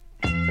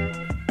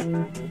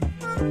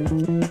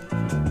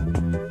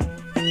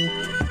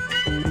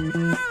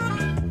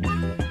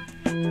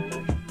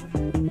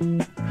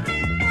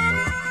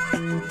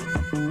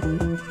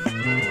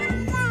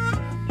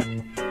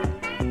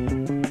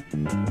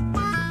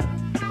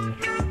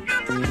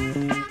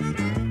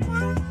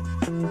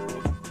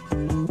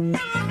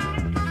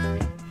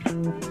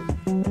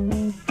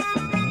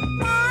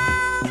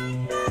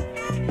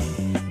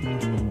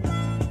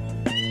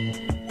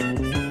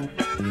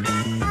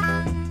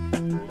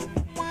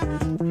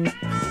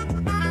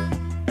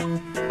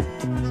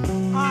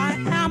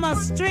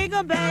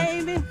Streaker,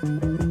 baby,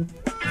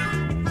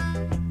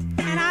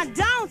 and I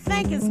don't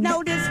think it's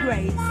no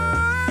disgrace.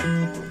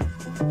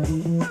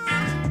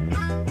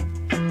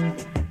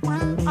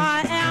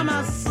 I am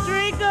a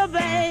streaker,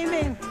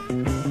 baby,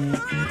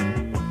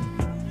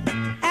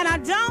 and I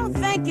don't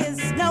think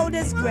it's no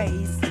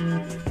disgrace.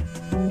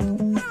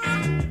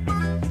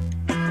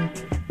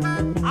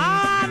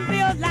 I'm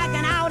built like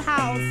an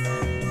outhouse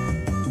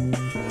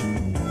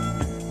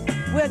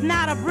with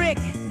not a brick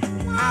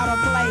out of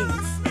place.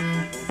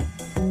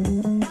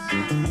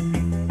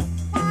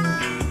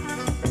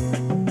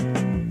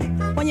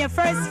 When you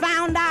first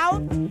found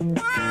out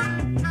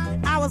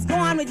I was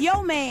going with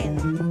your man,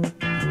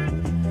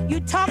 you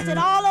talked it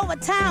all over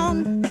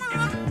town,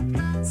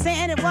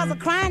 saying it was a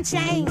crime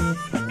chain.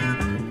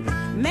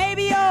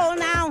 Maybe old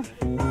now,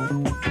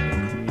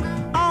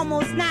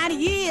 almost 90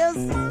 years,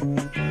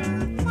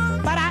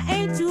 but I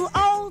ain't too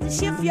old to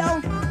shift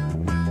your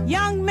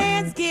young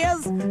man's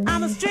gears.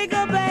 I'm a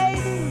streaker,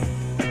 baby.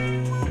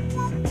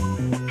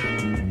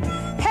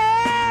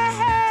 Hey,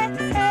 hey,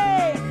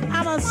 hey,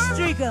 I'm a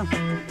streaker.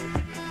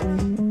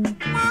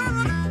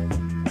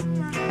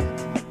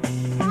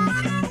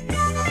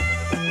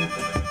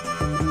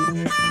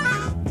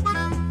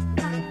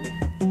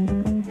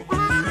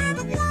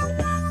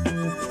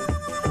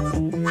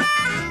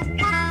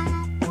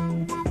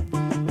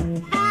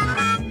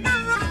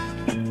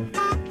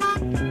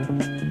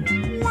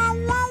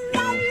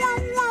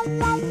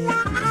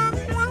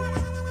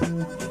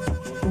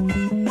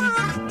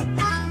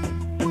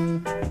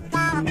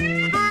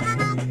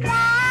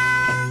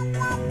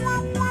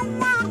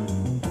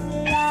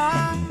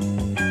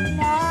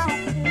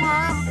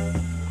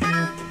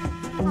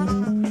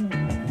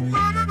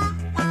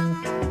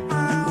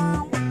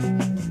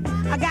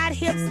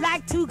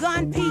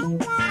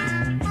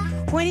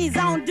 When he's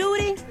on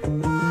duty,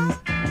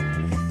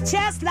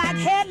 chest like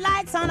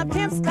headlights on a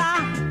pimp's car,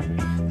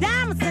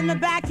 diamonds in the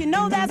back, you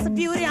know that's a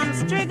beauty. I'm a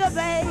streaker,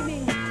 baby,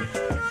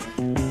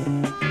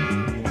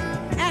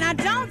 and I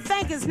don't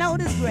think it's no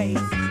disgrace.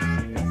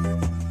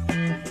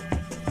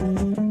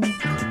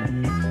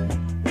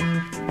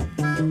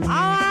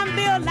 Oh, I'm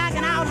built like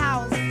an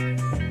outhouse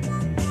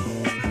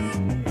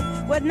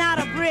with not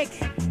a brick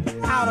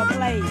out of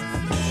place.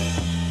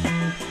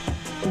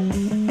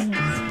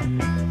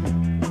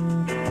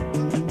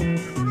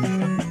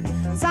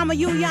 Some of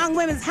you young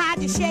women's hide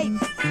your shape,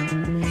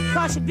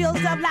 cause you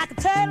built up like a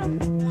turtle.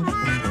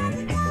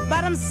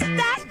 But I'm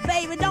stacked,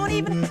 baby, don't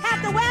even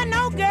have to wear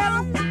no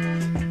girdle.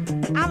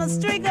 I'm a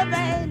streaker,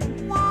 baby,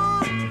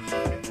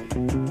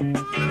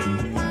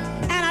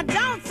 and I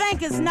don't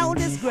think it's no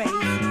disgrace.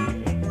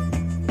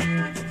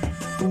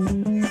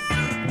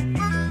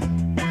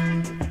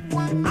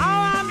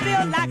 Oh, I'm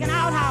built like an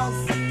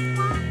outhouse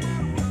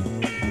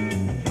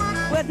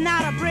with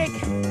not a brick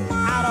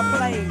out of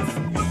place.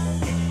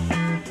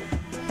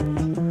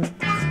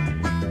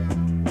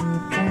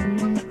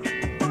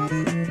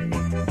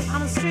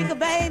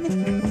 Baby,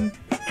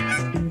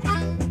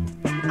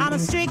 I'm a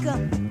streaker.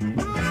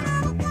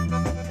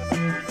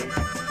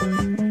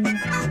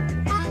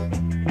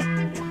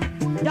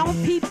 Don't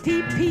peep,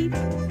 peep, peep.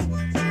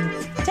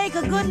 Take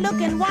a good look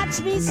and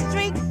watch me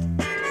streak.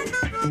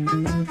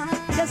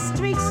 Just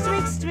streak,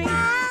 streak, streak.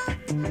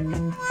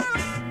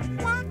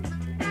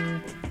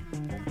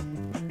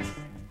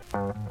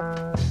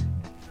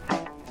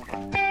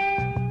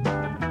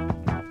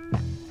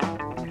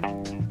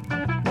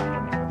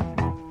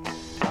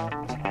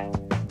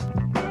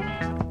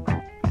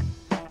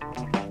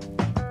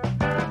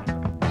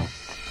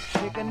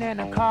 In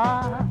a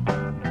car,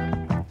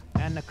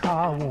 and the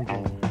car won't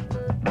go.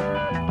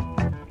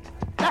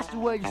 That's the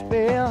way you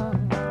spell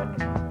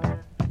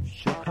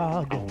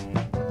Chicago.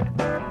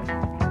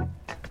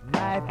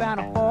 Knife and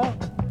a fork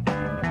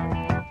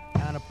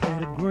and a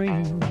plate of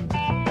green.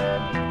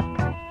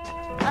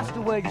 That's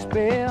the way you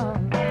spell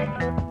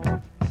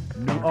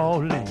New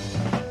Orleans.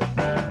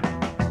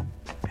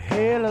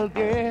 Hey, little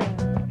girl,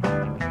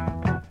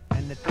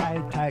 and the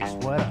tight, tight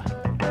sweater.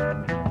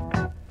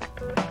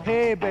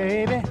 Hey,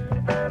 baby,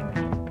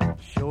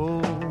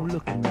 sure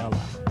looking mellow.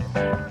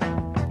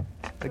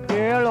 The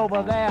girl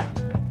over there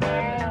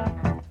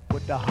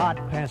with the hot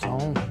pants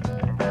on,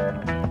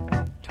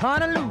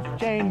 turn her loose,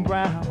 Jane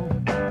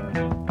Brown,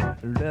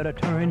 let her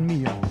turn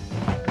me on.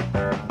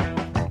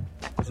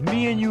 It's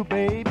me and you,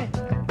 baby,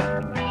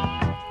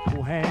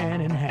 go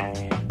hand in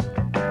hand.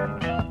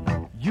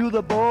 You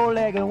the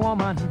bow-legged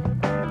woman,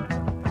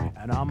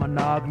 and I'm a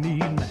knock-knee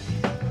man.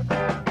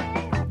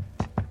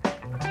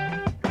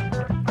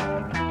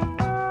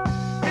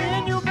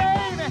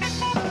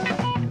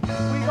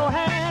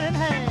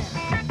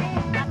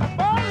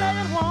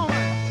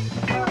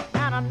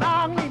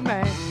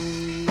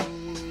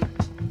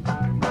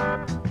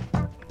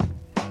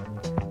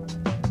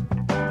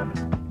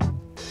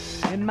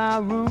 my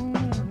room.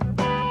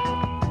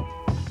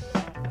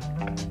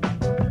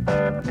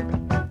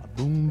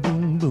 Boom,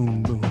 boom,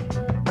 boom, boom.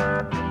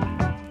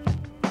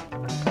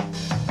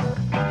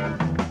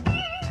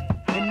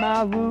 In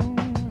my room.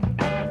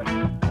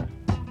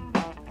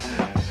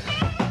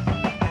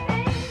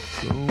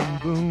 Boom,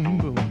 boom, boom,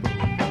 boom.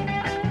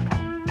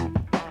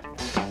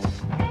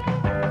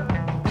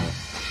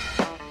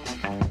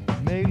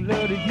 Make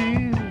love to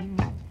you.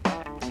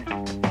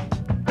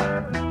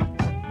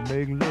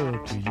 Make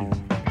love to you.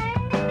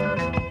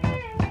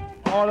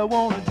 All I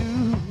wanna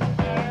do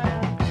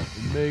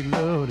is make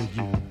love to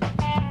you.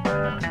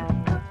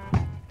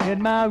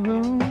 In my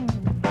room,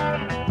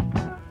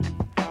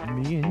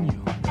 me and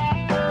you.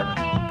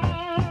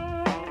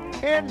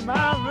 In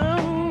my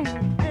room,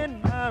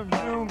 in my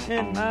room,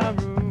 in my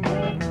room.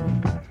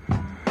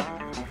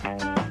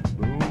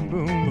 Boom,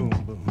 boom, boom,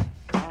 boom.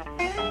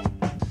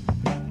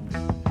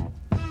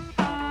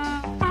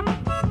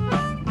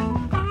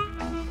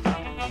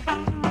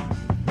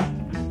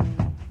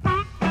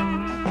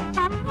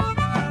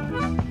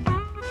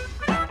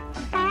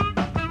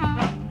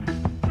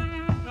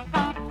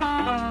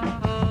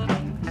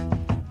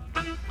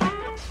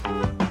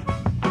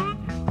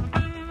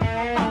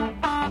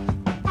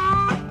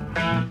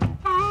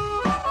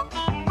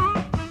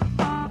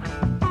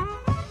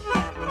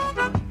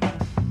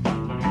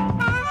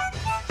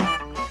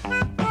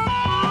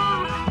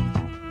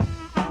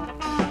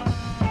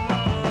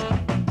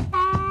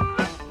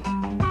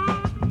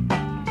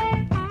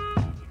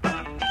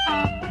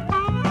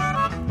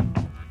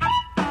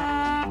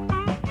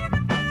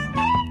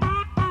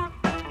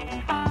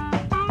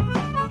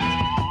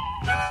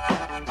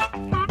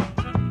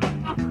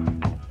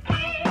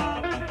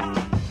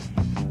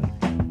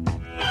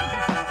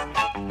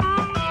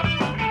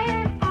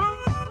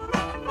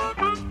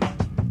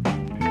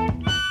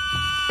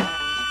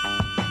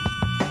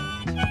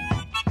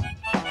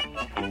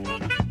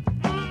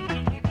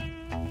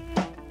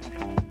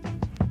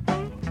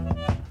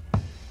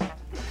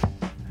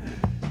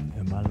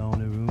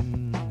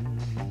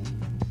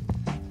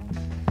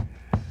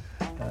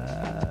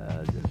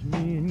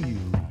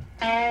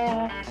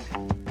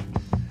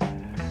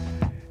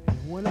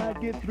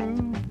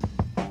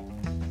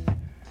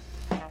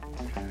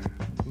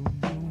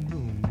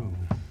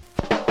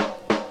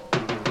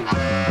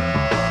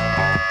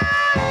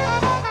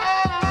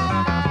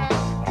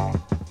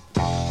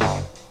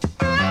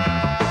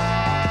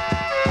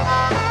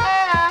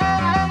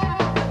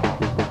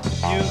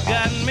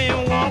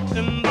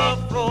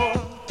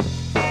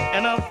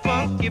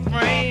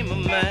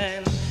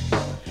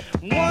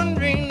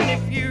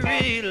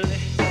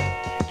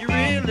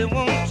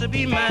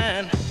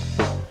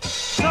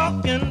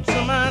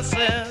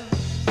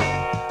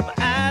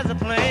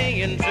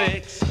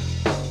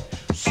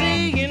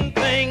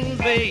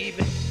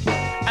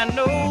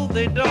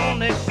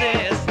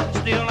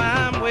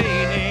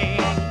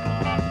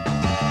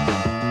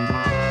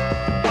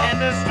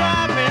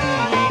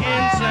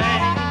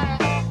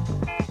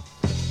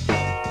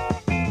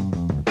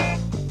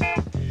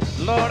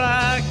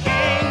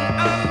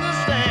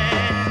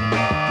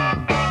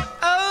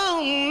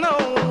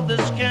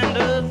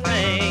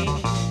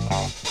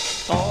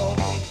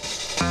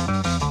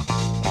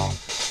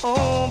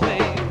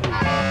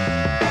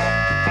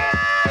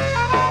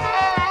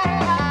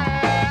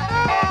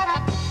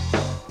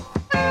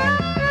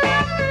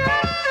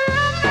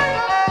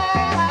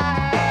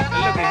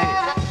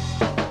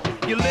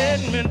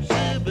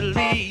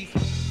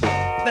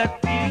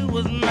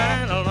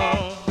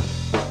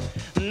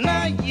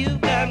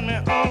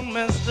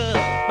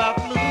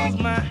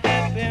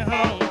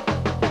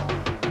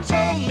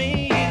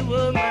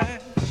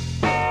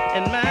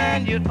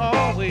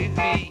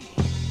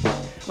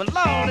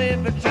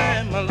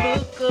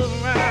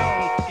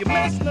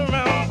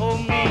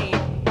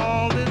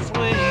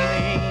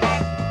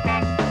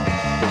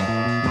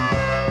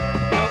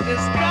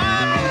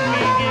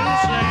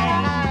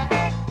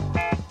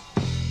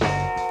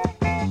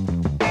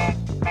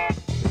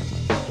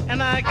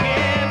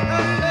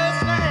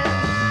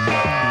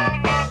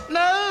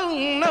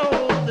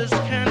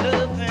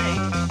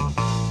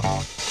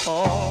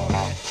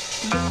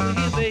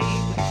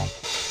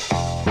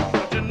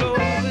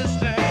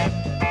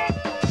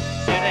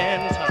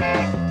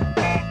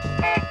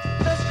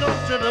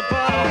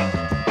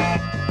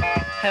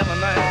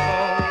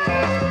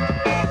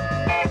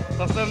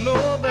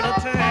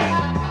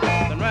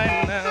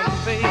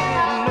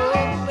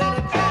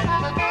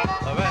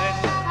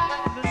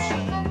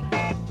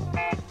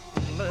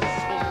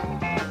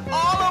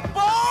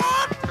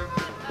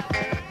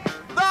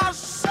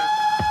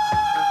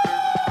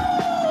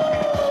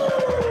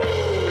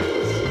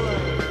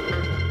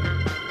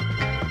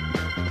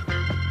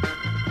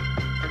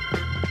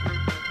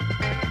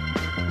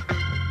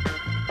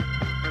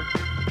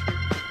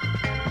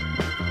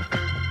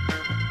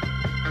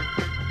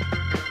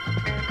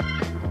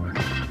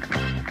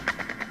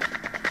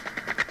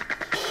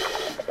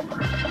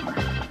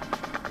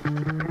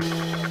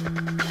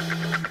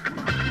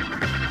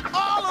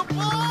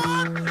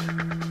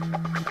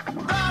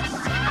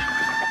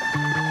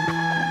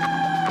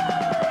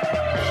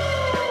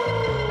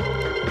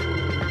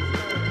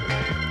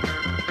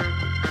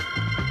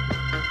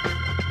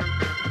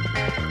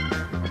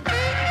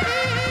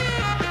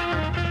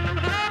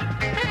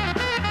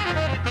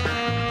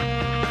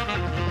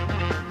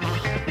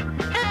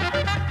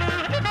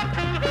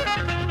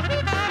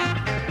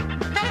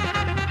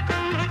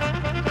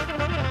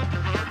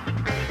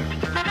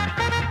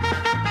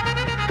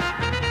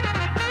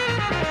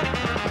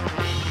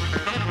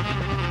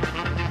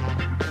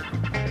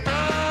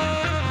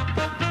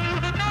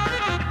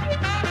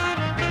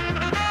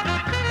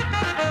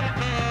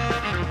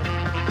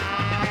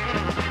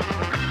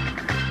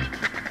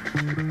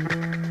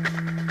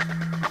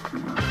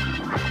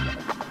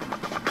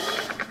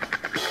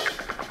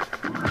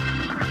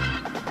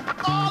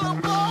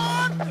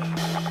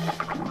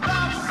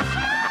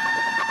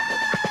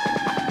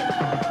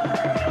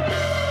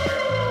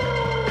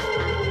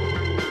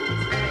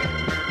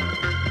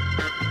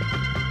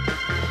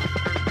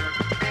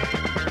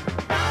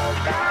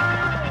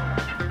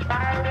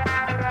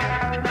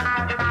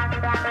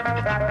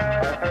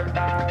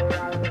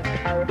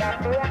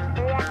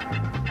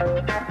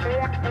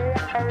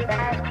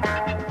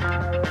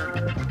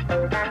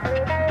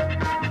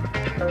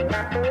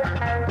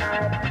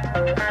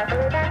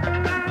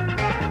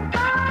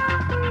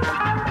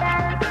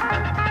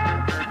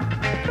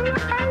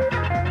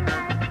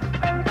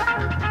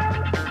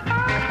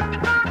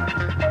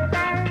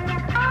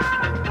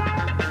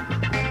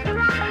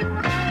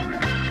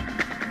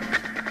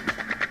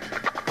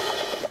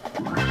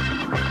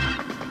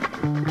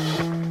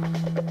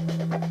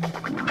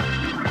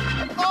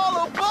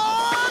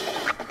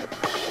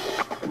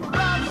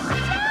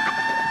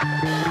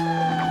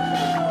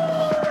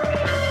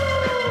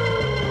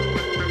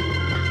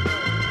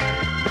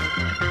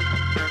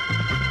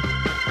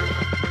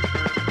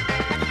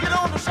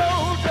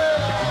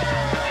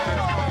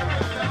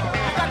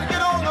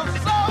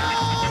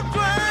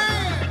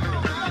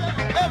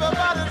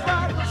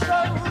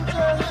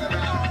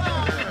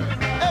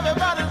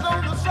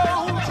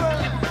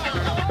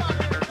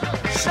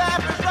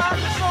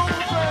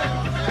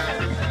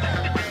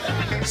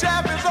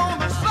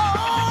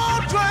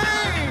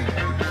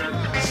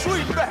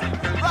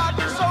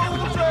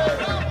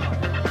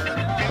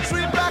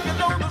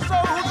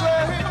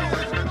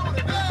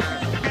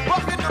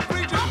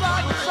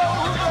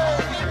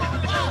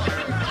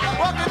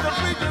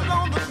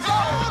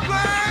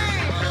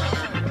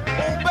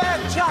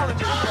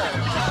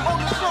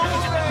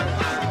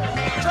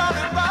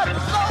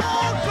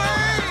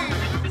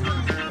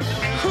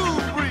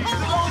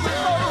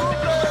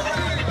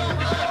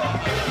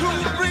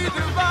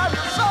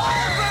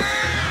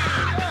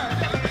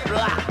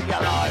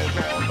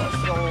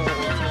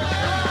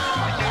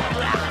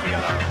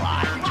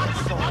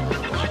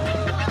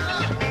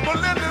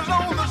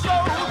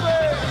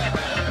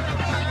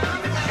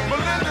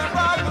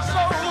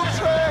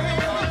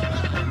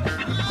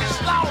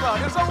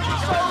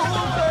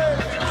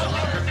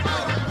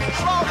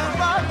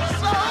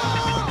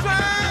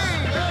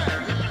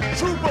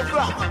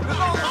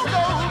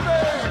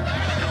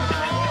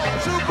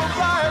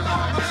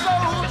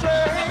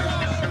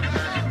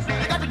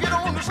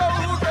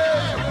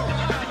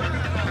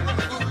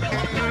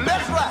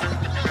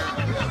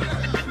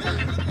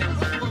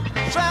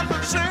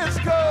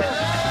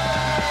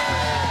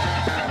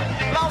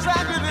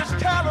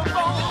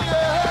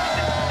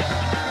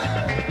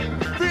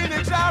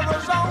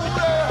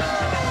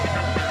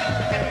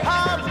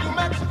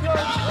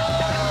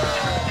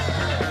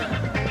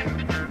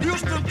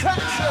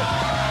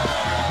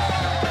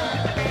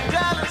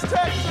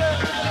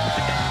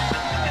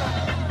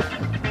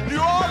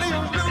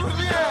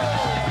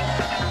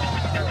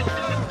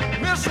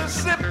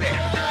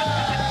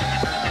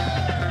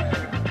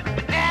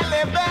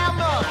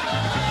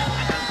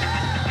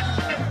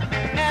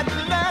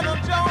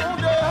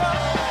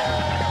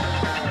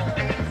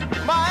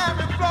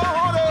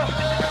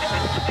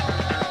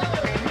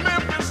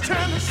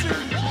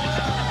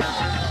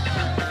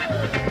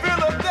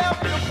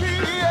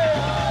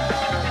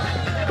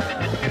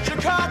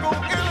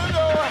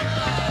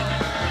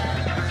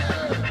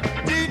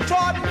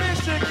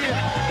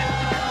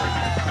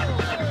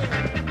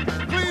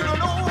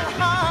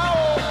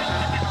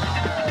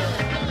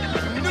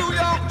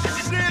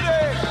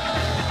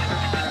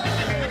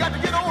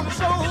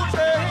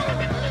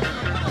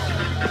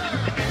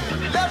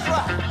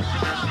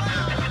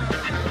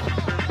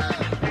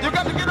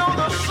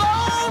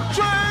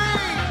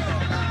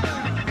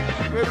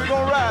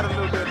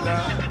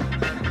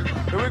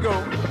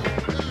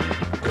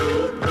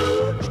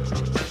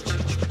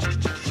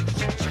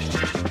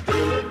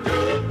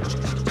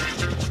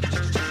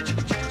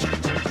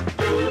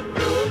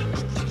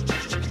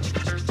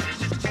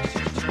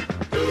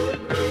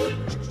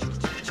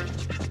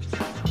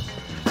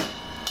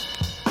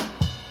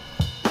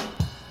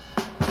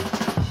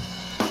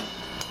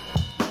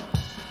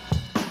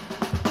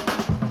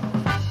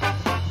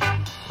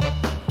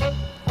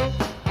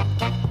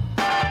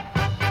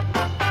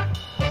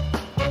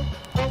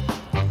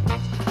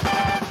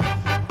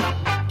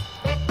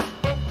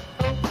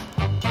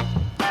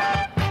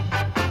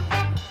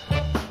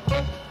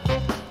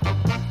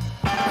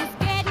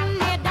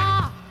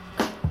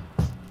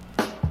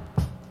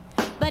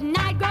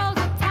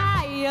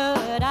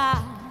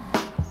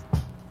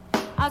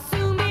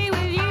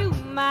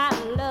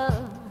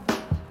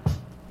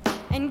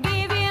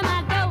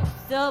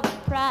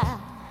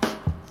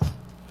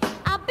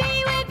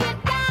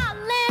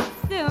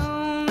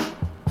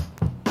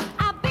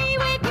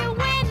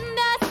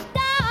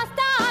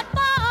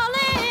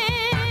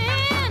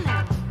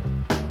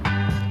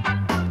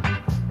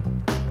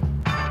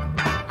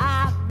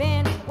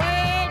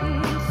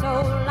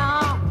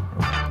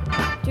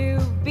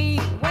 Be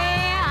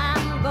where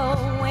I'm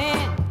going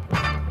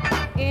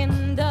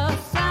in the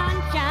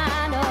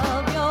sunshine.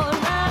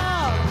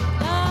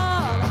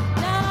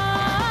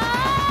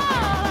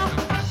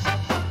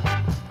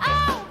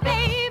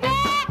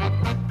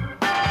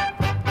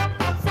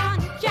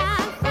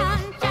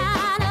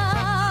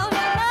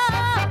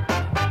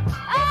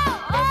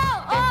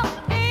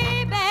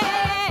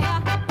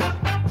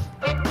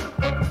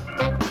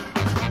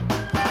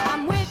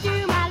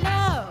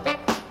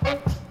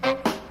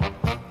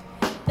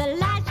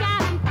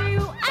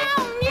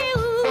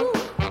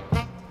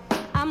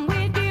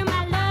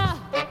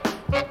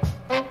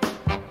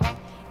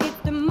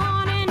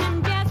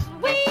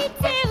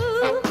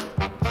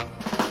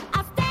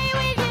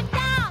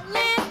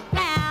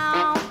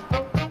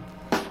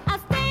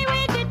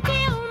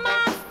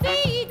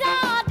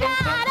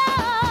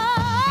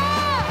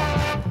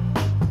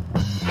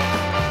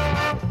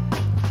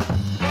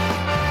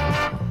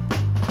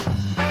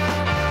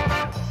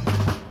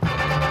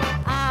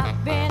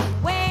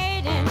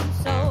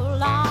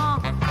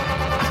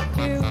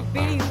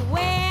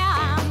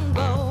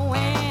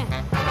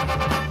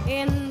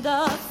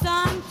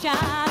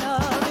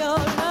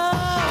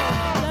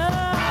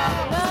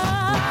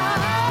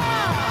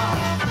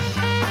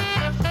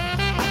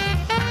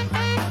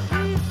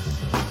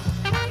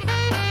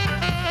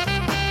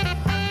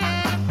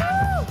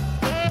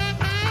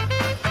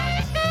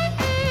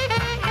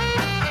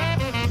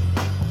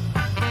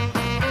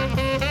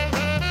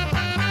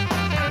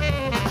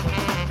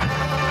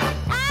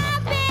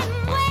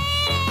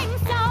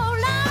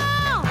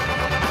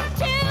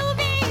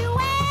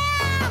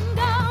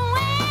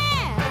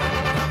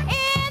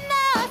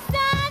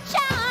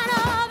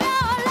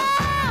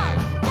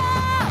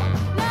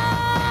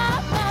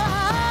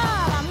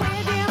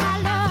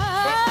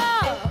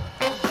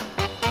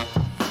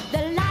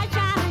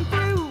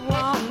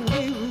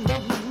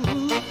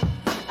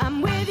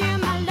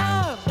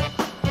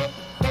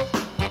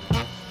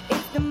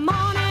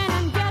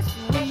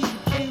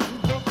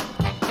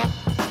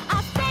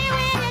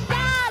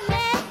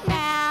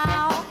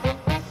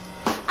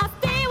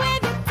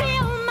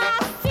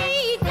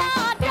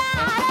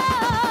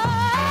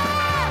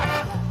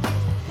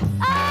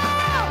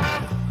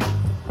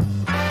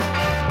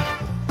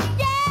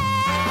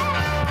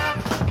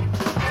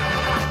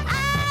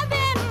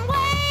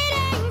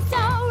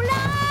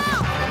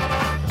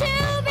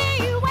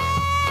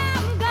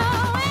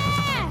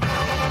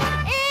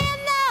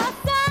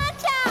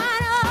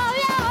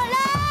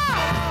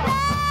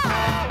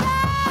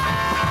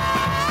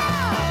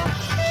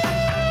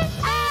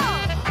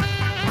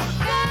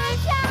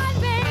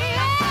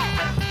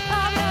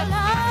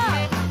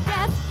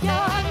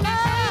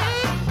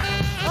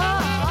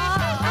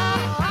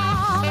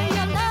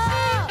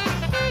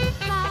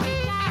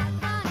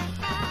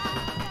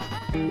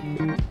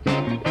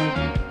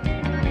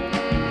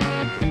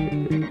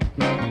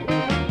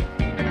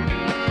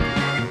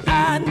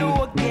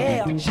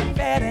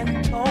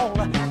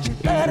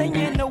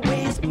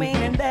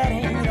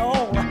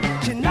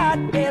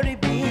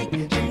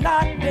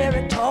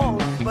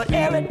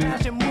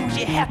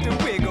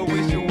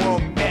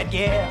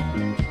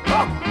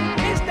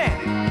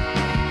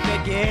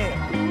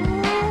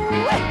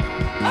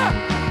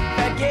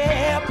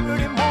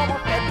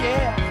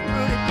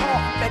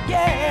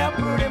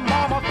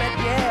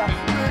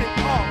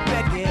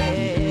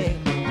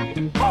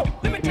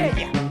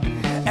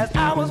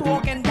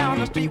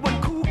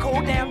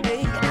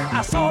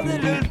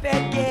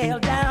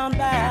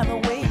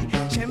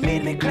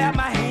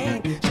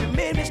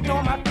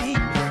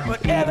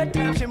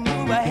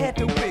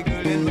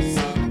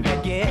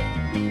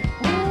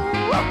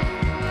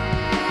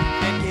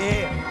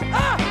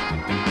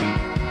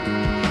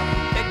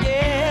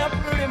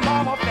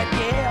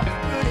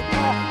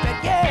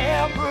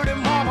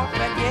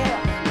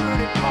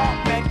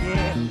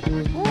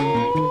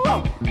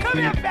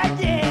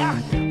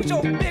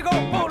 big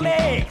old bow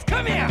legs.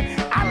 Come here.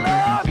 I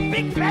love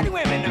big fat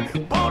women.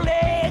 Bow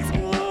legs.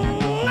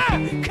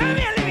 Come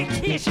here, let me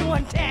kiss you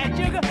one time,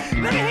 sugar.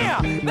 Look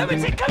at here. Let me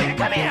take.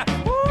 Come here.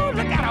 Ooh,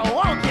 look at her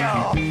walk,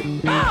 y'all.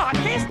 Oh, I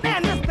can't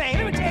stand this thing.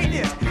 Let me tell you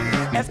this.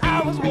 As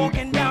I was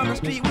walking down the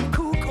street with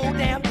cool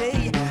damn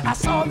day, I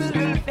saw this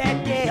little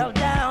fat gal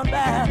down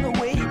by the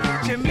way.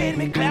 She made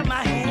me clap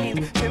my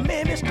hands. She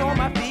made me stomp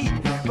my feet.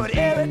 But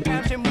every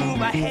time she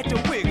moved, I had to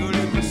wiggle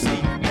in the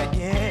seat. That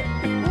gal.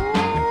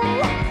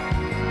 Ooh.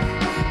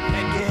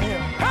 That gal.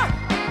 Huh?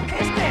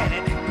 Can't stand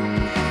it.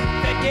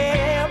 That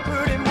gal,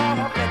 pretty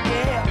mama. That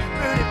gal,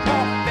 pretty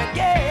pop. That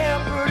gal,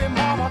 pretty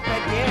mama.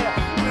 That gal,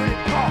 pretty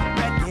pop.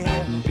 That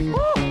gal.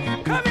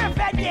 Ooh. Come here,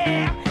 fat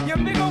gal. You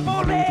big old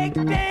bow leg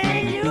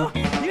thing, you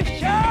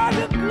sure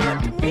look good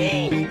to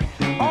me.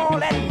 All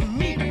that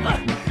meat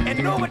and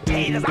no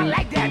potatoes. I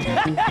like that.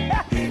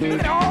 Look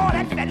at all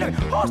that fat. Look,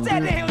 who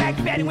said they like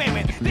fat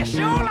women? They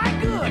sure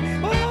like good.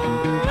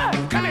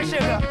 Ooh, come here,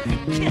 sugar.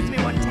 Kiss me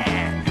one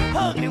time.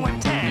 Hug me one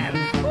time.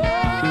 Ooh,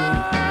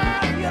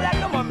 I feel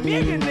like I'm a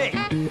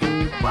millionaire.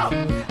 Whoa,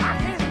 I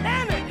can't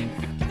stand it.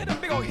 Look at the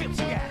big old hips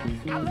you got.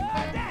 I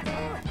love that.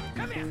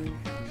 Come here.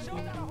 Show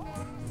that a whole.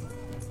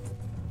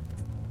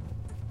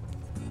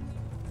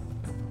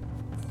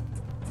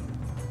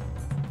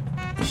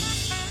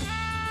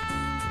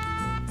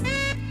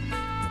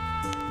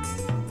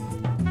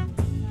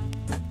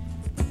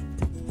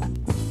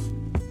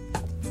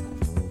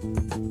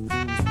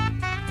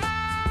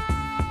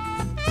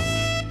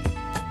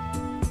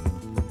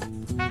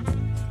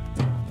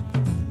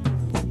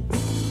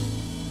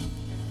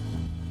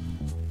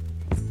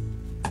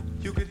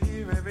 You could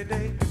hear every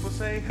day people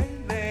say, hey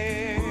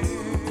there.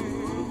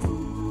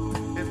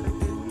 If they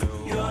didn't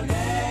know your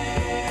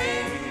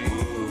name,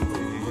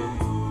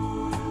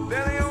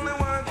 they're the only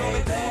ones on the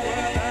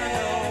world I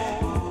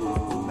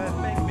know that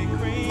make me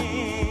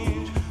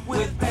cringe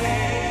with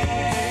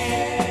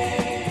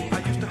pain. I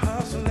used to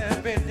hustle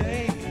every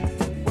day,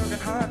 working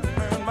hard to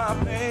earn my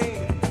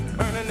pay,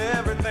 earning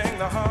everything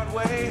the hard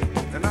way,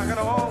 and I can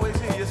always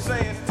hear you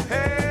saying,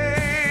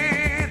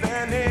 hey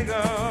there,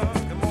 nigga,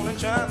 come on and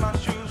shine my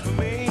shoes.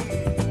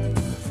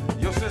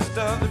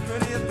 The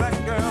prettiest black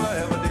girl I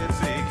ever did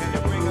see. Can you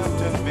bring her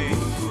to me,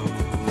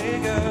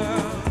 nigga?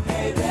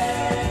 Hey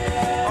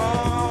there.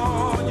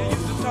 Oh, you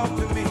used to talk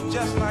to me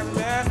just like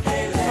that.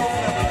 Hey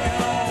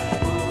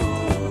there.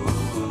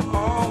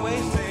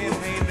 Always saying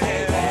hey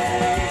there.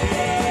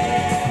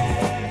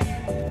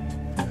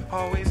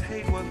 Always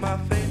hate was my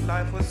fate.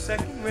 Life was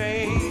second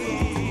rate.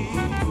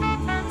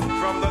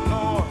 From the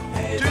north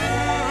to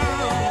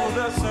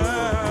the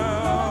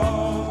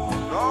south.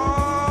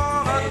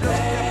 All I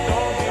just kept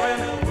on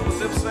hearing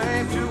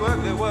same two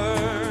ugly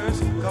words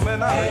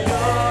coming out of your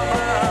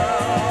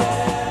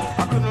mouth.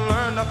 I couldn't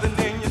learn nothing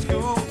in your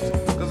schools,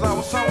 cause I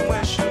was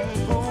somewhere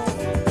shooting pool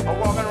or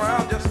walking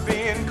around just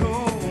being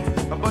cool.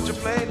 But you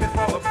played me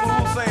for the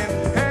fool saying,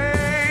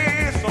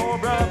 hey, soul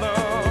brother,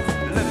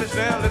 let me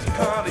sell this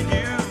car to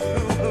you.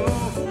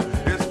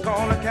 It's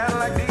called a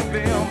Cadillac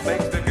D-Bill,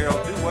 makes the girl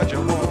do what you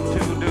want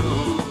to do.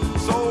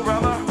 Soul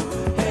brother,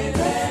 hey,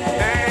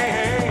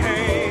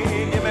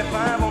 give me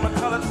 5 on the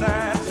colored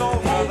side. Soul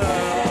brother,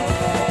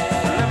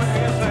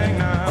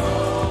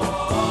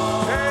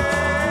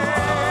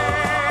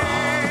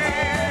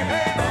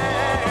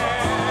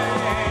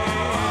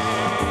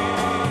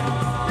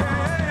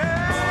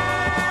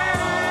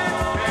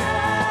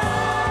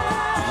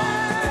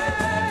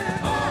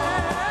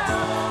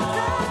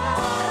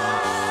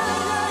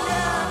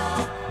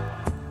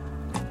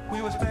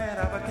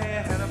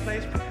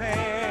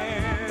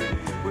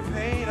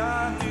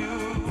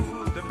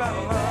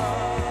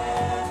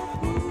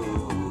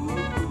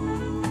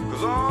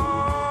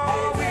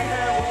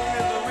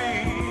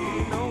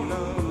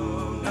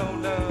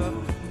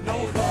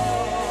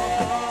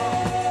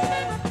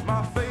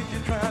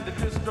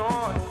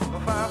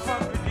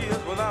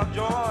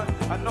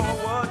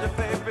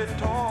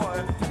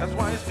 that's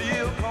why you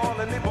still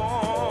calling me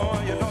boy.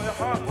 You know your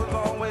heart was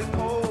always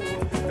cold,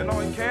 and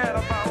all you cared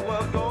about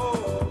was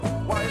gold.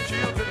 Why your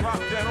children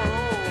rocked and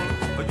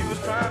rolled, but you was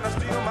trying to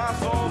steal my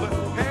soul. But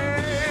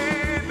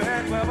hey,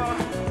 bad clever,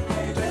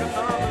 take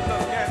another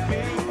look at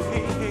me.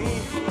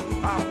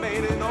 I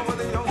made it over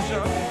the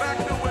ocean, back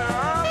to where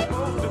I'm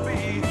supposed to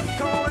be.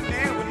 Come and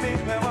deal with me,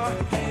 clever.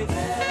 Hey,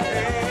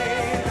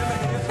 let me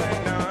hear you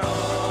sing now.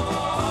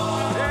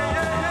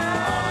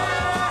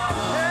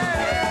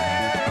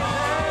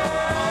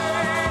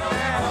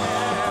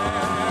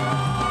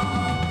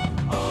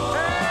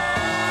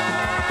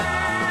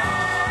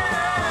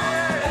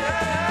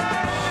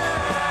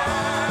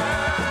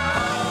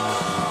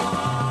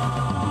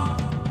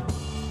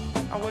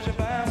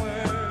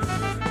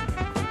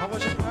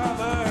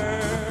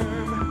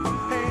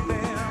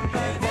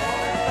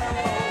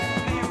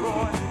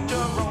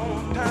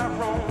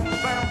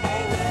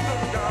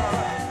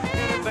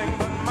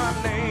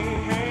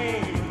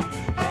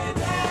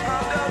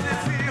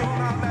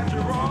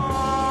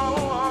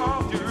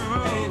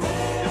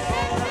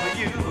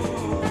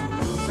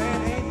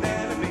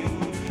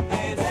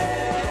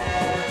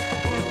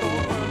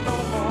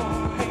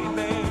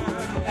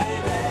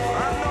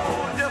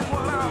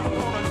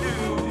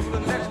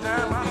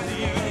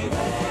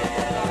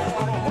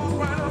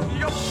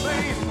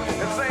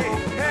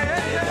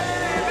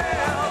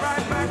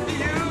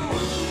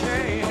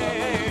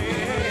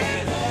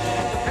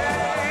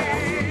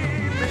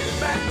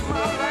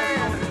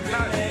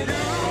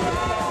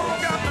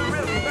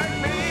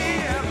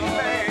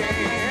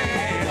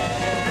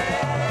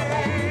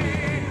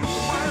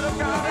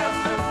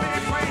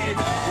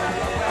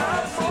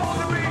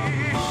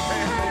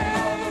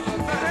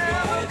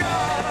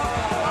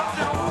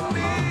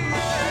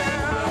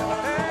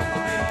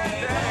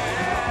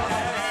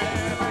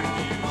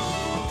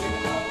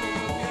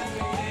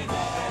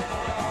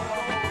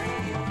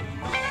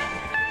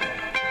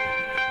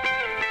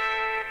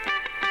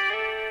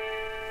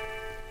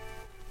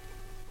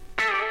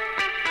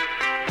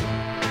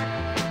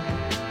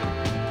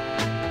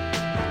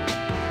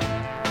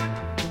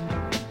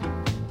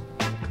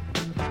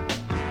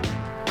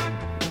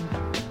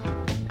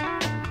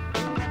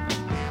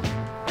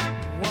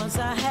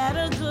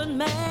 a good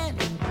man.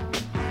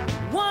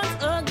 Once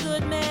a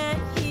good man,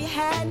 he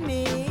had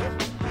me.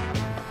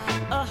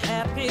 A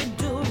happy,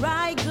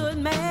 do-right good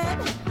man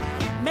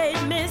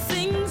made me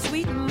sing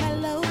sweet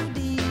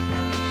melodies.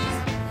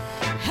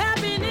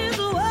 Happiness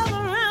was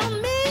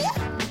around me.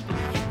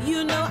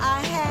 You know I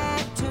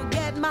had to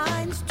get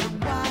mine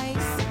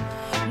twice.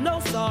 No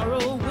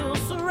sorrow will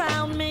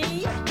surround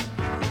me.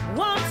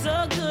 Once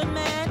a good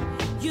man,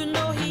 you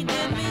know he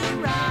did me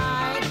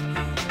right.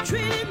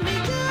 Treated me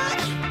good,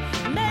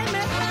 made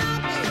me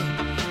happy.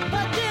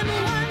 But then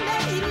one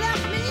day he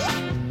left me.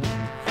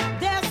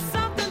 There's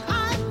something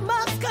I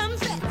must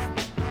confess.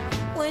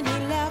 When he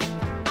left,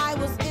 I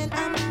was in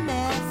a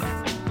mess.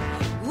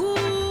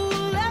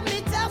 Ooh, let me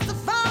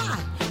testify,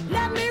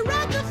 let me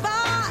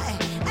rectify,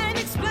 and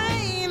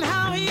explain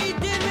how he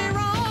did me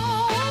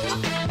wrong.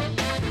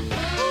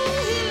 Ooh,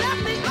 he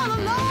left me all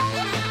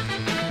alone.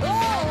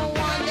 Oh,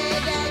 one day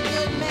that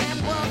good man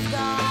was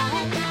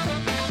gone.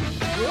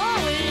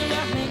 Oh, he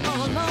left me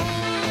all alone.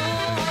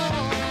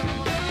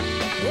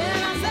 And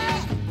I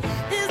said,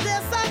 is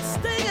there such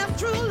thing as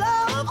true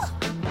love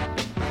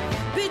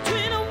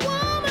between a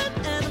woman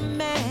and a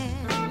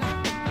man?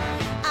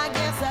 I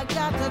guess I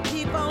got to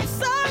keep on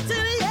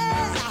searching,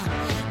 yeah.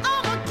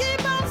 I'ma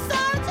keep on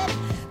searching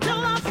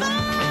till I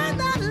find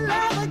that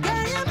love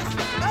again.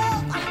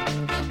 Oh,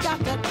 got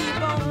to keep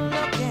on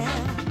looking.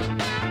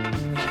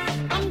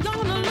 I'm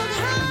gonna look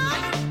high,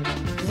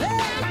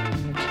 hey,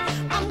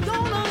 I'm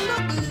gonna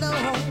look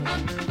low.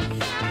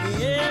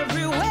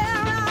 Everywhere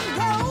I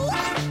go,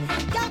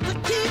 got to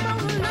keep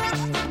on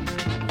looking,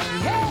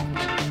 yeah,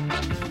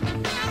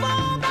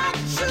 for that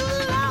true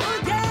love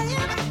again.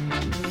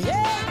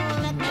 Yeah,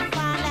 let me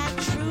find that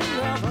true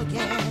love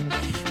again.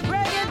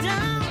 Break it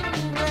down,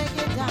 yeah.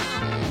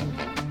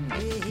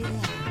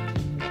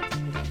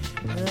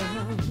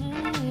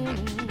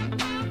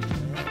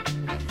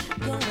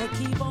 Gonna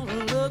keep on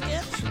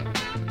looking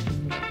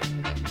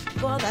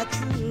for that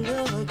true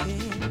love again.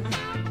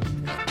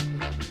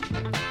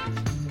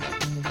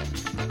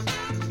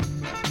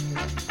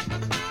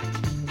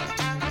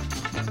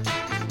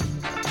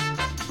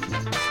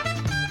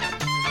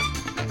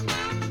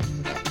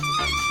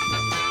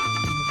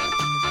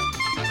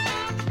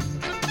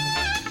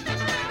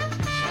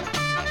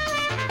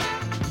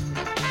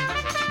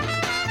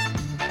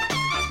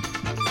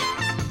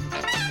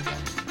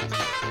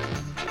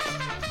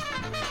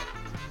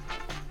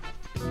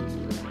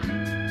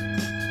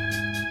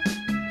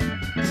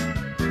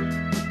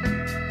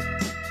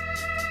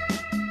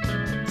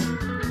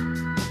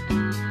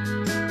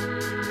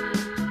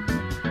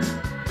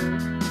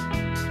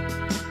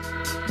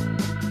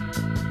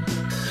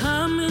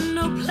 I'm in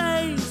no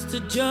place to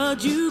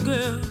judge you,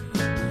 girl.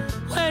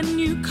 When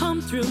you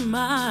come through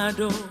my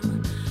door,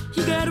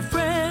 you get a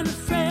friend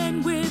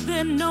with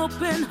an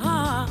open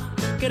heart.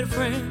 Get a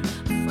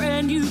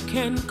friend you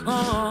can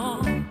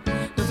call.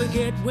 Don't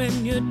forget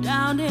when you're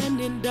down and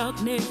in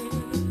darkness,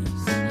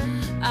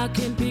 I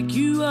can pick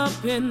you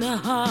up in the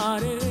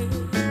hardest.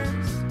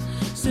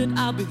 Said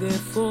I'll be there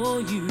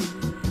for you,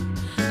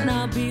 and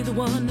I'll be the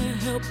one to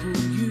help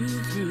pull you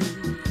through.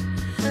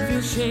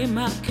 Feel shame,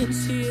 I can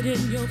see it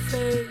in your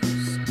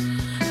face.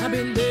 I've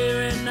been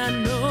there and I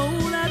know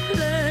that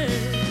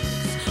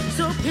place.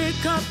 So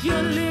pick up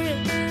your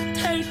lid,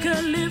 take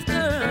a lift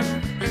up,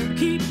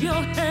 keep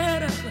your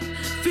head up,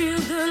 feel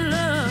the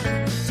love.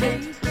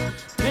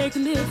 Take a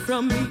lift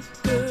from me,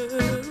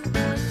 girl.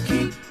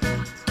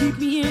 Keep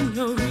me in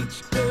your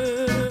reach,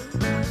 girl.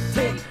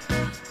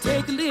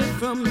 Take a lift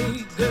from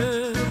me,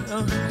 girl.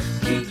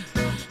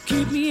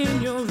 Keep me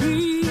in your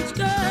reach,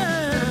 girl.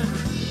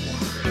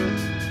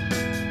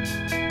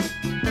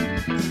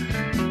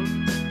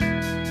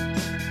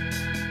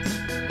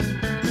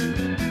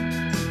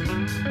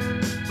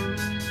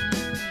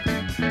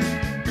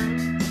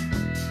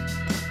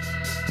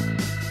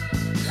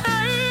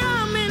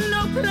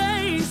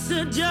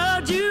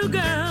 Judge you,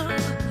 girl,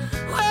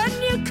 when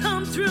you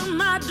come through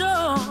my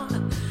door.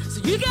 So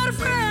you got a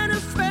friend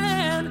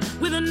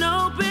with an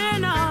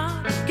open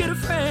heart. Get a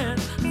friend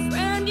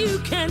you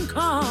can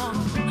call.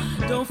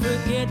 Don't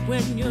forget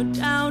when you're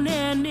down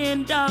and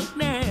in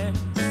darkness,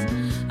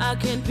 I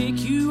can pick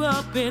you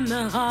up in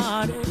the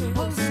hardest.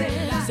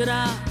 Said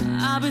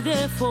I'll be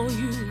there for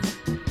you,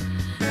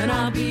 and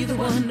I'll be the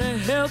one to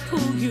help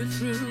pull you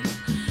through.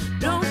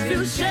 Don't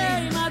feel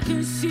shame, I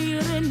can see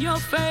it in your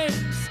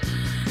face.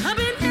 I've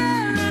been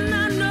there and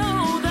I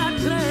know that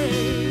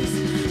place.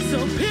 So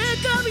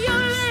pick up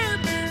your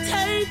lip,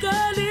 take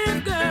a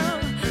lift, girl.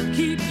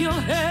 Keep your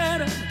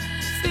head up,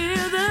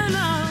 feel the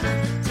love.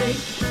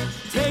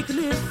 Take a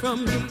lift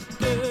from me,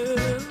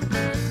 girl.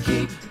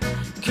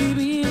 Keep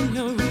me in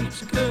your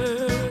reach,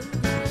 girl.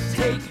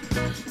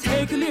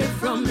 Take a lift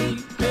from me,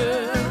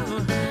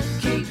 girl.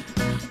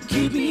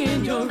 Keep me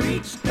in your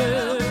reach,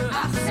 girl.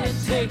 I said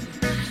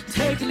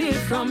take a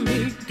lift from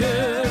me,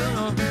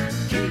 girl.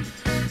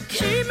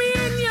 Keep me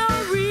in your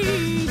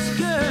reach,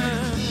 girl.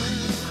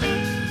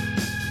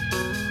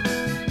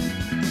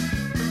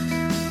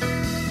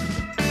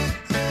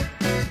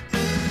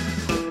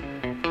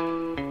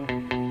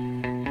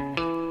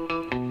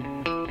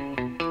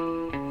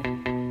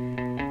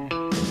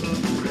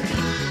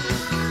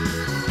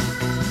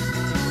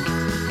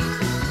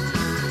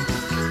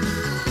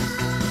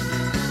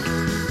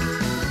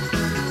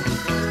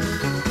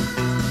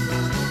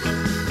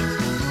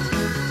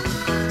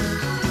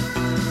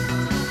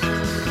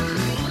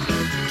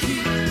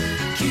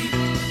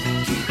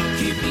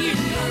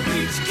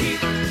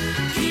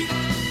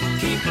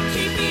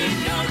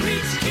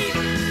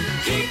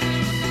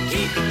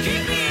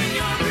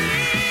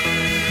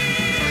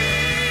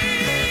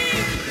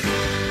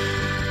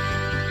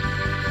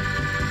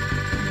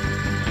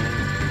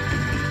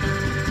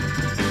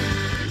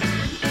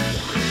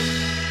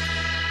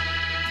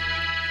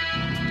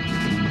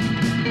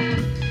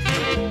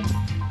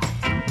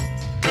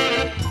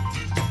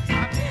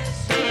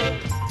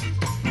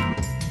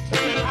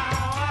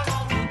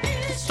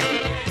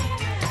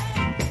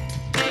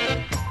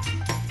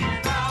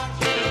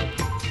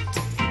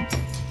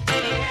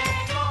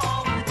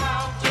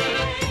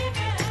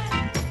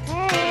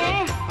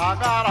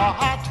 got a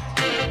hot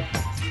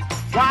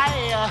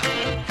wire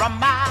from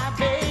my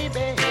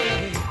baby.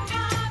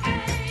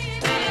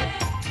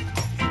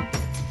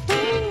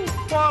 Ooh,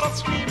 what a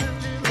sweet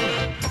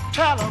little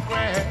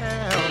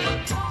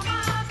telegram.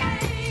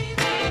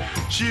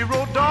 She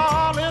wrote,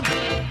 darling,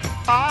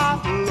 I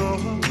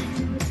love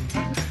you.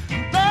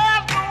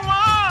 There's no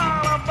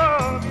one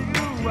above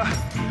you.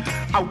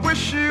 I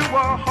wish you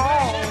were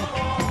home.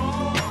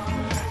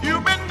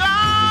 You've been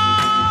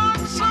gone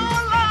so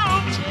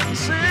long,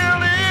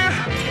 sincerely.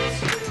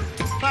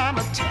 Trying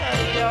to tell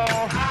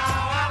y'all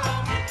how I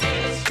love you,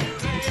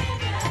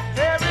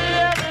 baby.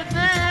 Every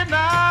day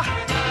now.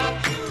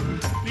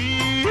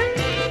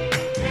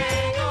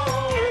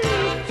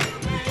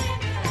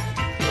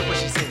 Look what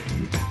she said.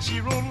 She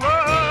wrote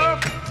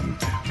love,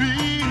 be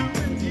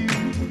with you.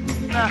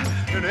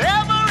 And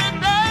every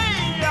day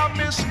I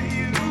miss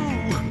you.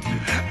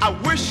 I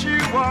wish you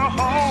were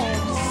home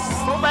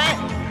so bad.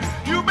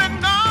 You've been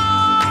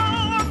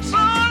gone so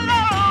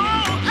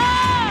long.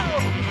 Oh,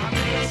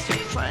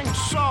 sing a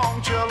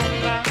song, children.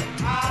 Now.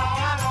 How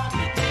I love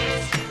you,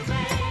 baby.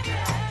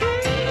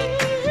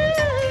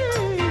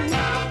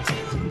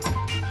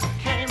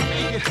 Can't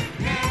make it.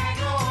 Can't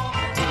go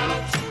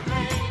without you,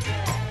 baby.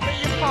 Play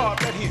your part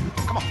right here.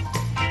 Come on.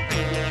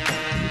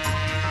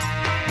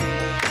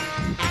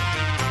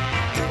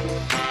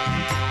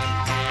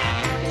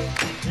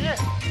 Yeah.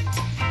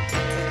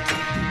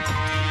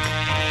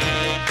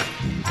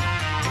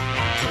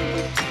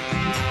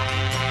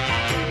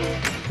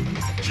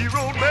 She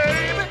wrote,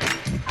 baby,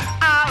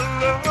 I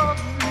love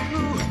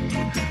you.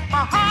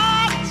 My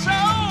heart and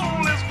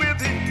soul is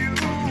with you.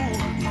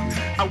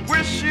 I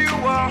wish you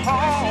were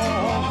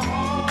home.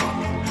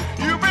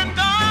 You've been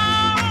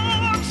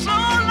gone so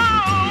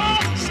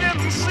long,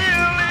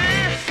 sincerely,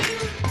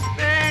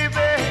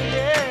 baby.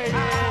 Yeah,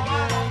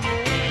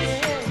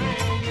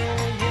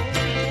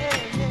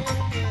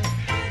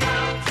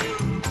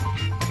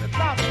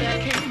 without you, I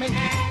can't make it.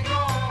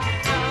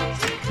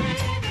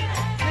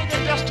 Take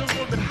it just a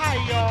little bit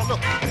higher, y'all.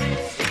 Look.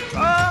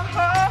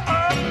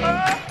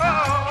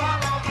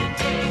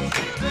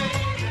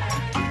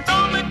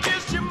 I'm gonna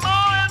kiss you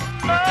more and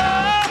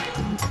more,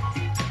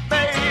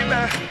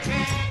 baby.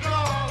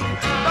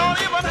 Don't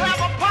even have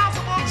a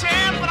possible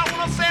chance, but I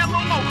wanna say a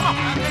little more. Come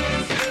on.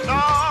 Oh,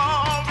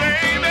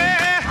 baby.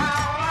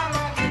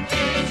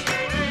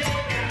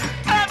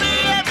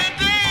 Every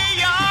day,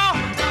 y'all.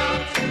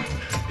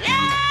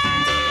 Yeah.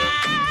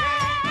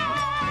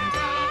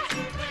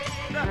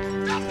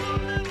 Just a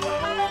little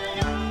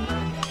higher.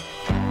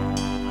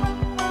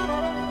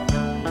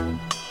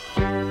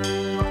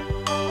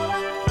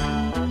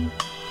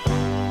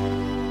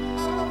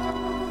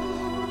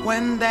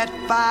 When that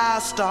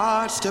fire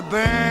starts to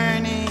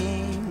burning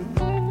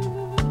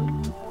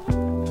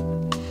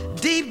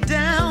deep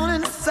down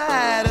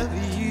inside of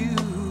you,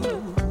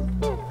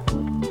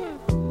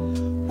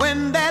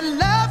 when that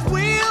love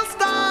wheel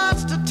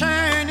starts to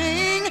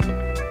turning,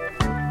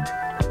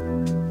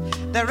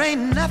 there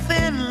ain't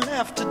nothing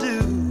left to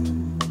do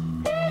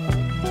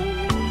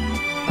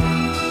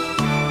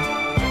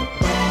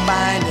but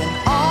finding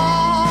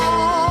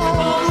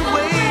all the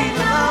way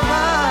to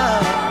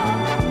love.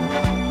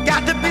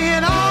 Got to be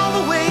an all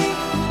the way,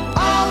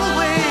 all the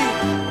way,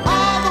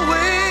 all the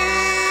way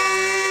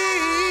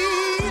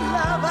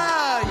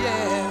lover,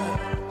 yeah.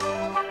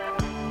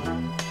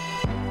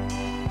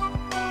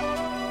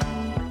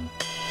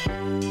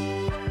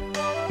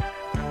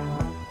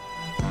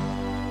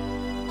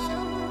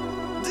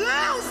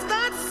 Don't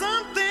start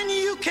something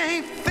you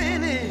can't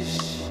finish.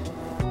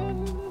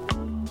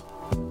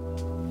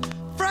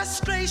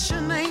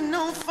 Frustration ain't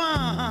no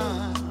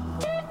fun.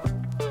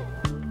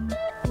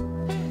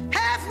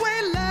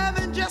 Halfway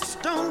loving,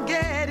 just don't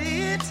get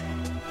it.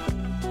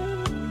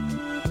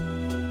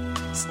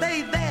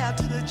 Stay there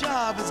till the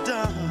job is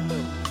done.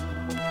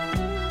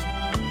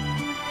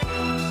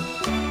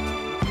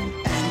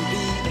 And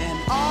be an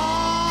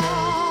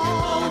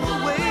all the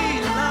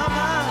way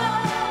lover.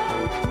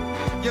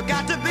 You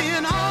got to be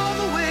an all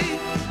the way,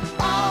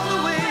 all the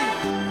way,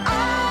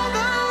 all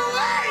the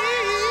way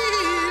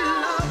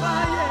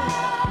lover, yeah.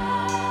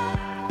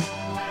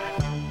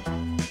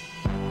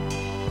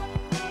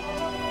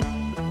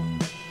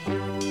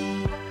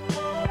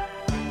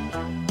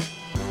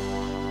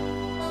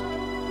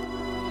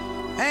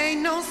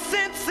 Ain't no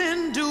sense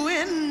in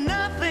doing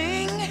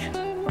nothing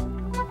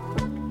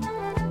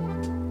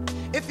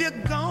if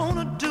you're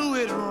gonna do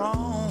it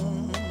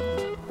wrong.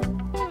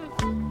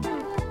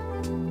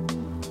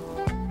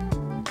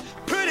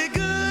 Pretty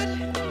good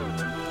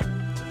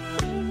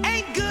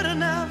ain't good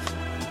enough.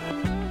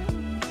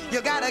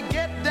 You gotta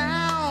get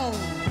down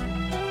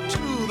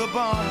to the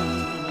bone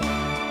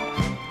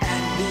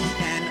and be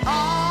an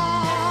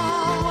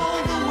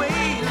all the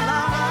way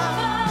lover.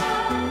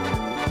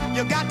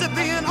 You got to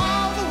be an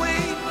all the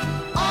way,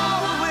 all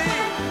the way,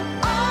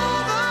 all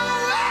the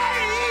way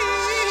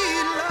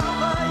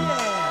lover,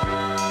 yeah.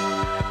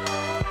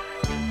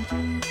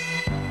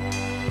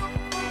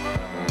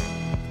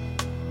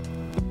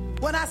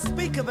 When I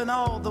speak of an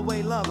all the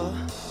way lover,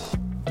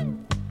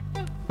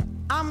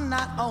 I'm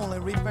not only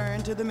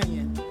referring to the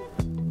men,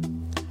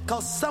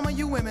 cause some of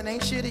you women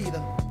ain't shit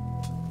either.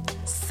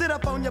 Sit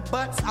up on your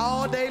butts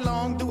all day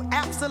long, do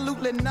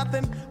absolutely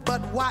nothing but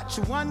watch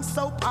one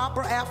soap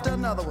opera after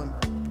another one.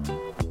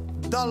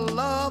 The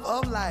love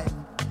of life.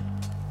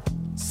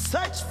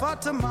 Search for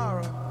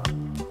tomorrow.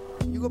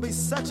 You gonna be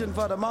searching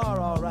for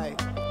tomorrow, all right,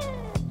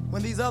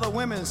 when these other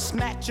women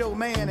snatch your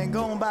man and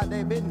go on about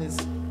their business.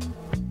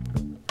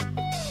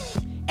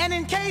 And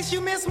in case you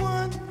miss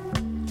one,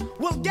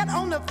 we'll get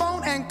on the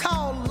phone and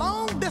call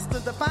long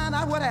distance to find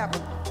out what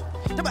happened.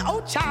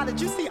 Oh, child, did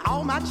you see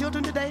all my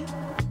children today?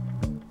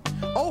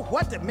 Oh,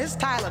 what did Miss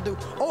Tyler do?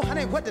 Oh,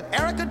 honey, what did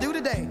Erica do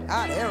today?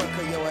 Ah,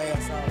 Erica, your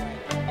ass, all right.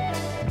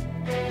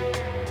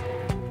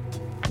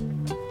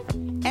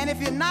 And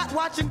if you're not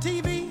watching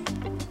TV,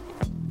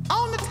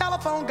 on the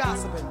telephone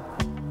gossiping,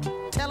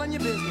 telling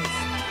your business.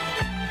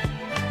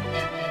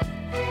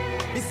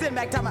 Be sitting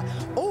back talking about,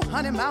 oh,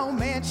 honey, my old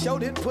man sure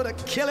did put a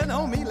killing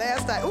on me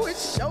last night. Oh, it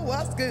sure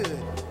was good.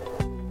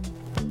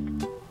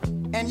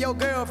 And your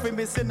girlfriend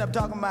be sitting up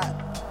talking about,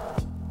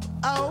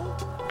 oh,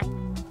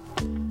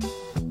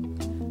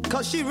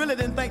 cause she really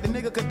didn't think the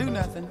nigga could do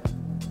nothing.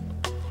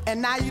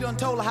 And now you done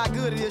told her how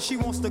good it is. She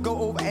wants to go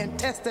over and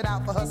test it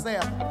out for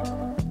herself.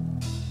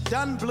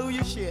 Done blew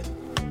your shit.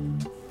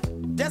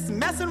 Just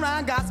messing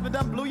around gossiping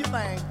done blew your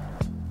thing.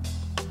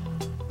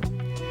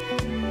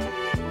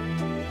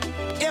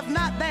 If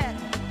not that,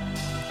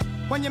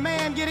 when your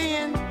man get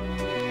in,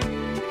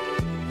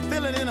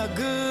 feeling in a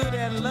good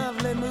and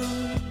lovely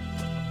mood,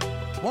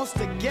 wants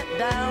to get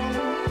down,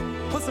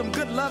 put some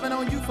good loving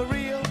on you for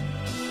real,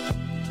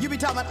 you be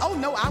talking about, oh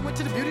no, I went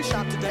to the beauty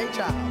shop today,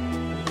 child.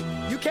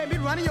 You can't be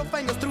running your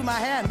fingers through my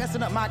hair and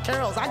messing up my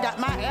curls. I got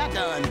my hair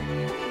done.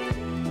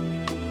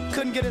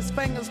 Couldn't get his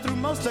fingers through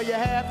most of your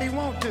hair if he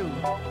want to,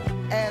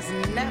 as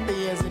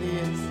nappy as it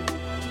is.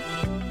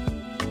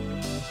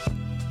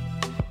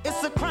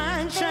 It's a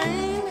crying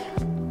shame,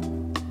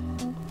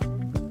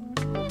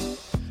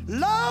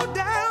 low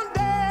down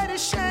daddy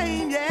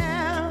shame,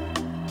 yeah.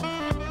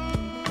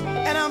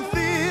 And I'm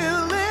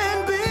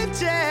feeling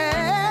bitchy,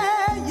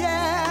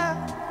 yeah.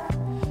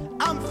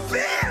 I'm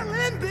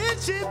feeling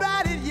bitchy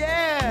about it,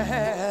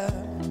 yeah.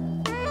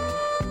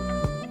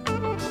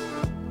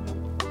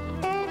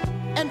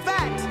 In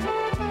fact,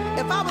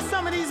 if I was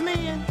some of these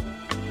men,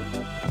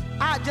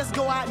 I'd just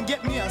go out and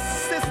get me a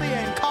sissy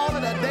and call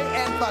it a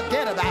day and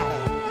forget about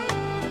it.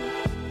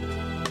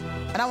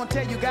 And I want to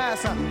tell you guys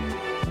something.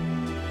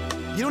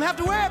 You don't have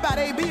to worry about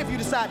AB if you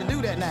decide to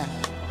do that now.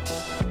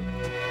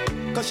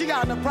 Cause she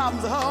got enough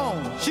problems of her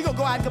own. She gonna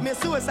go out and commit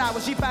suicide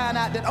when she find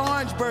out that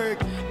Orangeburg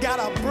got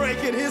a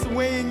break in his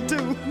wing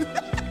too.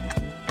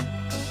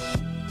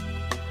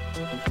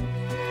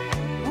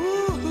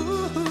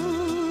 Ooh,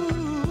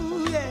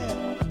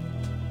 yeah.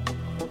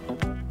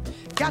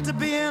 Got to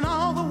be in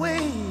all the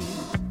way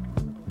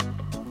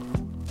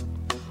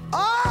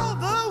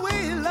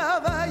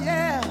lover,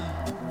 yeah.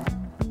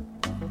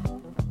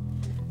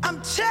 I'm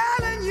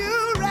telling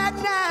you right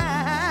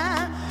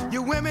now,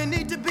 you women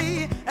need to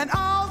be an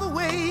all the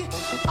way,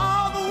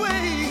 all the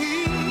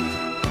way.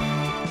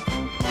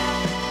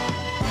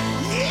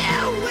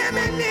 Yeah,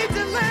 women need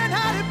to learn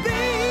how to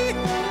be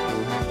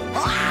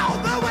all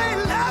the way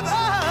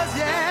lovers,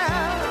 yeah.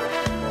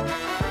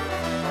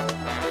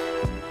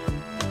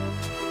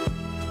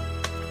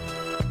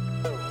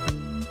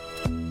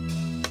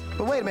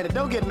 But wait a minute,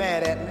 don't get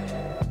mad at me.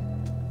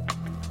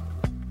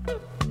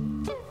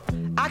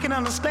 I can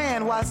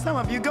understand why some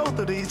of you go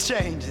through these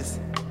changes.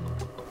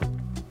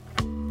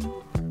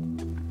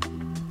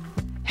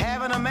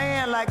 Having a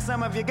man like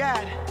some of you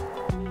got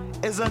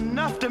is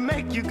enough to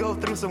make you go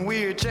through some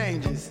weird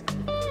changes.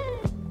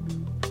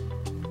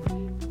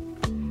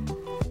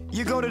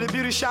 You go to the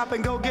beauty shop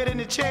and go get in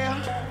the chair.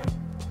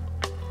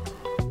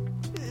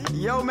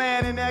 Your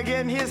man in there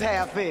getting his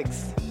hair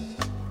fixed.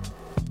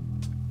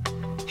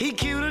 He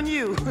cute than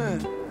you.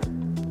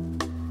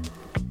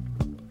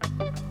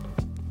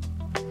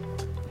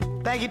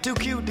 Think you're too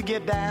cute to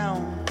get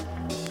down.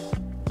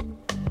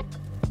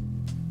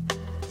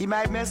 He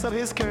might mess up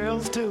his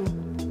curls too.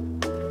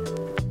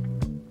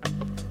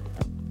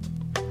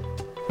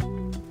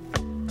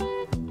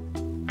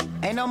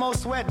 Ain't no more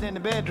sweating in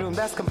the bedroom,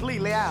 that's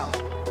completely out.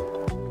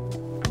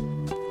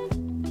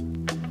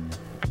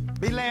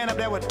 Be laying up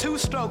there with 2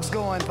 strokes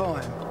going for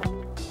him.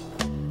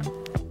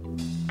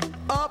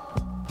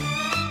 Up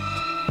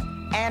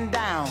and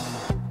down.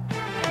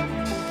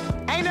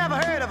 Ain't never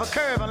heard of a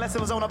curve unless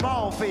it was on a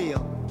ball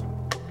field.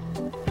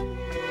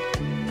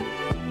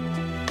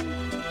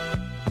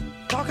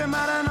 Talking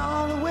about an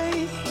all the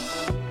way.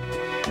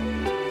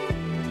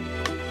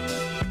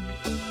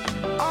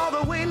 All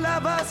the way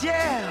lovers,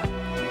 yeah.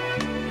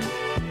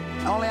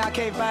 Only I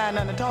can't find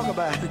nothing to talk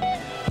about.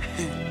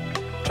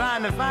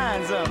 Trying to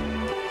find something.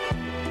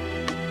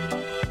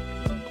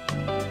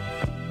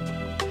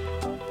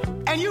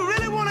 And you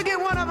really want to get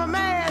one of them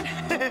mad?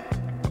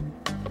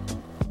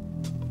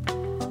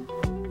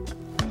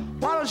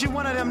 Why don't you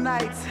one of them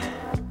nights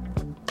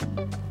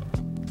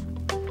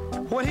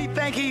when he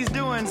think he's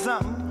doing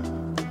something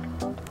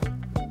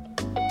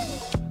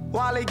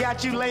while he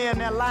got you laying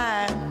that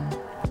line,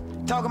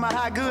 talking about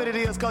how good it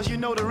is because you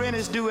know the rent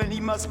is due and he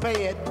must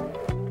pay it.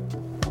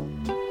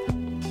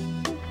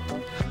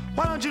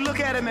 Why don't you look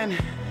at him and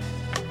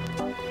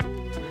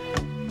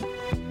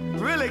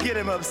really get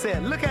him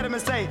upset? Look at him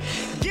and say,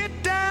 get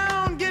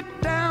down, get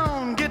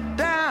down, get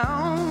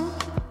down,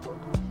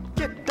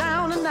 get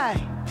down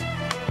tonight.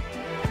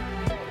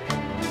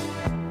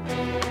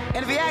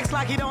 And if he acts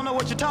like he don't know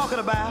what you're talking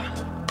about,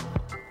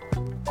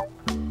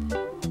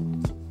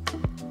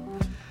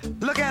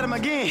 look at him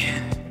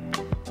again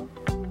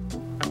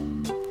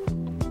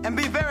and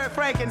be very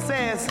frank and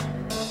says,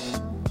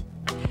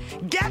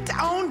 get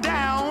on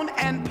down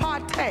and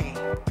partay.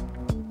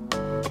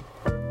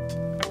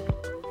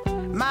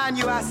 Mind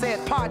you, I said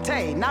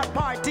partay, not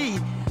party,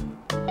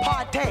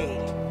 partay.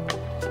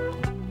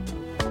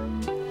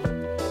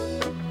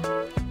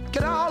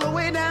 Get all the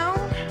way down.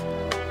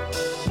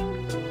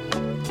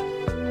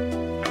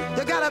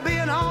 You gotta be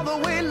an all the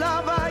way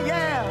lover,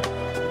 yeah.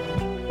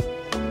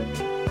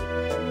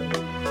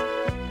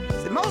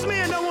 See, most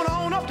men don't want to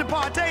own up to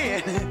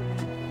partying,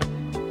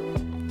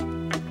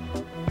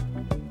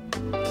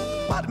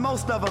 but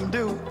most of them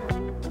do,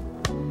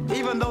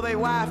 even though their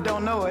wife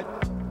don't know it.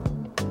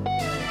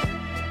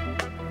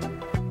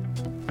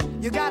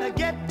 You gotta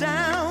get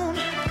down,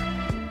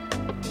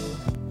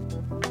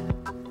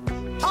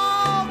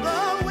 all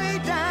the way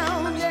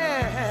down,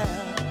 yeah.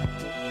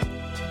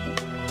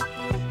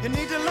 You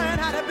need to learn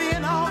how to be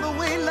an all the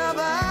way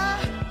lover,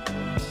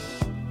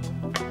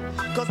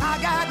 'cause I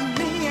got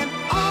me an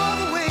all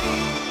the way.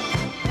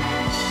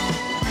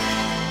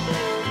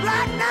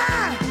 Right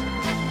now,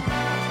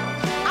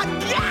 I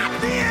got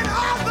me an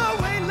all the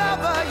way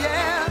lover,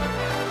 yeah.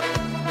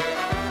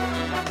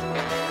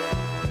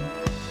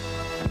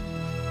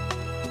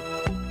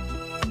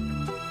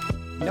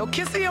 No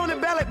kissy on the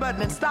belly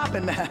button and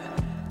stopping now.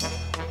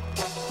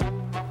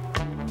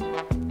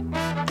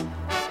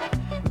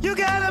 You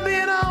gotta be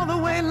an all the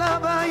way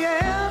lover,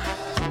 yeah.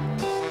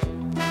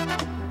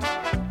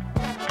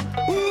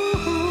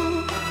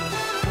 Ooh,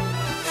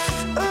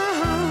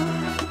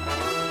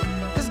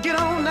 just get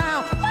on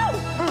now.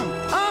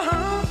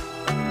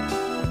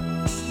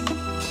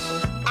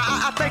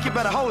 I think you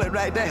better hold it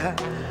right there.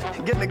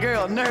 Getting the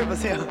girl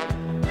nervous here.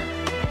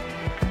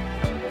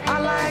 I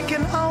like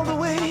it all the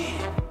way.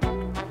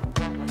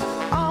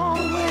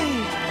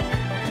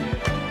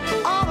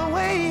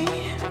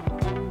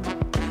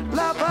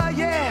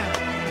 Yeah.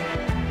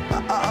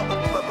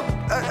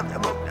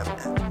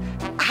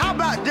 How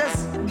about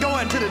just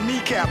going to the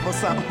kneecap or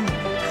something?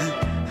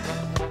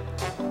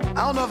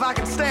 I don't know if I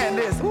can stand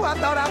this. Ooh, I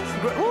thought I was.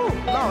 Ooh,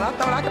 Lord, I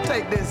thought I could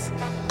take this.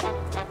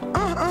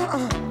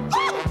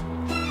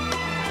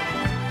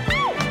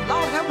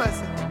 Lord have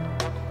mercy.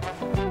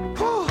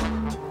 Ooh.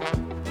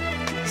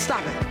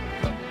 Stop it.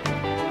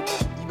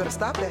 You better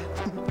stop that.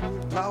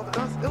 Lord,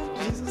 oh,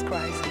 Jesus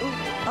Christ. Ooh.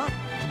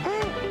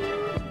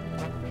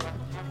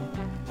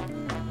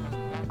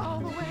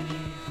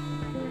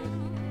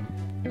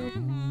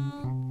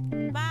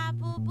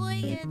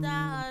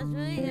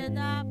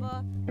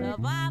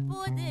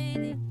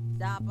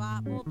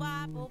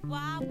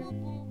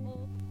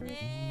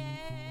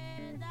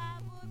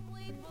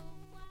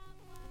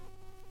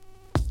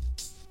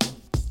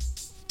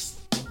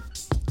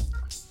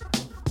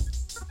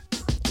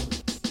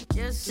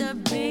 Just to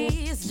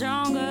be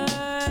stronger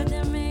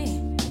than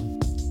me.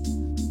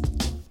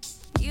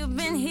 You've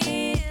been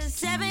here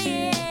 7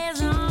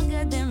 years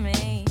longer than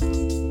me.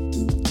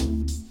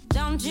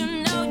 Don't you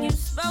know you're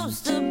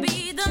supposed to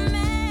be the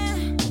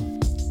man?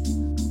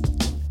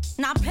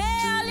 Now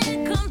pale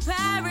in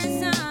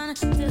comparison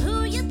to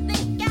who you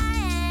think I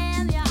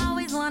am. You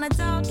always wanna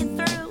talk it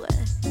through.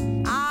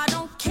 I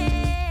don't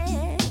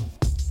care.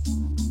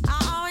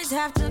 I always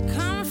have to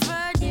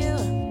comfort you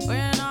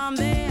when I'm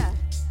there.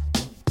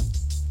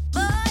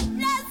 But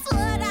that's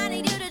what I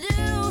need you to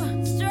do.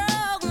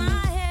 Stroke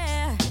my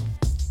hair.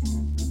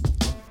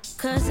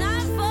 'Cause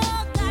I've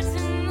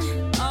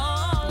forgotten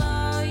all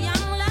of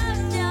young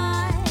love's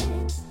joy.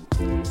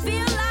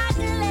 Feel like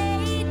a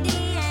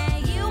lady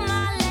and you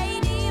my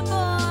lady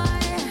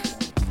boy.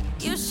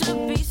 You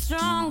should be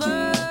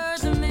stronger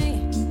than me.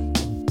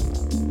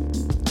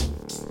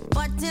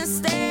 But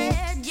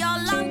instead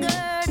you're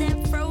longer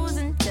than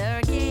frozen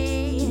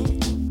turkey.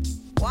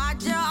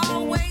 Why'd you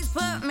always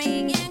put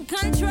me in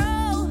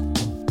control?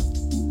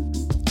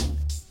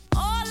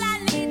 All I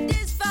need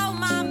is for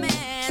my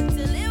man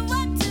to live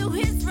up to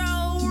his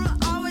role.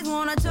 Always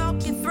wanna talk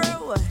it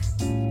through.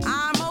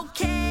 I'm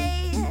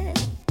okay.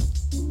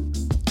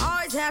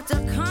 Always have to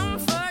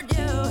comfort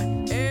you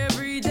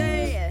every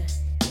day.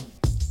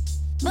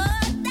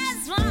 But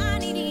that's what I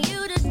need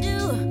you to do.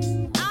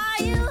 Are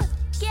you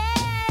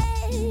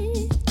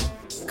gay?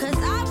 'Cause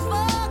I've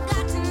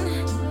forgotten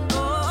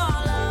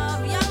all of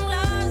young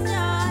love's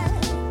joy.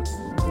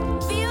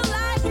 Feel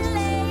like a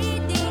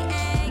lady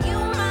and you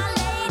my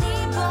lady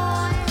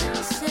boy.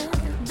 Still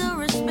the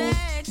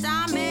respect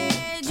I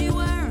made you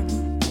earn.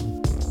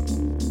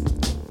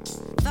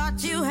 Thought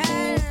you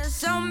had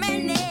so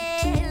many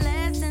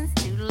lessons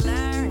to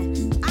learn.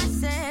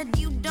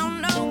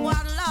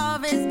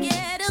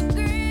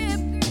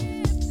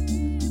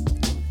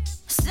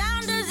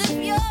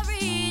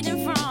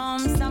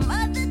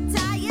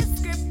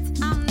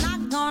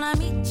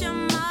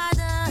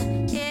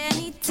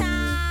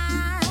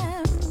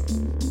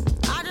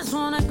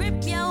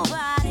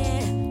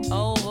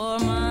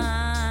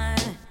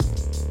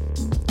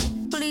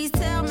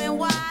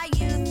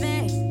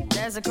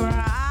 as I cry.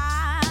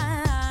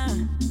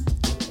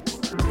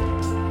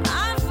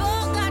 I've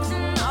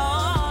forgotten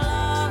all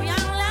of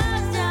young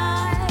love's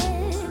joy.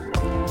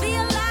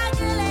 Feel like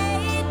a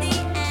lady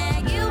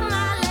and you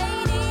my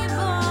lady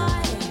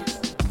boy.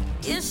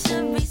 You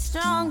should be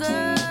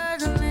stronger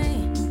than me.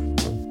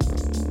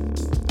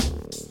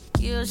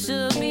 You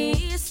should be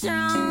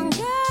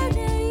stronger than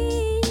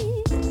me.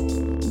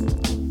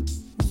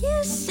 You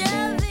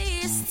should be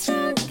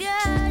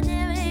stronger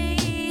than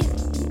me.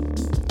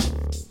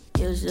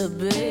 You should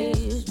be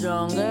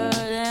stronger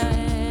than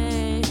me.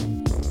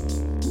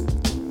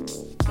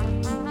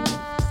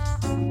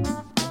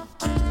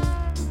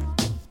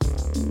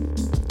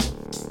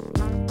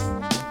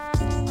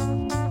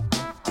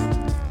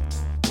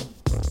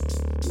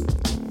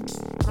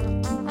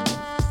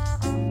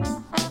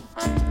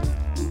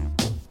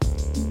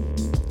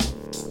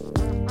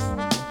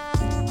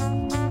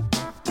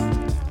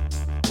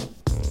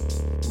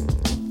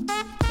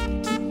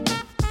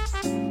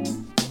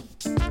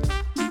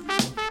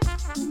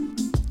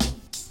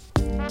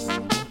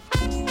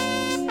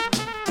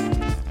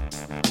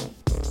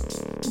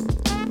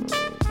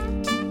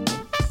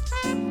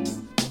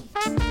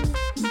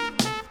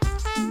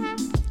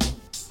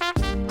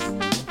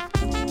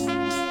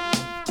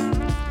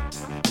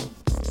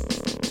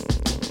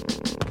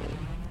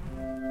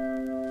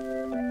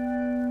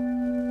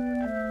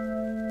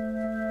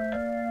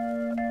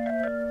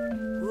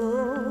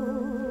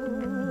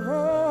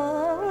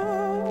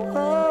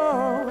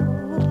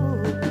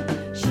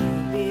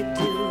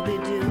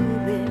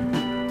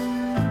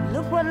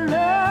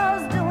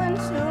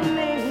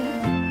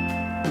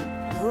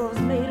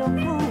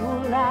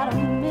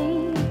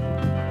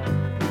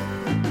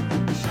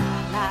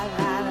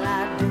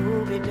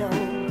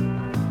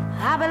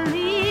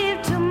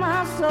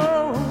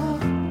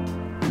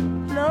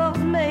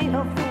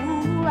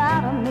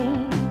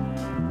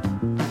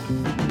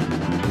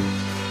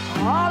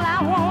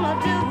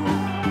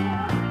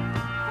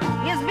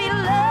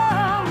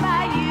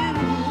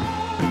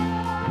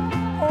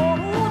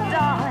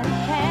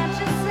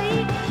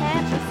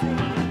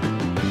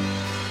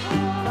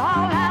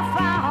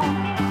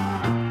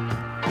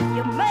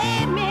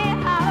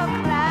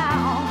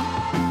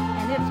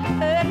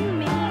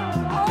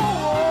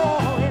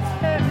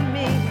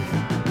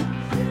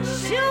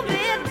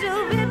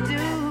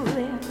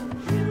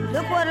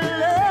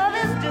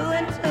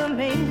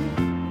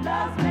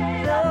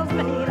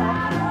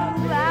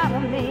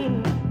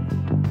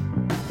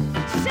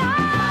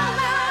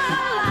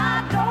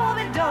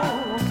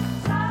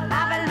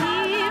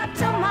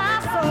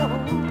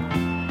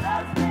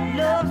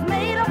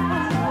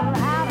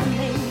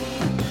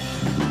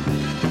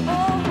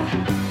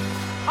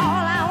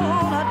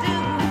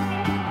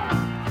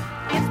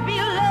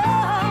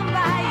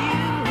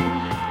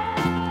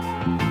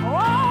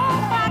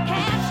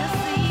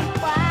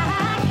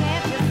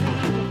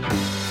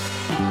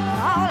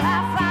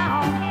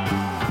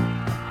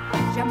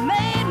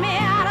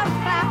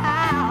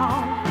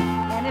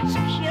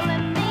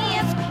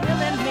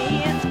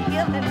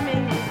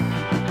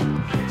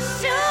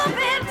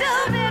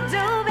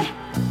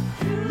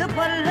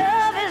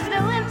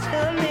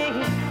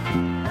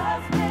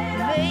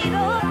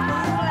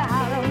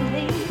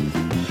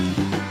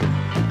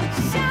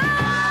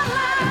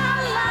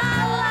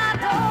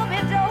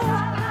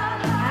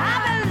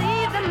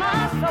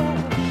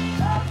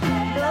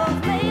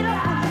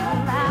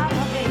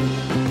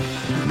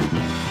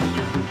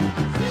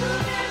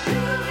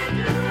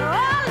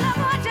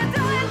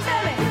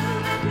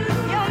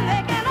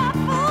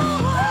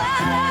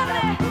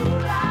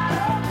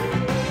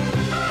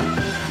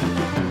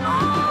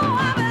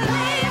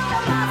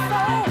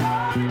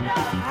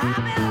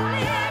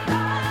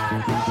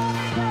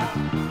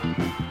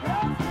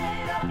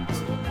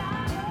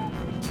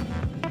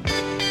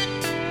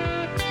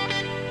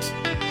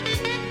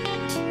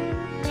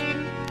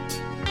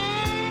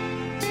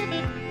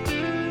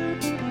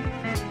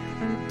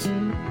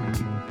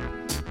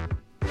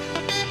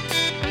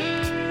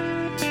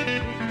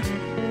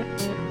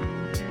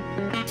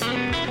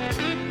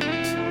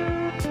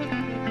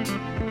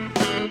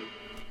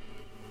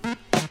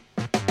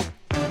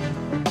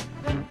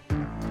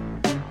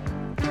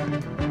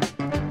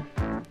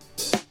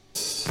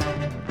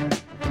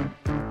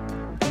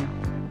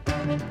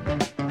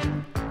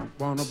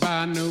 Wanna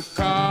buy a new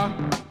car,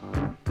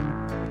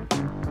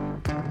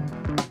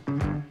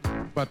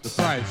 but the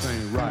price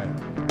ain't right.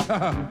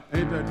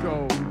 Ain't that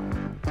gold?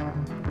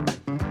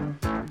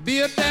 Be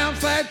a damn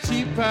sight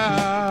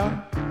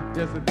cheaper.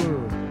 Yes, it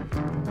would.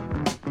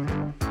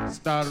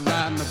 Started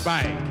riding the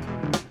bike.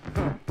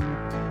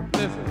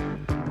 Listen,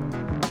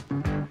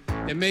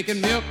 they're making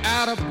milk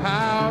out of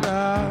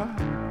powder.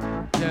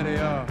 Yeah, they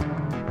are.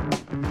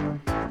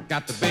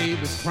 Got the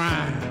babies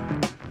crying.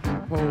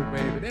 Poor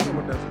baby, they know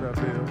what that stuff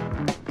is.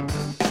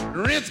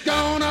 Rent's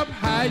gone up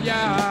higher.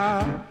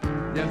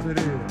 Yes, it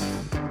is.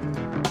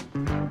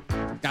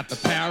 Got the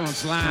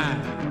parents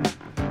lying.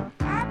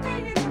 I'll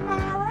pay you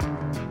tomorrow.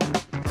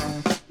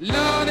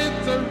 Lord,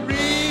 it's a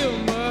real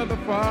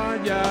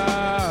motherfucker,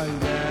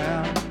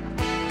 yeah.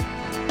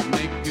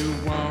 Make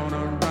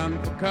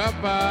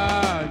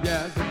cover,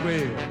 yes it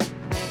will.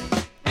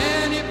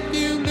 And if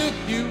you look,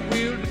 you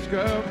will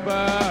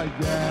discover,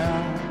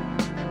 yeah.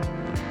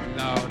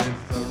 Lord,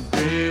 it's a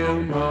real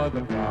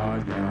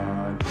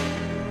motherfucker.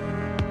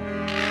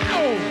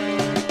 Oh!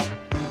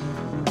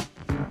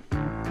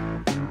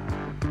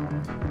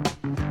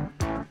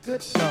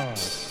 Good God.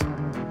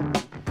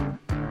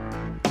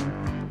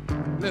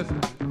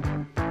 Listen,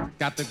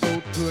 got to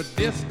go to a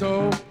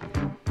disco.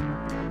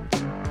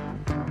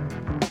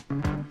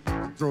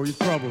 Throw your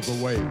troubles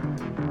away.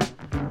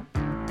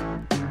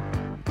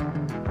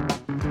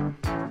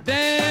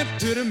 Dance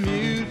to the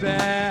music,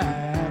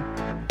 yeah,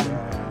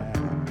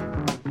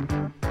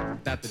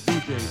 that the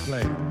DJ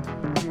play.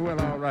 Well,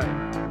 all right.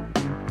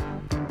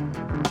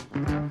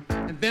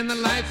 And then the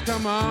lights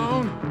come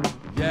on,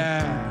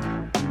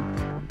 yeah,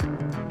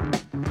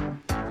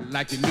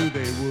 like you knew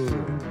they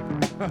would.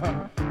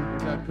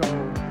 That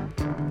cold.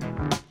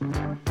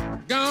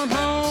 Gone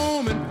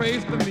home and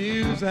face the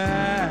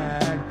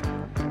music.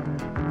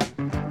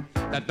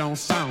 That don't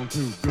sound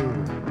too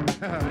good.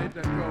 Ain't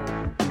that cold?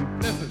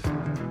 Listen.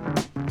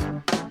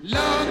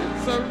 Lord,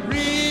 it's a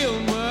real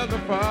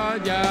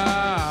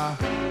motherfucker.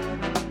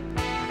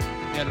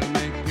 It'll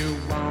make you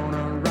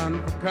wanna run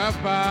for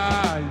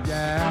cover,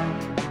 yeah.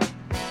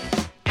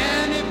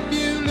 And if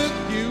you look,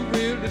 you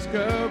will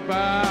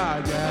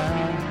discover,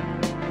 yeah.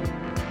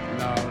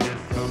 Lord,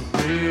 it's a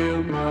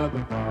real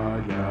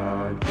motherfucker,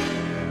 yeah.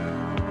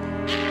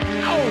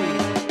 Oh!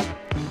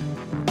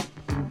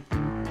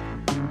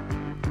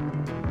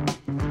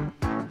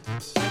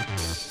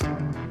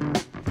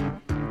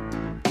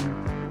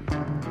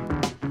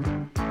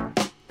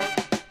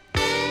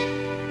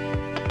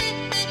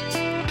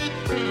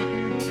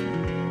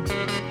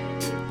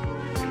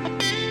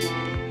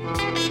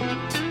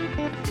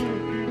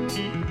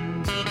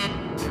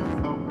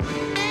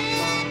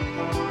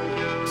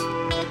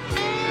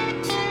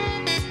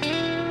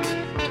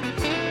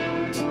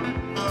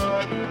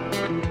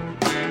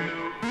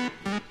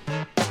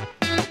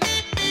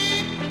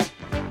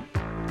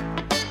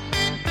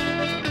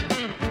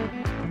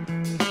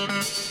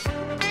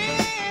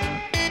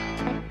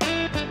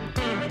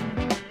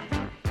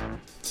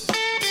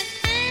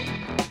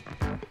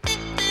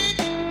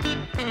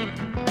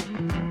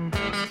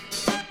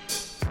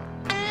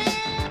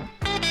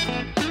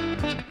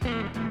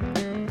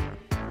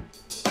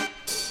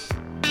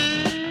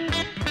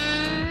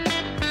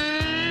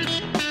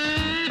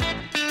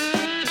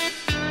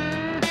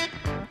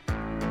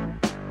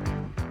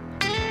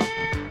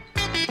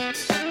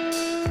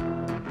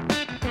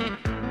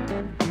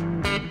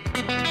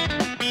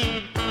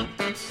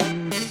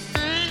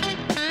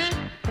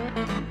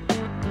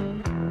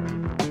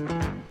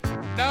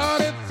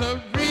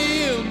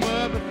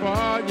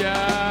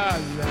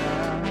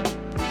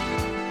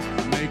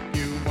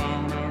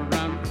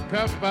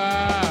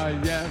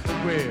 Yes, it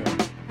will.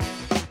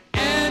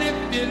 And if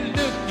you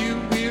look, you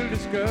will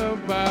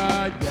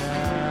discover,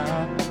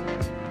 yeah.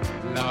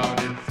 Lord,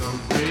 it's a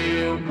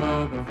real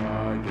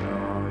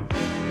motherfucker.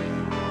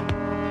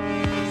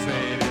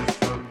 Say it's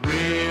a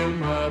real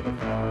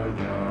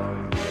motherfucker.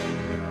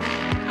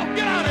 Oh,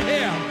 get out of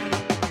here!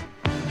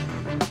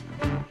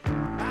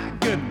 My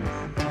goodness.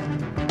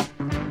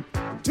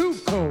 Too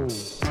cold.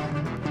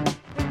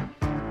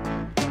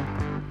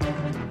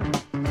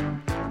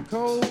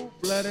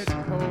 Cold-blooded,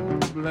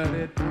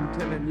 cold-blooded, I'm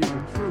telling you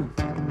the truth.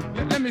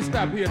 Let me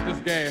stop here at this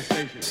gas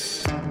station.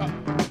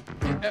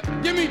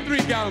 Give me 3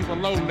 gallons of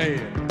low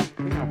lead.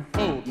 I'm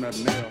full,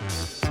 nothing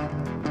else. I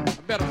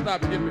better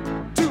stop and get me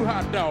 2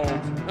 hot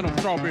dogs and a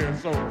strawberry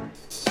soda.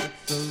 It's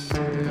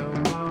a real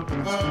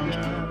motherfucker.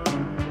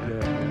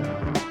 Yeah.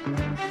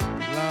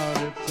 Lord,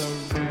 it's a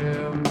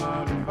real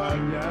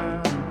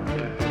motherfucker.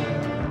 Yeah.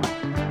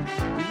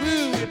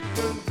 Woo, it's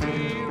a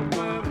real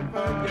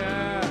motherfucker.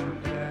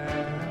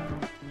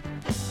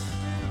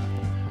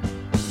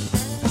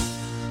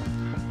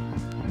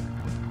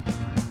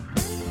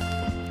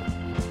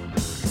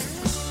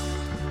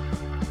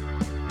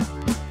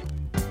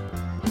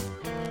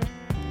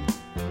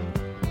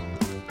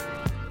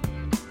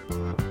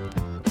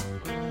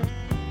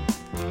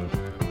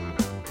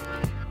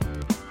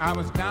 I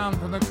was down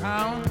for the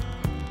count,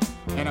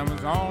 and I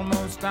was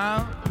almost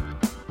out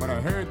when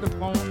I heard the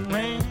phone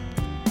ring.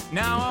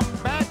 Now I'm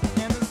back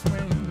in the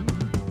swing.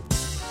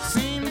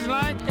 Seems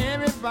like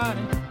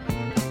everybody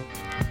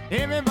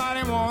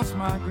wants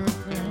my good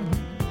thing.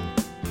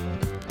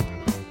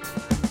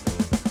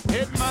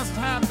 It must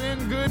have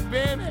been good,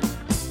 baby,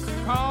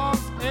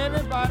 'cause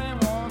everybody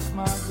wants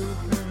my good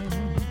thing.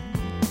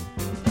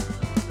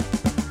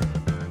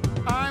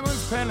 I was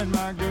selling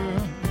my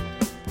good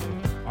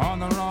on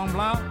the wrong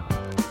block.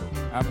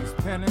 I was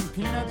peddling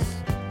peanuts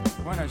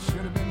when I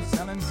should have been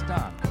selling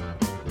stock.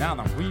 Now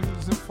the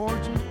wheels of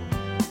fortune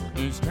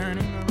is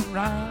turning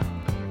around.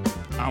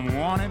 I'm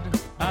wanted,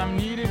 I'm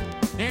needed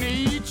in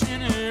each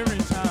and every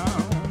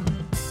town.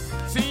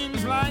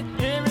 Seems like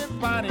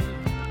everybody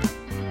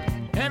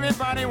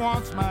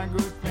wants my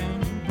good thing.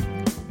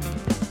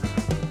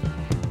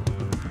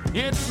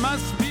 It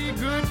must be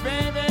good,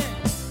 baby,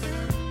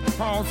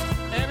 'cause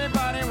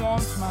everybody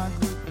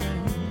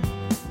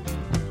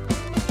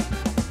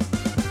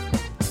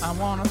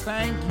wanna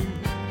thank you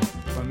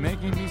for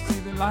making me see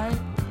the light.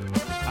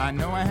 I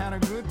know I had a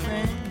good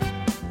thing,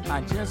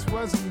 I just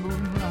wasn't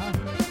moving right.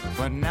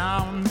 But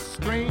now I'm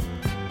straight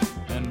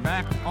and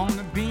back on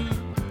the beat.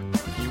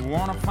 You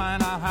wanna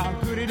find out how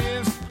good it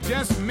is,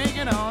 just make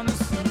it on the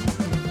scene.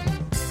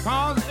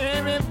 Cause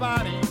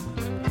everybody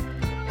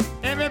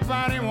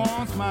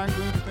wants my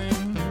good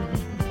thing.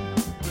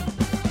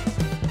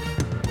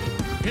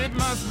 It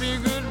must be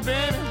good,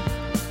 baby,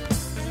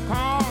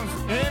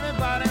 cause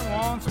everybody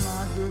wants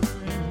my good thing.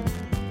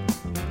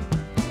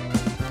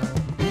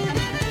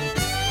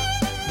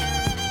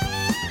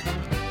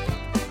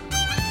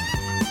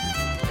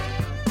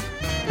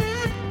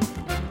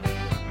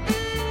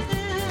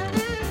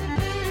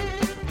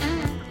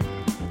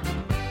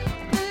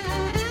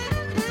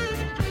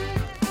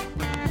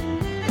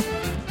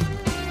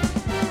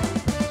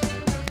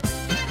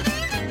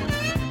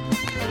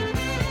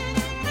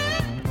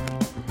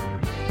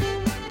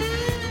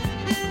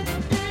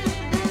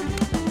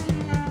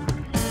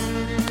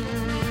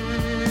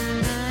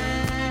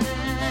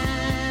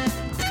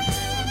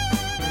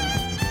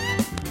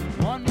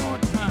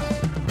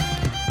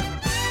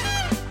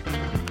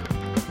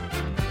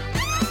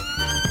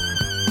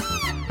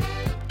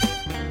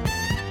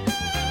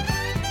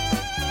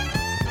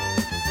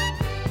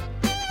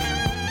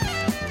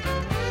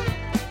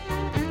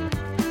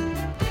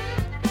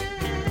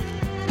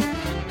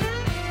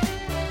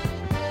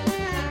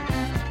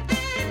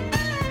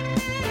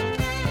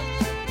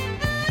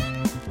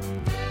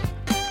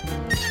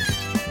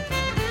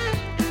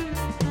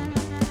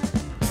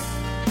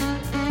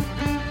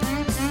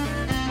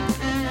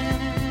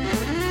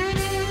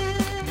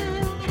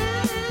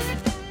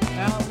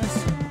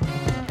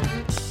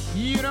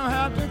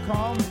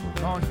 Call me,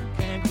 cause you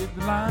can't get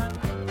the line.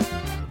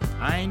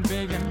 I ain't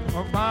begging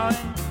or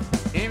borrowing,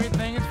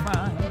 everything is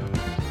fine.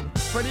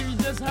 But if you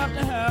just have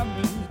to have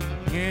me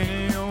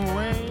in your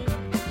way,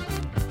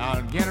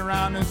 I'll get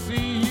around to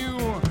see you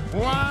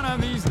one of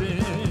these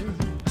days.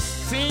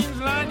 Seems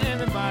like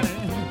everybody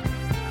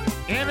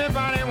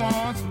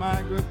wants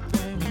my good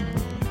thing.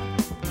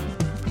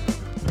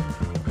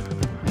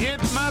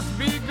 It must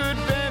be good,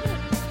 baby,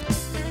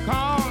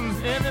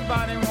 cause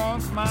everybody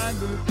wants my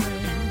good thing.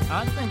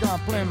 I think I'll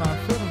play my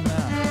fiddle now.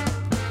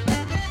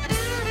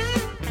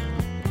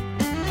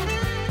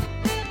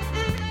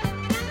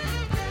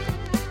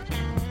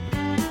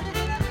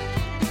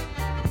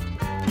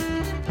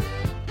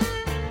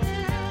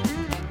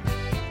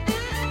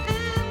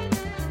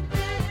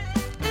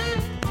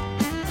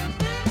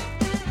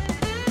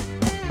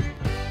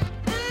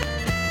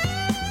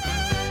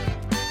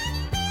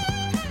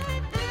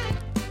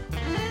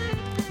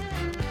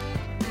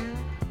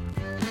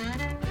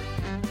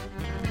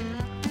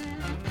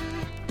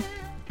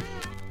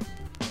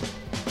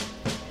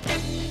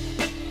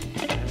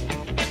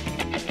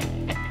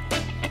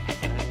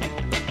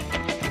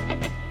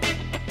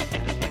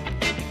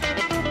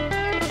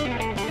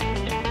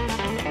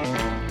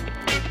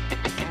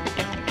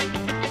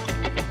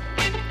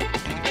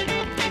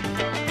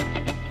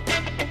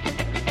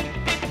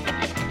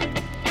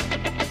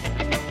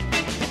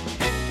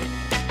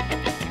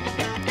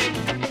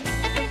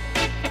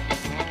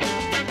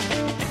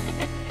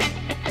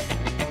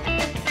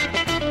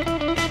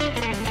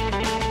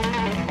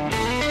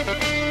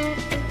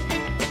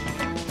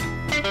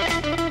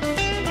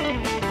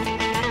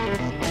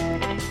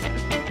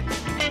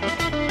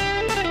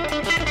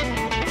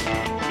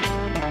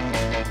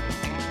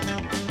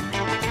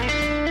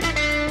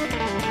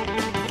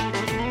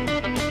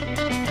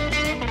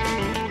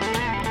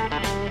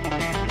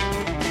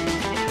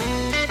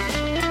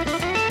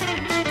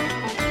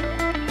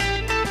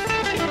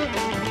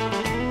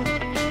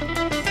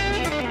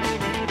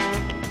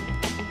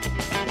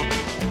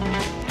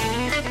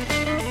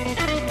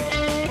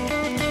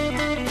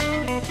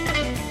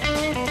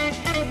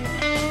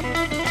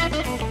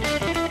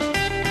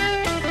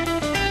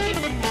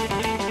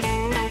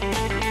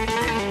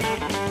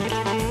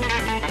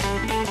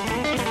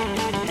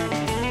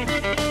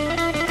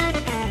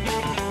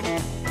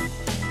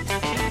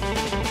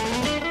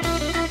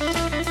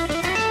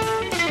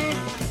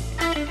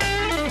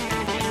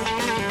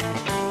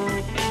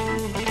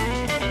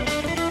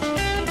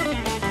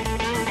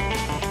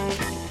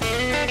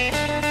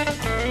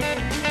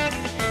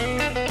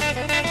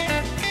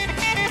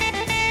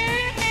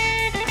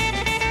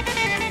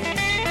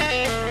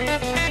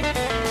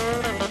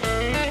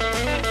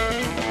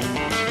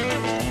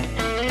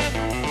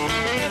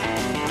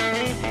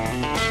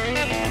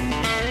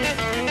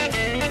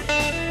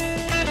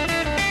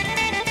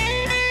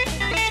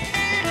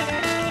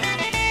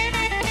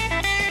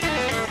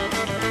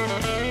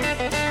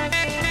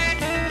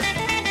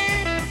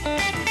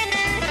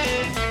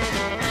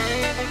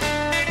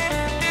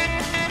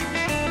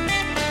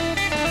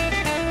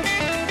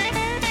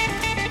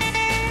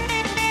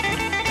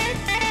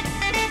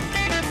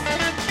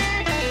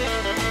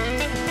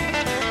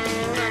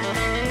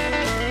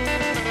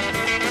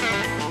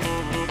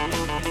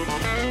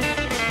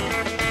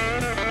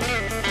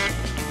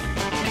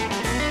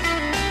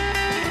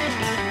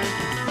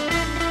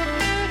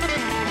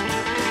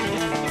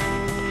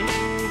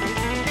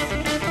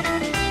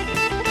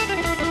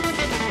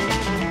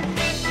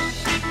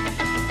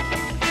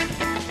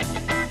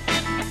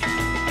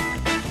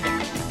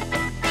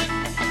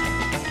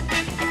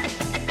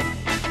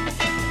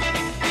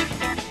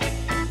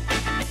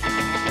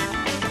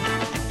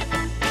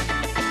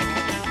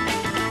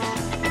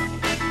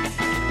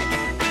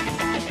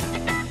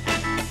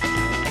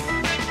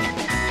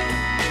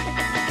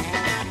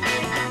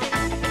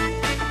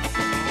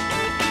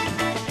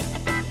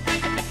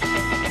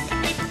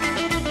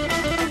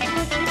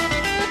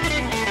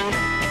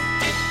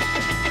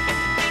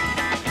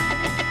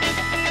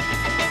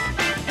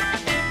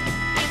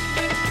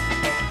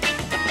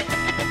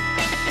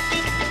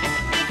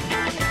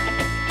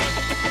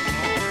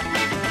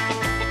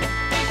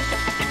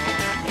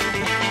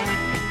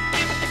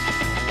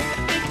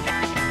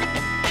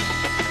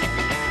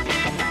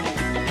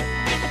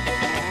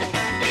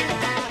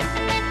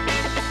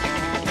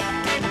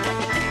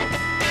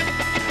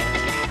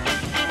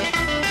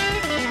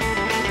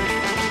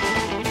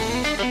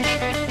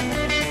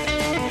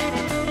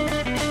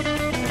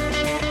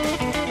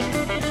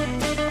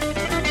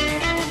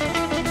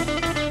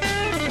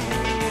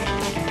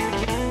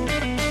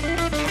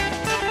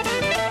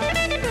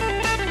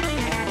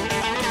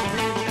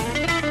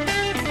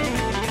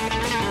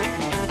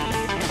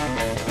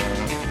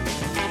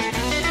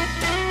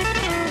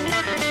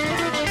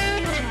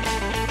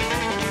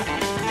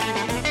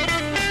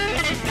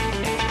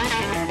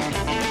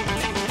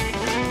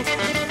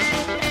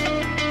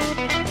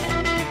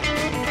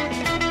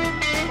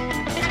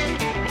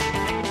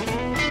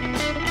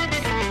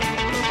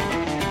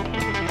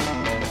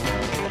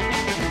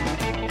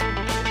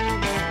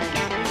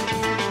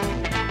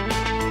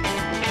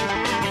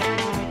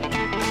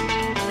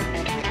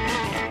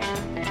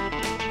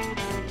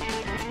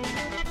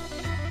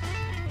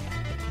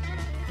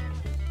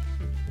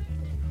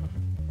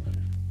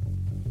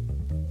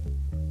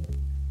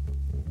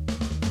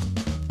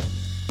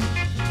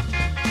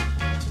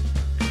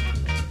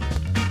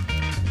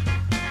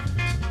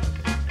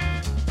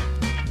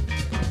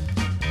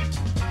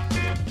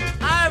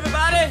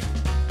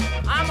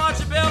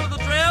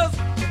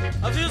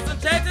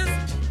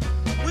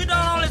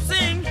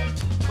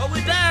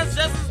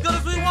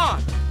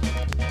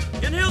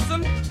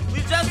 listen, we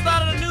just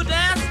started a new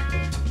dance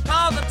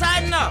called the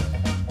Tighten Up.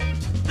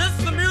 This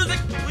is the music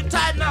we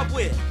tighten up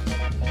with.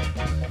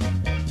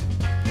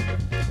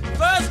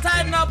 First,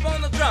 tighten up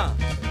on the drum.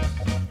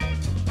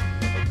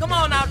 Come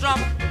on now,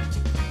 drummer.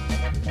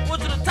 I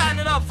want you to tighten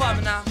it up for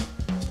me now.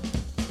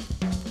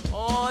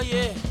 Oh,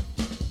 yeah.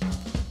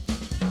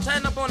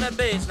 Tighten up on that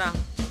bass now.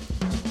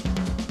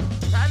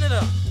 Tighten it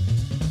up.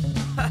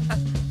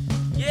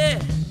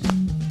 Yeah.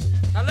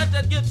 Now let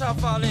that guitar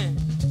fall in.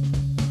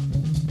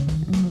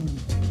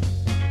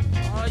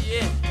 Oh,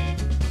 yeah.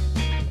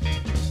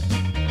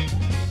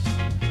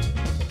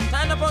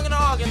 Tighten up on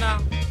the organ now.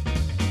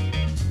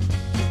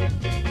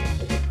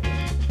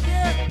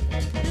 Yeah,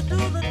 you do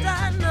the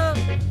tighten up.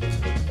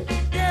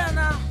 Yeah,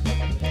 now.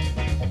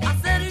 I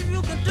said if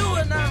you can do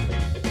it now,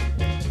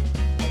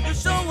 you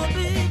sure will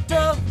be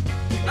tough.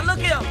 Now look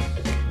here.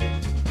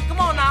 Come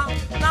on now.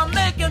 Now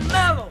make it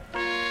mellow.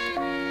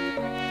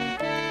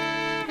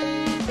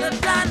 Then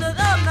tighten it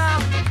up now.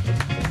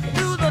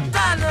 Do the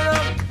tighten it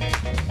up.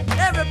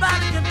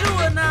 Everybody can do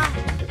it now.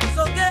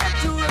 So get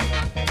to it.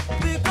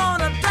 We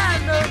gonna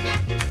tighten up.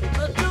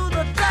 Do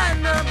the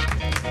tighten up.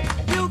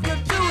 You can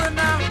do it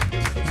now.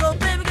 So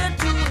baby get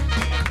to it.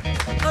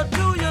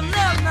 Do your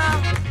left now.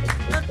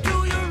 Do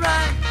your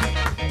right.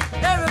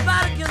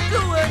 Everybody can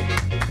do it.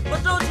 But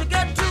don't you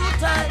get too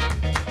tight.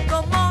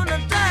 Come on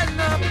and tighten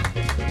up.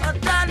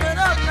 Tighten it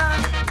up now.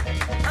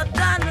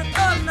 Tighten it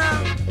up now.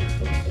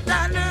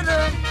 Tighten it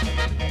up.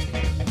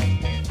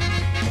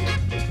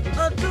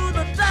 Do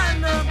the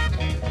tighten up.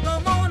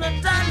 Come on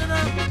and tighten it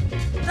up.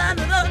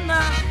 Tighten it up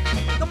now.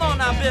 Come on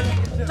now, Billy.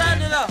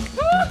 Tighten it up.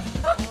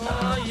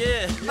 Oh,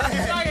 yeah.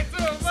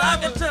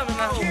 Sock it to me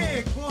now.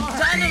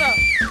 Tighten it up.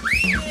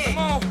 Come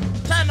on.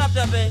 Tighten up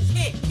that bass.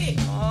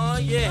 Oh,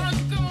 yeah.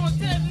 Come on,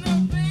 tighten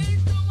up, babe.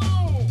 Come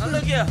on. Now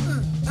look here.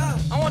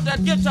 I want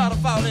that guitar to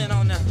fall in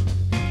on that.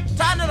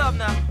 Tighten it up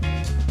now.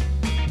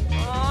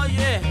 Oh,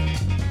 yeah.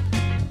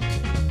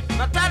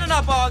 Now tighten it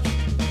up, Augie.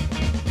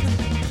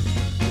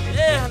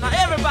 Yeah, now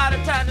everybody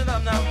tighten it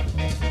up now.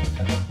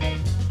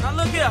 Now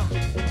look here.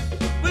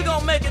 We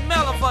gonna make it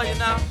mellow for you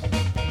now.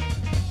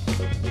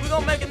 We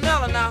gonna make it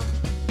mellow now.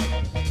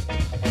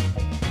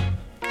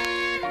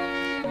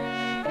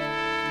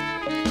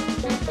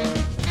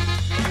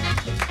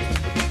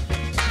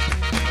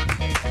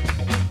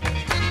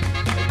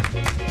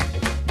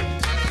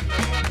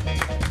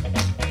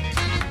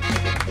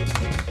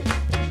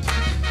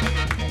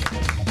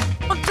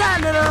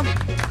 Tighten it up.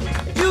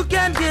 You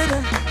can get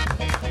it.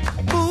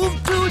 Move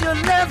to your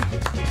left,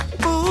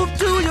 move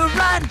to your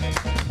right.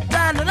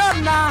 Tighten it up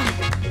now.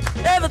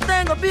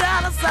 Everything will be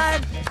out of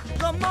sight.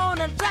 Come on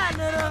and tighten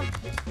it up.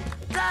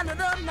 Tighten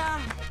it up now.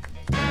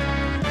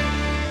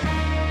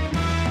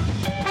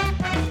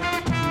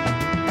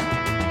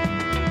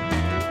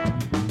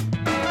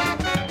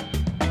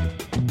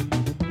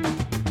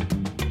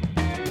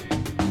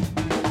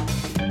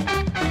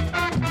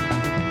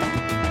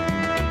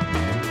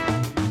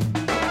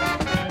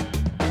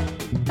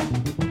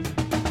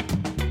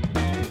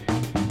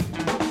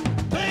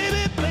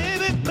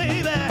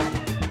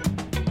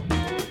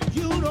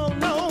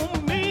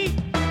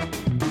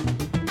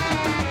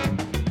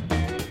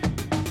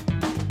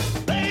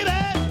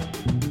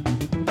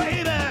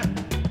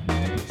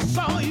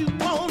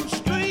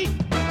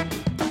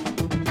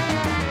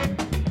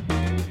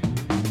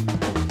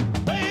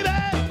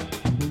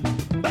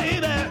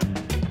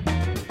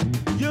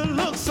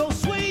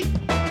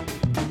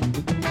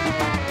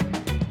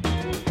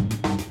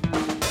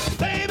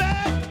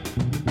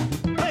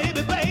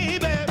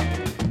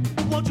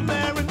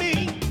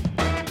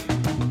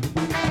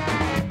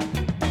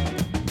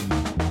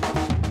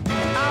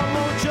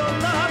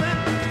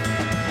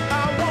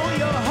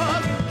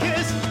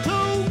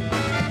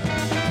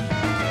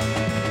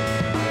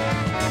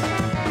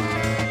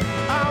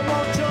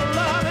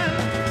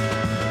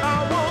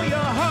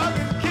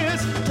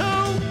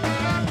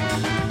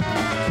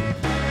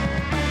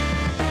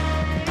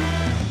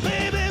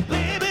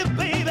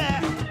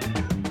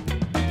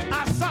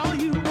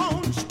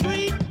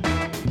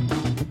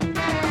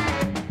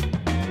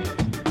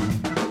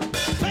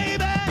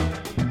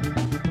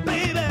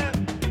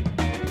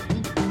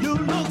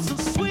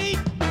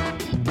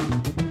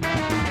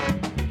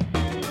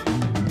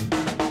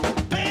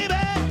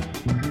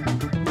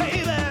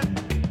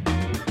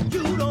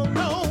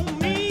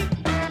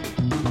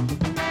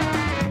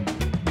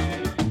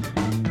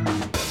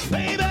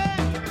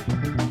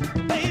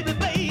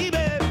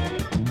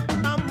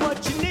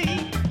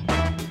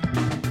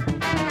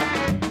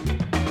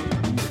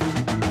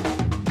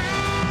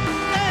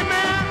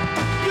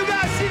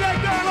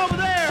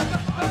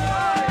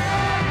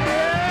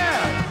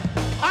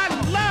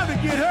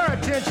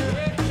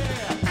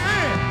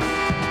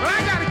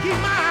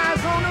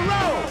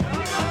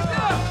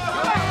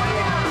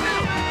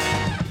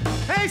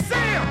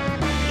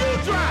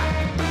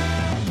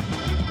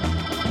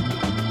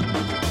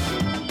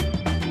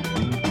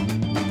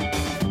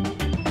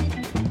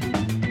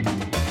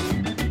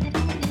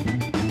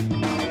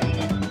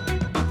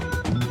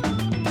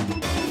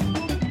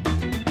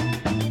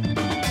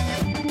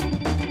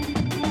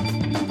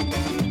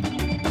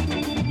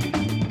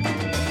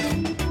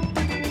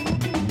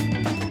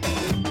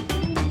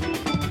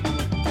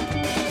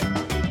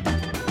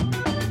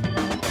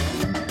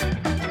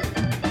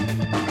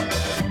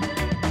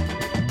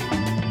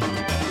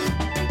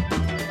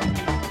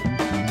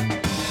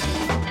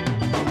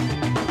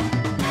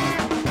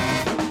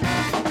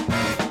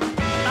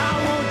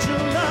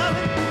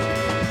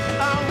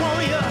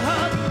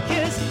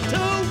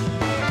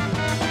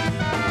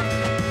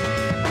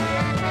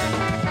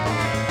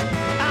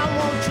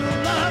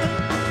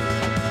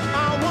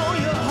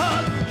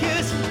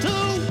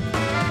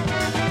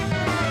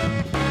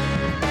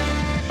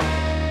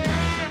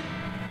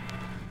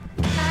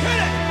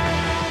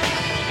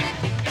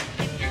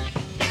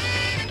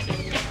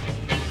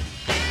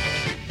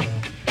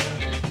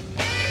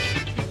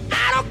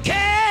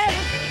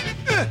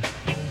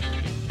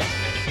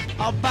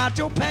 about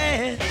your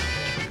past.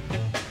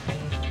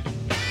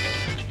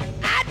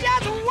 I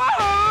just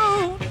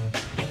want,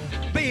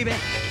 baby,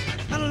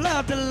 a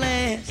love to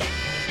last.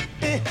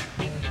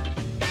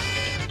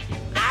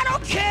 I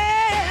don't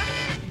care,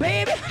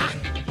 baby,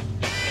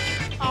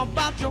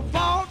 about your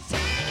faults.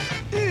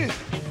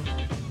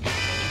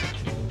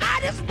 I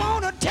just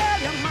wanna tell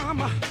you,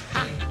 mama,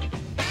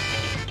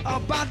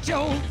 about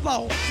your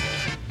faults.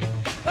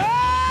 Oh!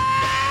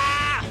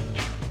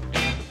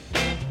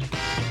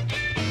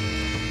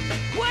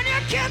 When you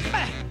kiss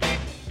me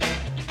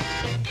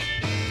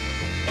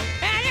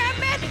and you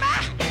miss me,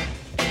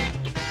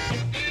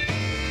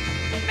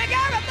 make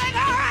everything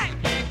all right.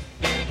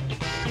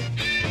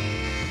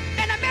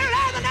 In the middle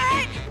of the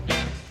night,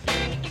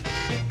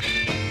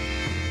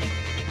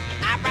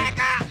 I break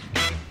up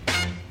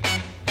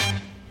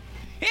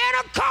in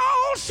a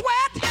cold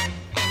sweat.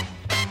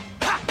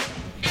 Ha!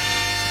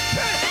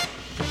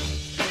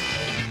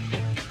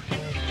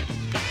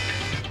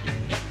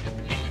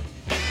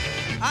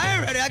 I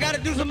ain't ready. I gotta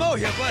do some more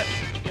here, but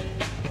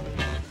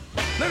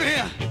look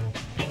here.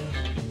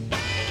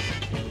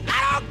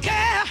 I don't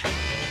care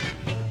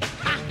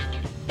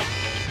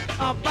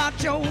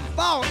about your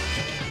faults.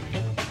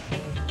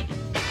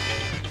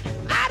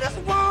 I just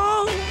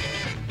want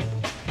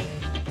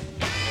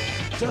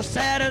to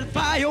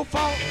satisfy your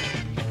fault.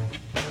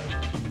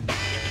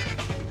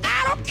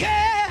 I don't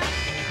care,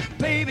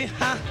 baby,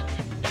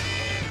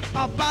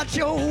 about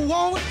your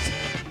wants.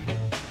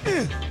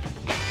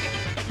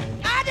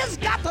 I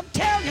just got to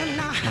tell you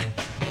now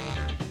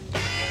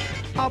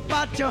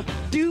about your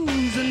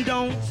do's and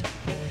don'ts.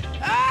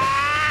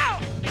 Oh!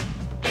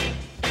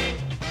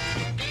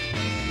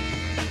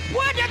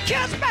 Would you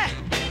kiss me?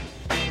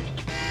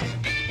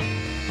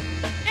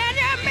 And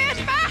you miss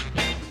me?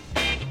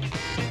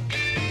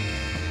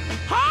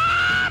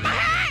 Hold my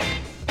hand.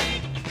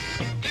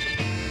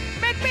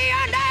 Make me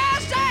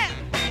understand.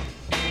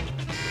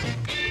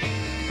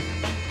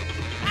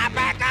 I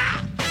back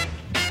up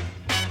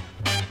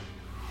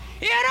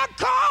in a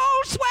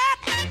cold sweat.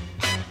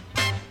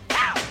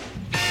 Ow!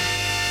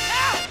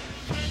 Ow!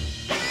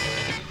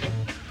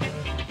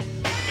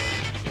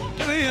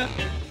 Come here.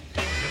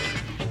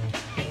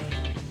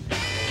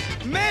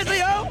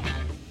 Mazio!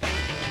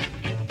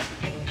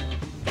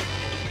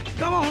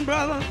 Come on,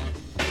 brother.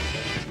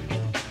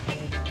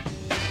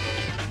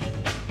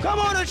 Come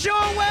on and show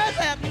 'em where it's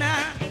at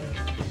now.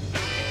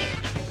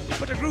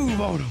 Put the groove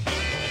on them.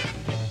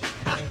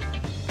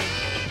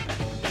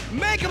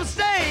 Make 'em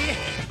stay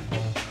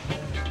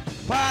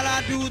while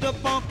I do the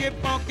funky,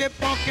 funky,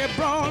 funky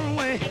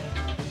Broadway.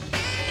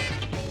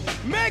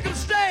 Make 'em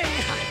stay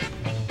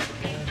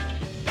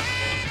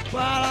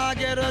while I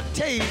get a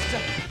taste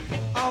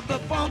of the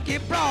funky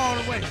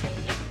Broadway.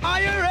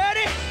 Are you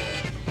ready?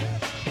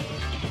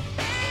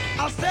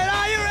 I said,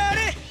 are you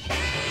ready?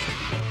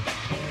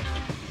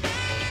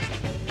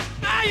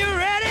 Are you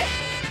ready?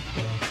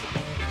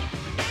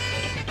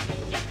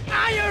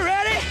 Are you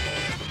ready?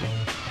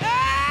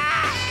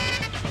 Ah!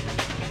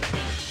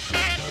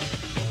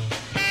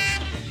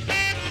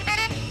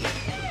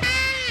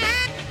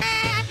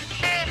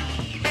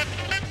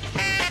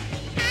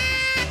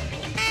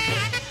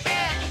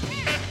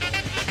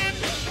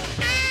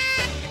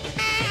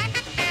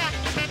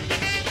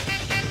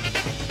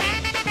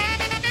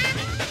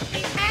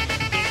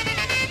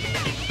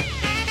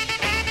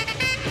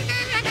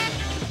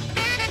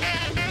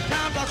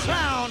 Time to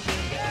sound.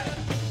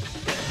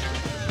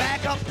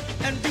 Back up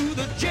and do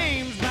the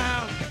James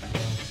Brown.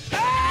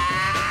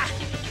 Ah!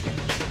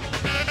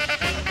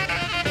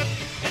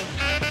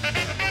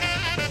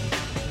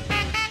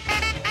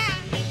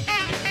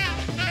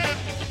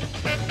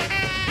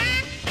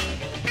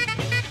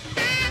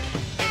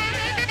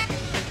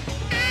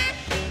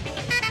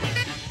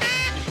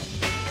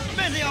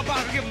 Mazio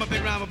Barker, give him a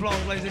big round of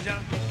applause, ladies and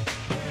gentlemen.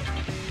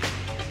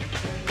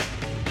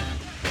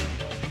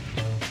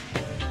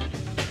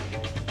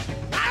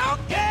 I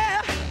don't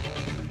care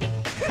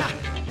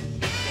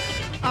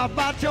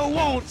about your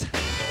wants.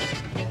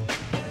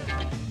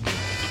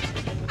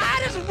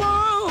 I just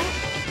want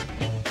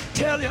to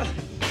tell you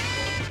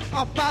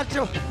about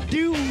your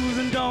do's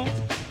and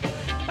don'ts.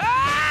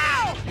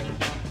 Oh!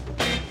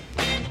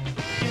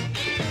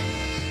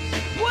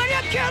 Will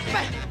you kiss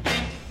me?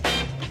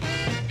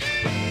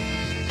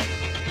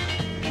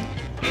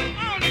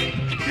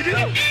 You do?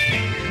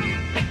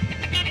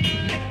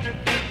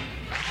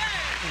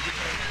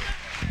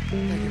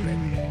 Thank you,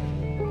 baby.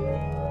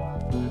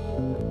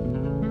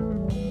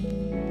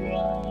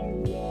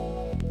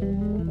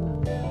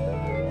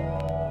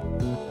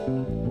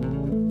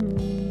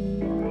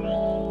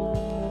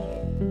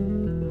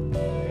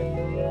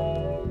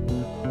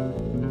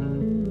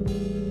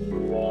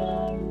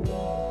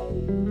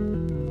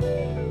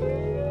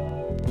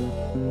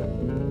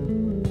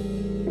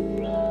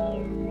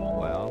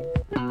 Well,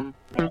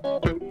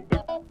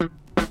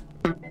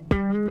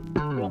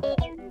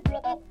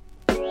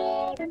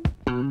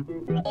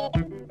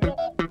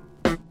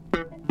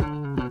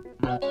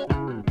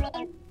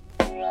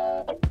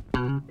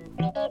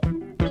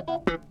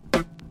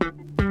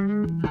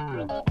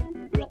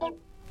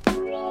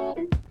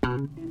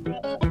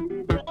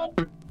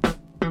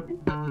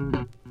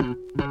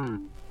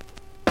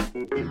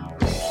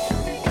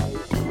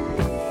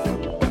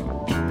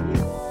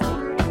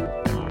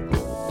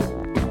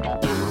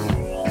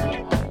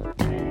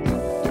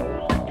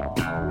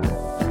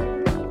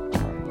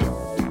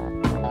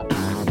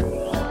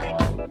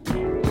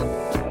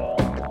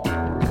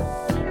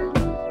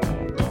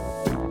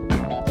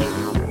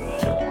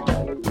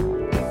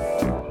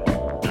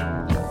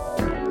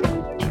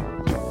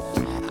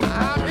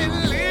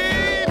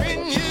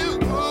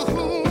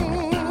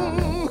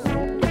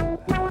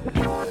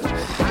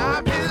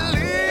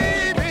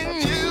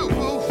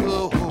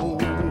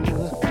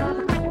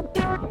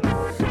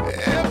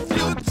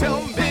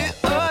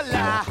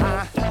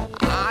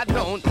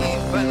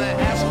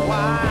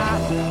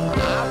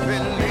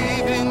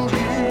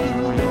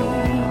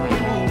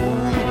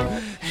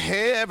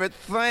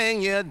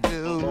 everything you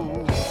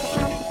do.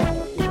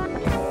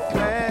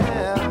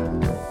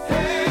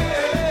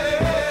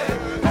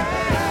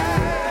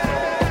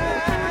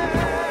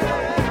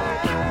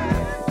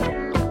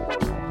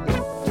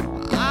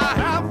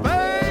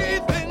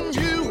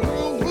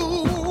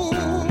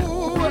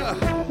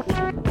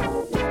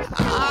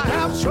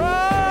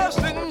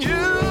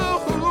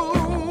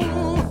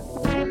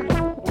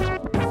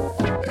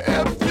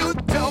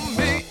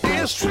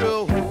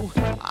 True,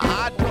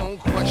 I don't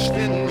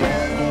question you.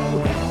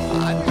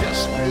 I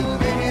just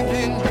believe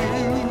in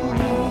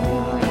you.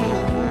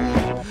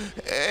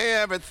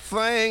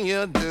 Everything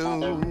you do.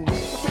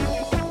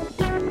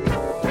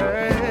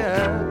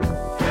 Yeah.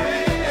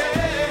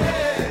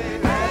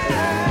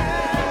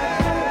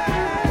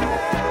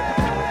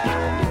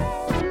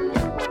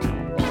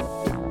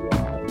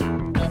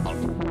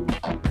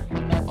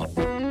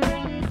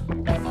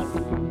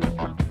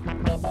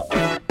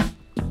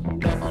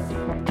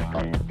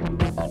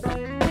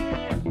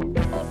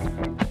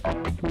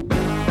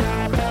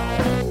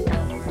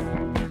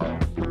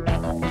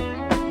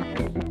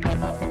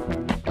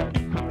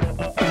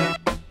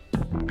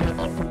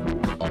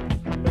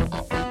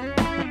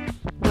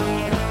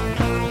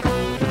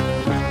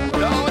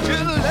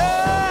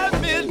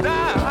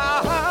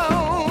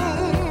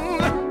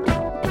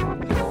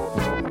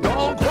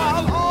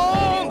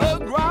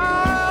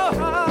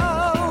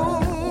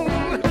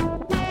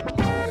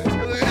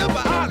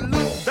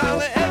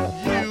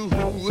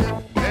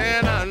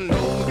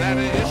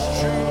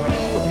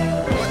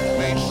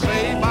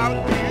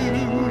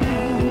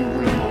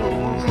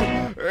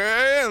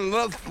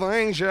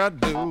 Things you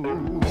do.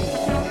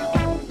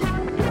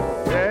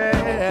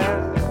 Yeah.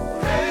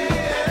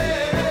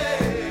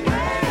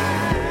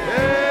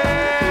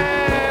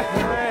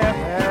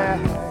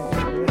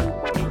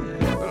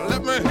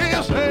 Let me hear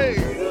you say.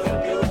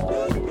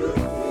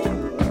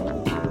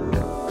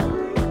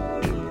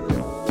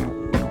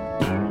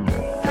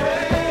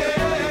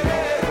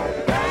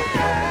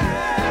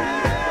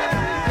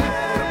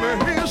 Let me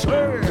hear you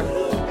say.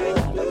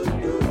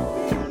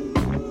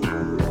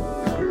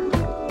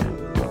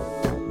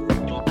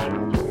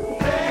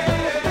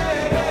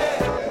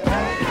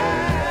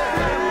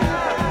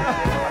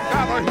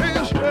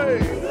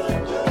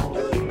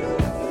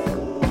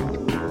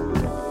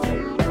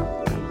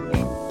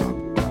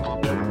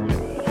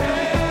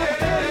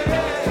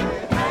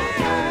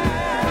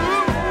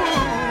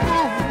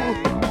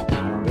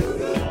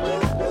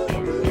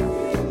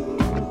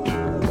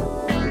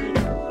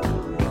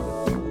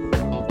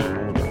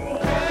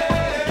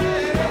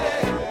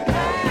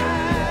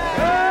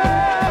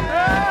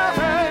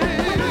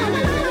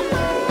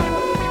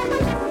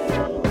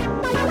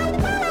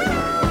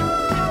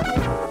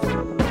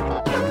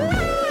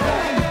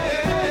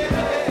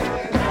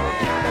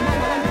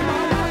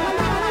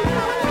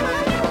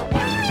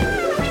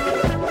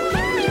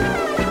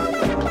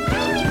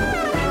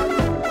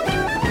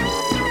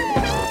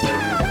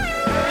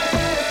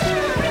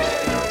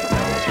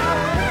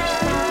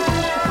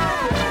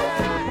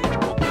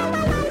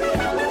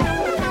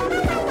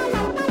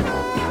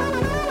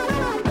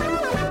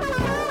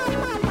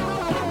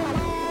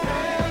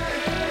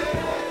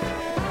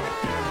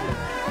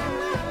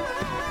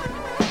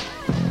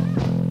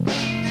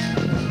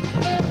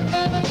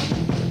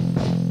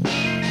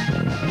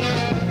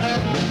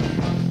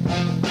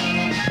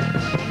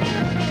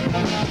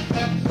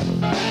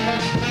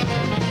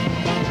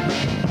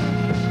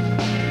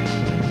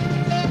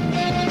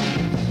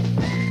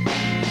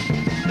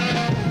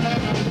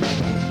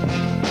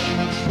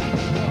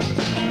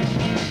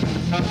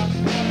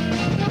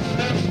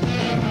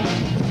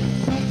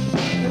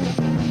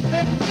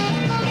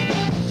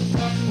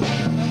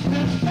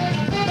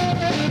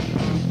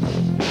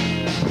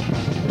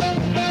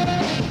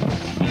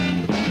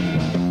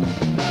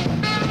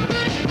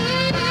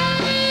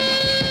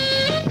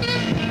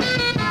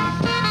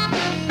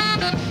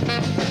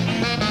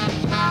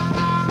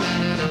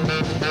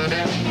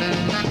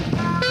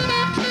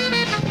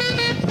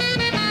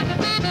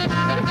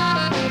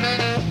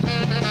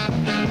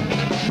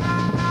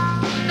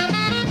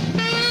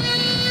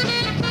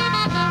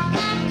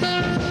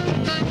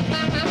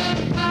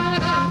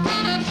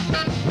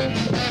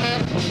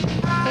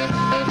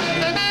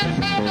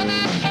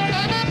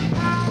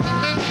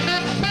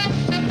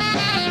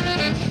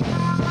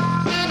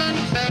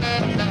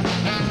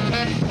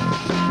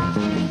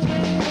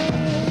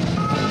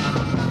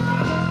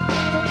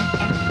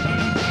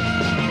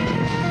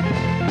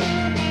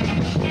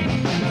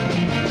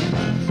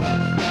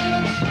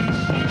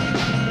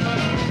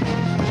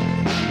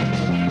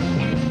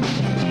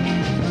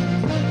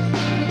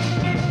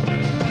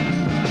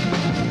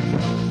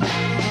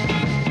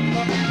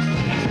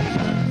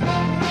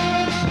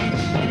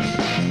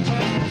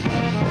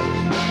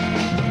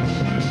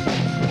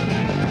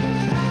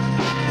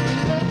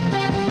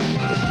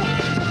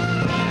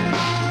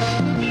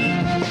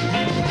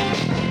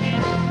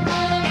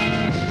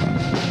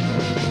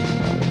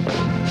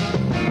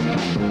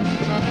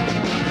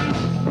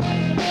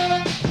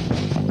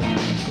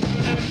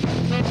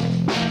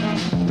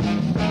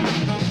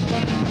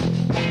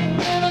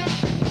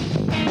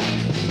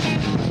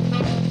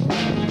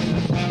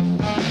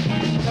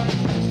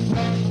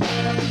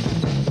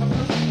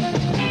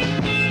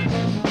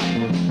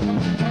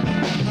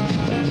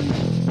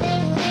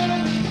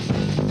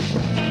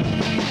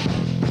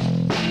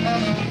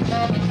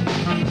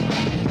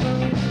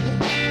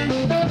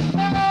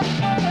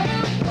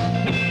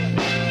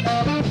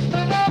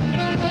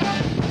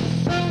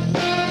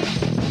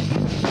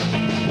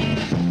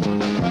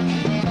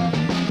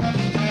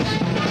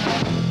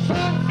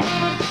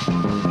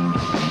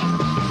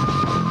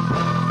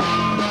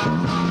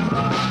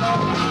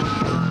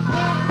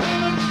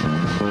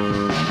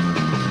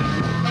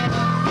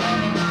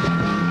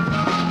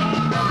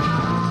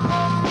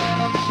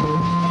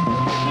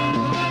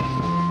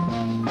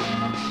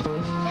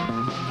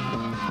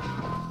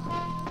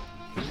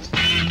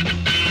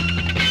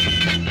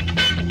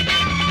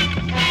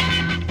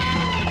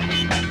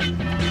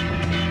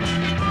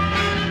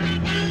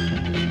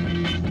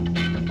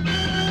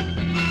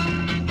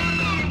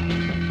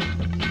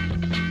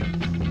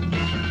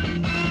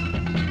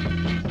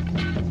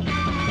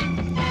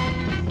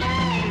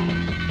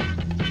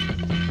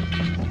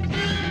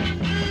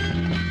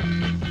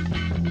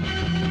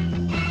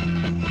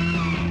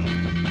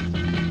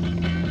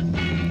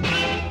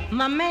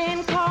 My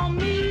man called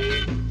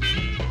me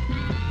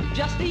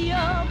just the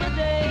other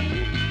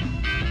day.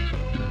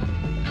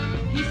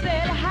 He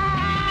said,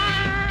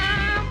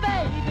 hi,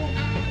 baby,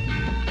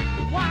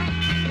 why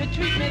you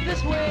treat me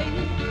this way?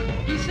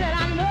 He said,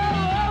 I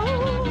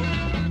know,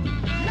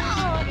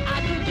 Lord, I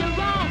did you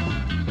wrong.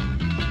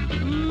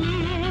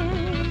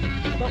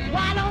 But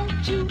why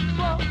don't you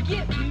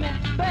forgive me,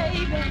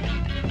 baby,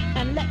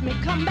 and let me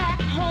come back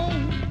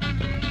home?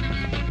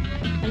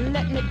 And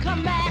let me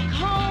come back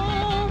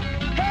home.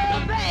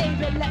 Hey,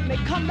 baby, let me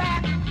come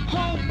back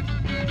home.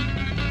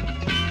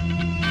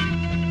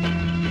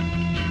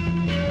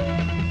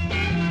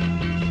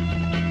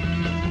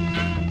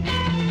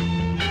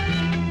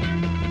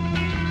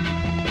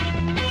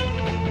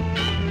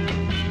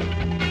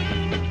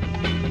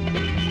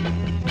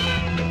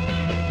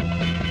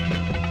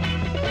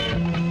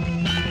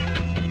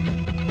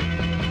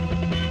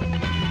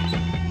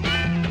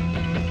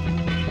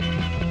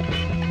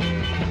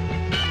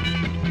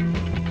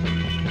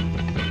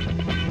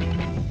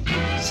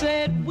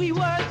 Said we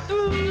were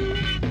through,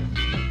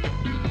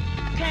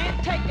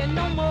 can't take it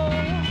no more.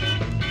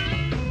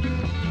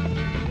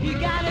 He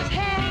got his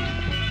hand,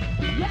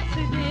 yes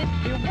he did,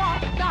 he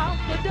walked out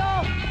the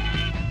door.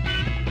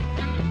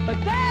 But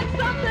there's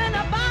something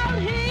about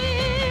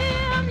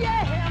him,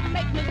 yeah,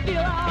 make me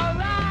feel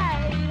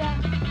alright.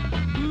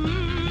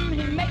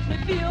 He makes me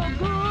feel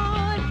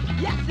good,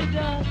 yes he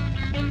does,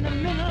 in the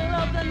middle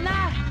of the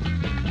night.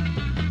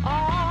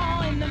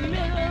 Oh, in the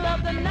middle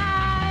of the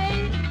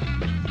night.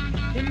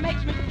 It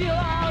makes me feel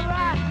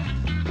alright.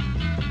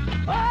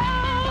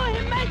 Oh,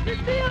 it makes me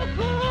feel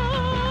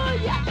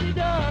good. Yes, it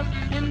does.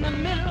 In the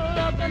middle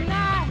of the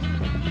night.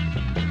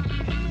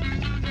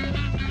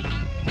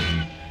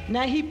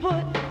 Now he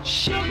put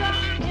sugar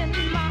in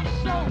my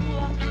soul.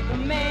 The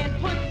man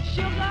put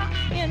sugar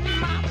in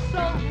my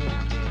soul.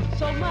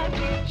 So much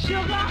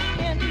sugar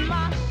in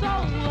my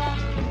soul.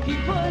 He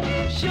put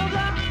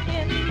sugar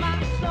in my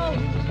soul.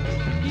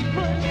 He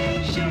put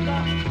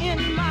sugar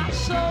in my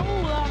soul.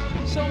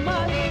 So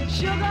much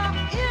sugar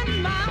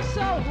in my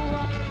soul.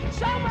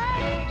 So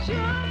much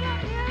sugar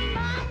in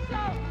my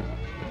soul.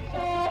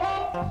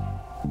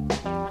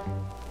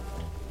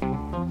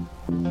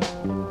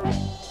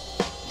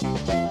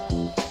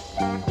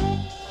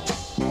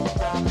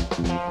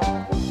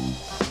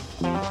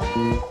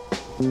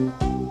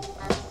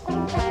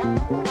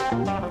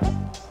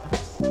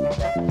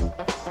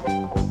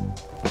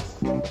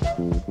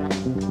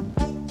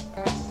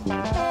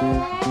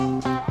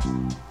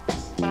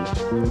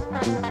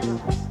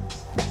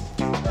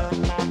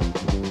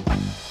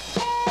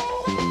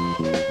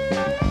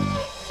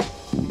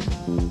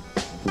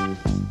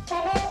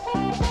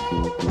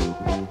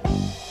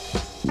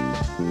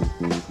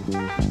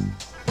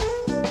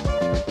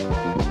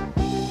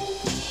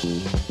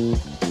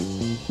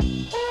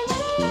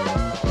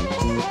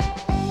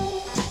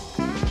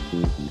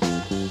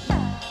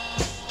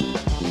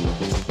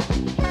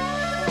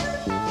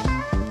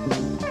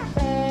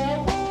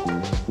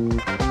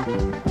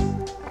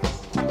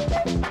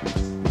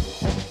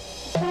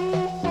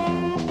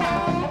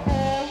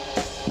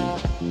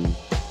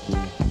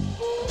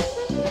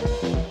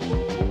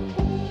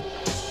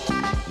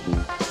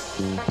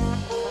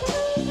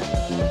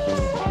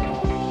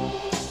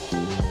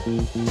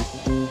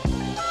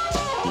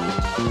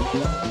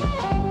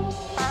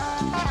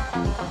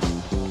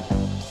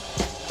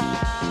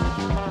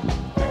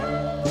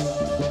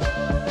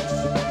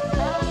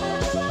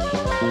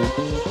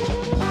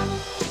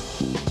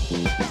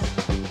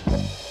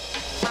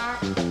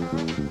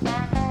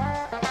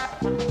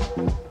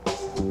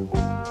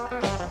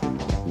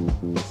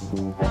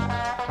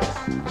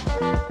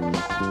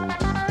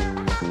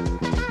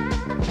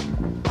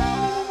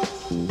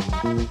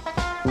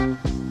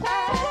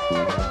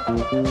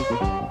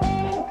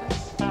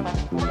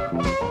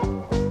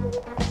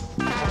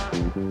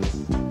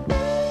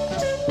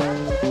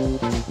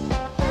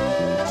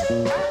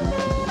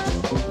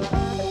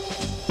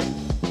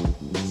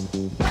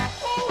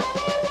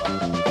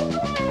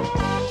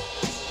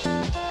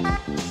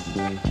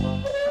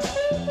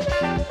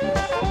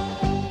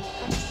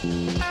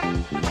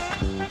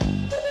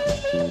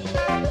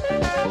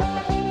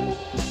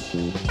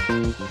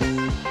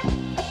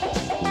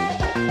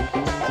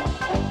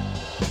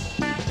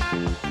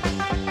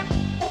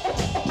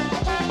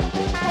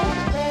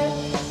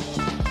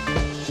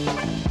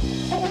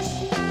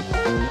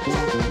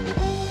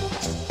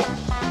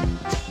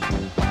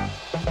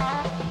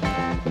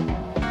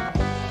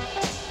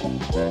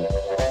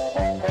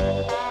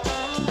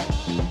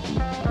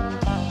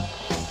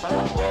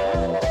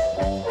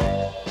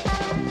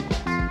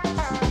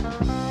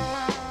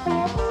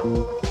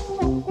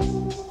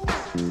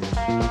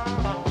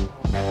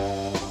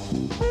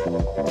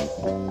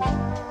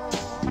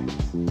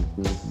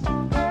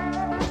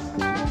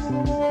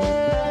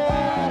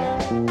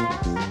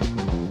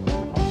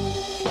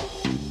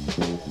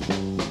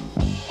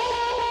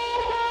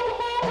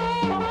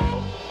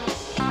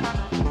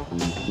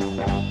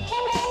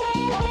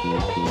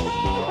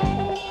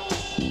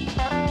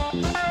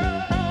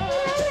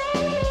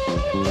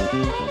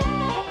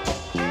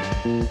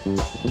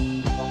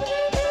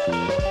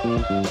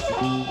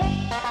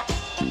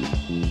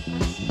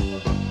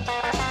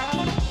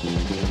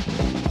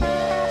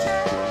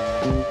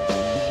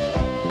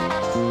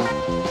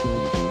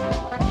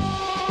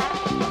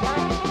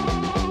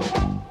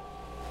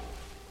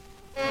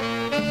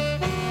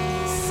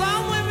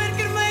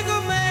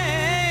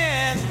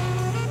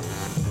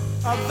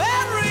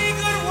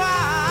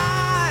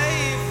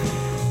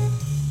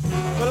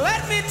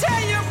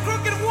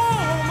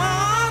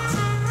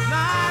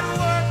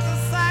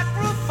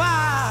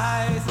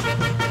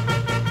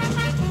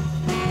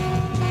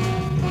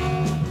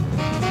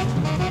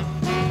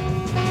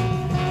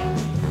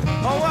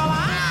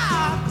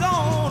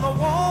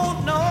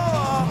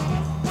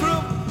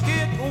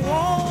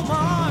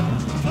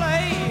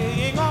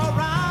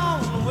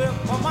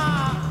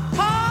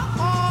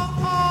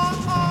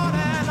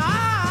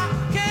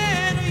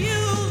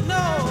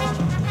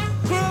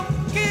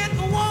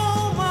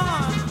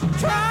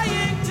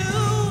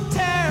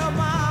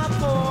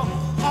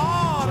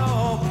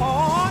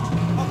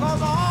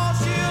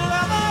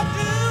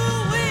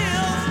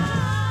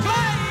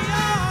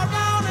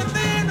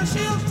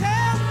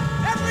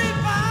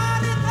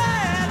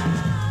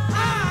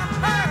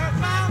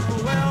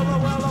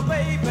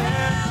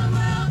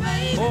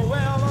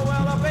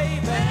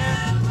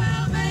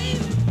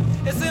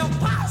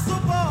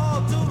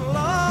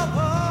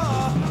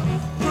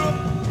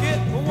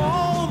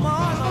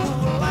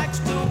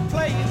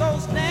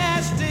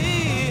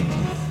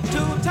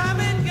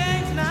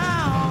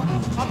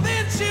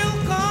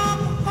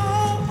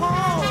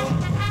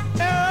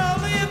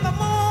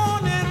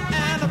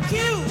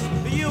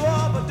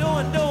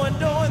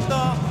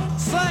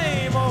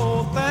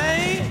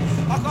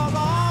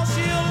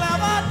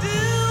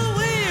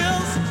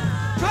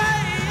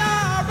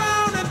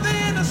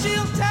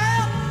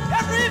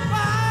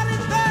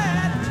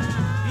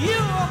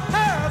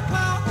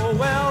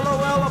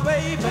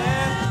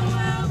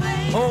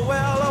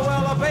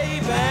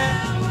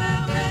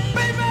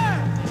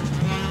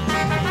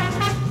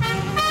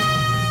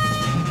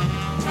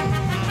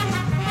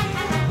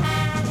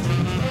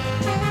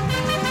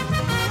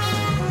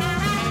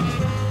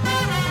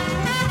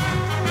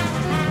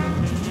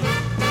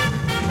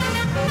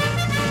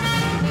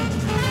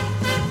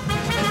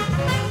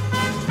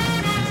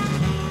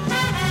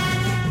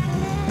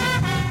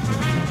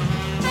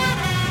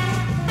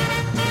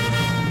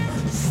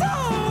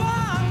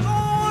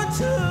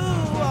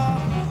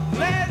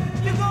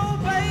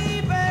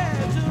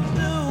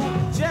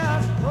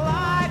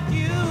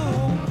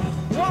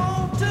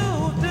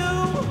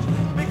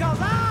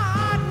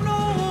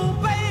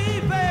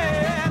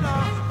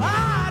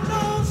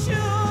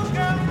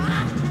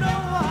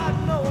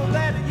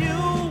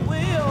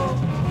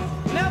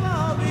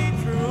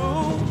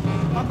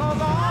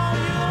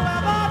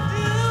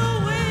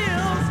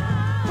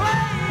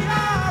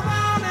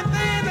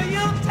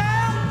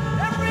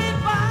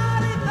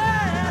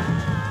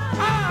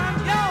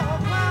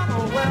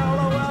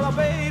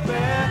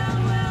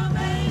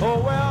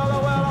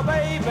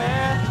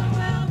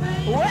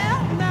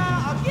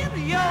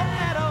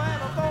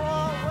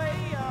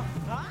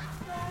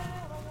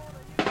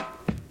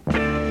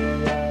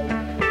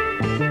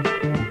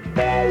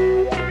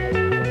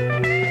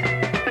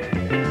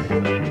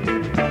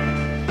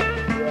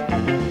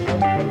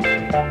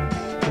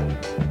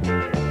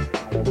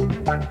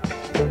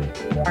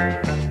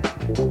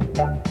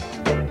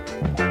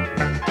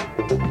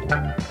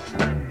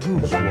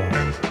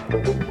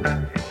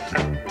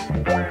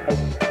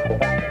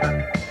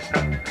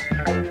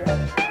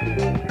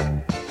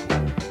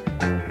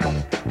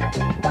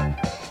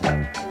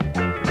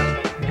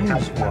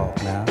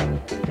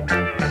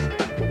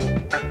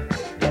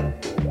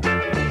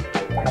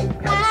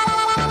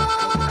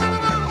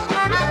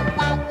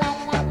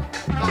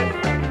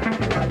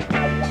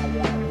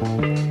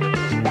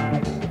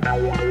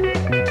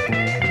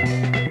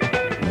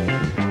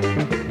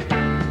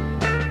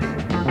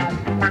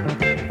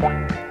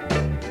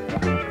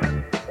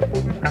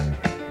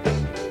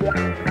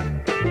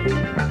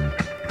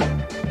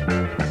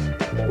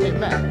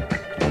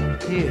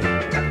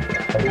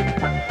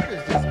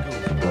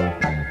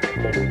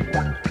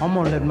 I'm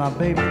gonna let my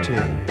baby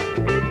tell you.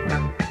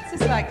 It's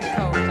just like the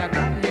coach. I've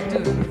been here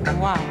doing it for a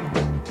while.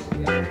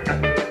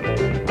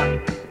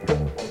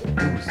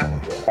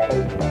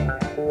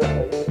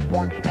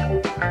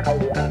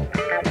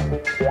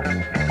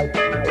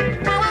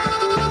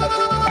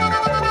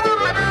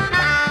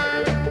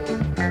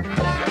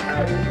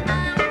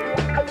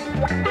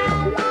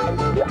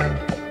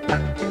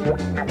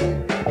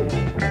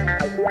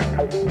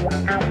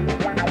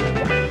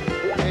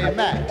 Hey,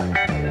 Matt.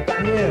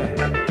 Yeah.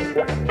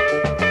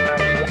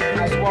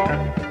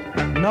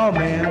 No,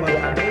 man, but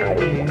my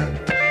baby in.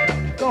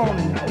 Go on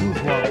and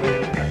blues walk,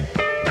 baby.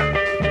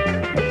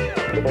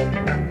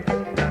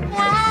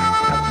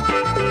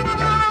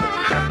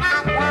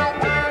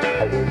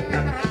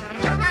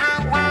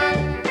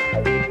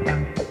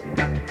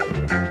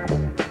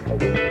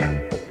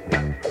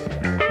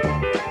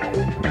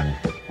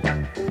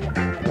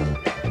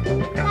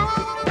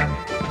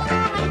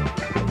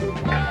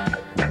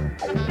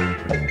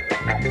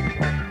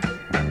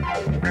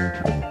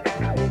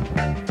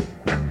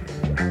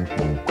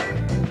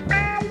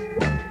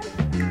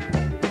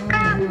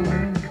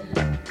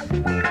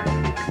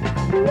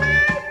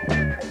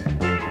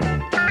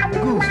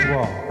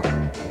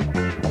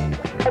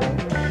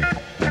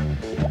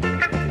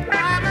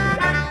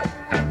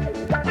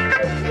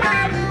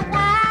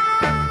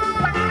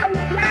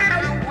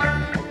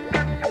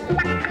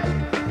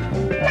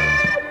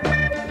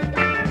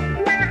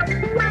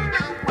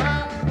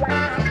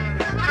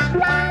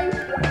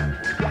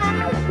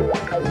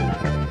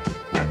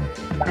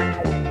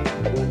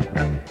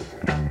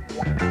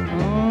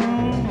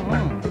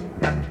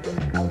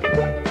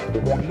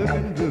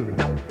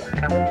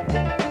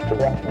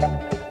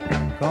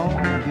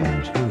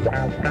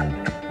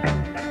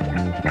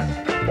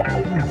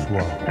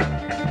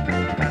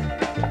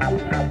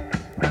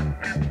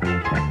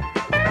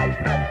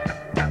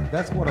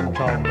 That's what I'm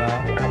talking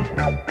about.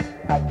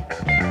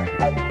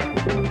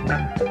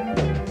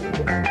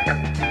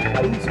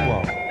 Blues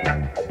walk.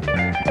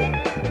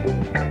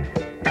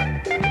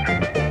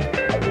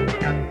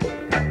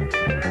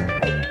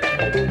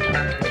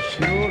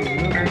 Sure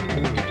looking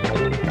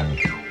good.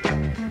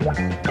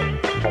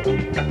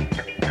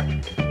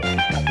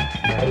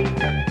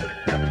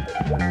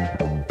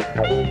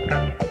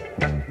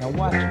 Now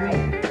watch me.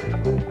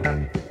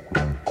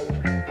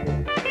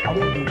 I'm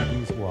gonna do the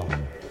blues walk.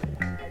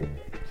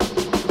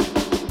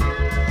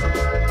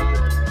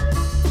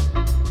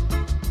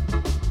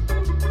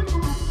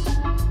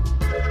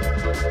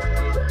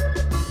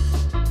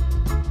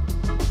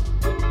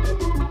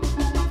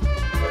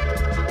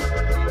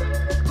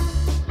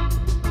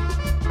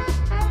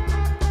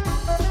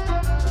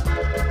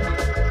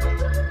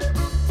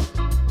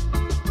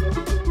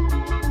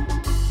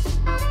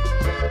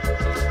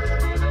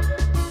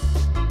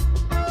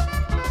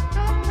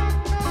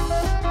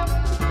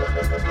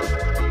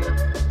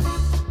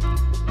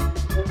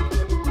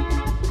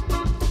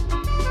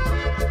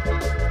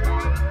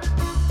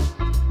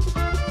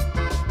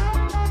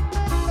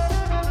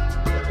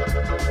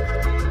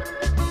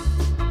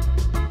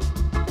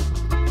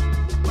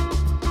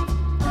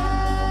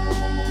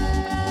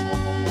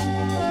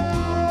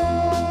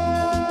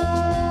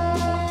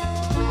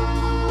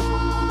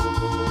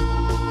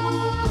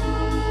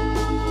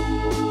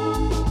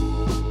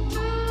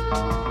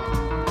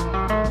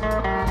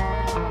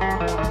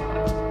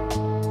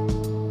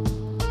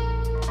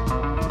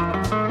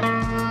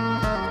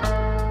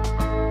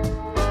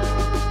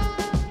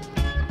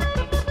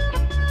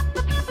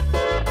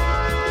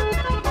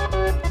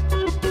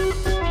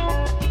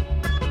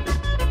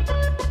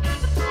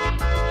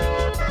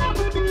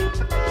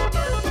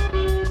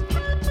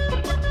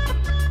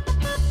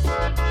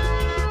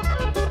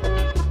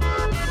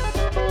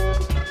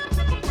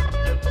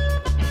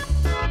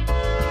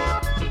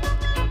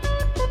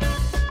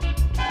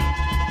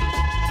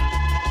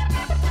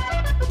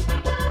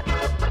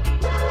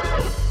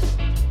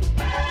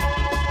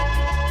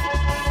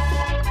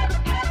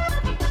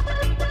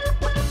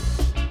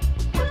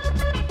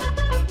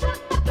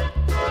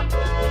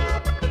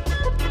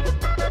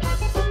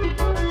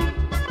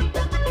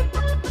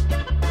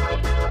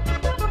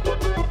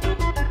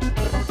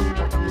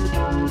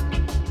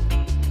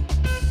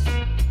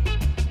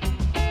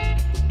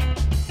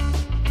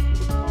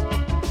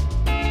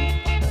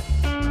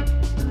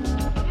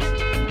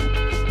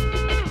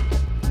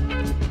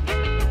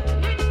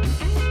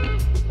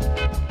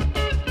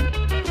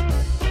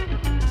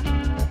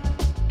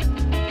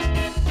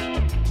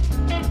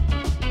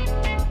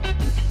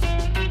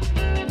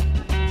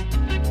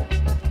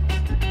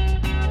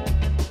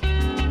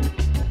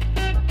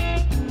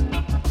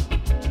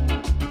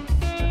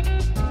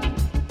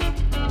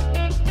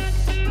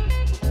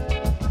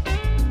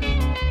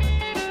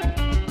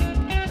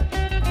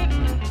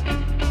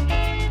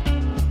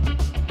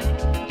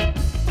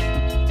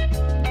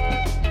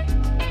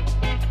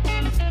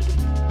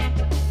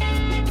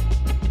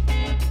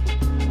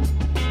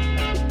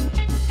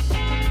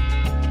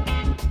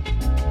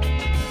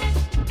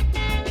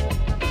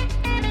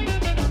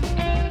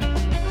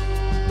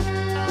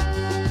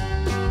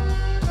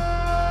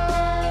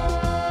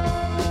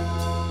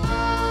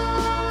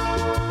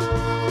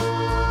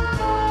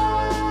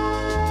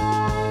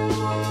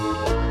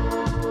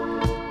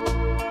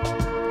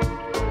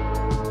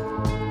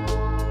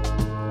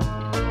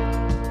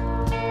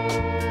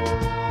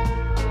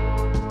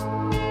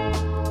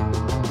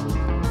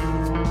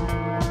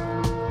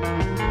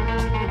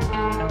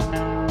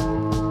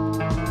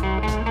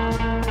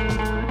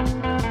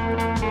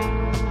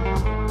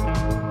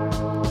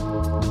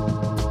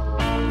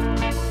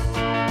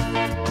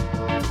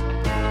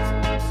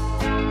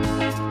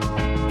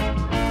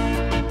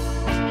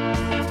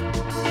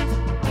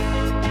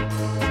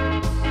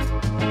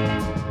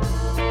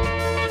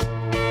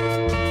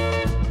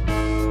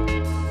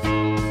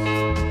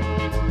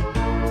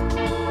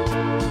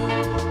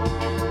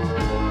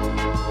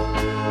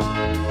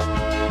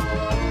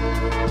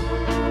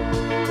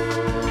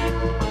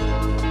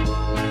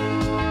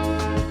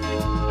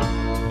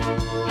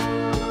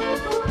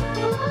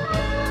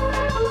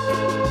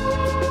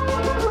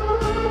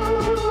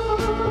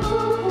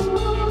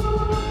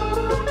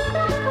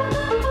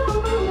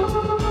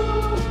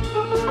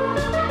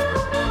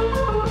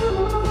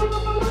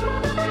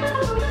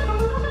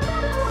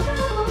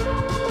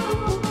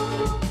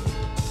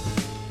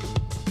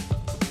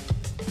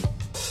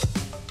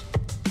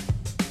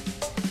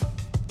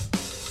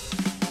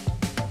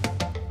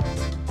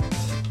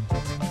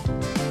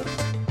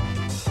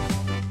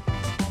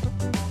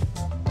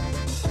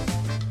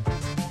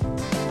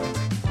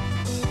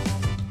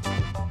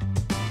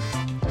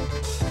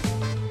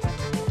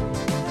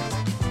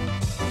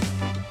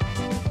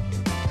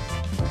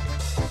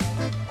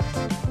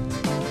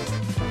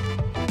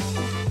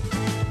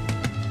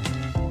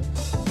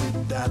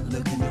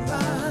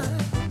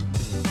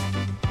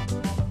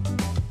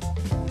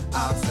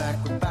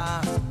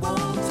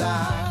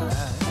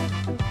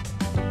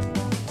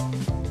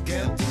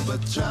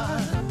 but try,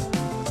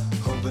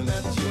 hoping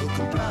that you'll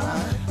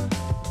comply.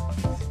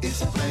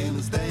 It's plain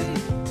as day,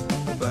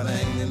 but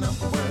ain't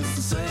enough words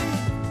to say.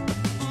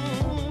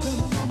 The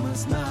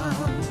moment's now,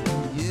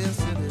 yes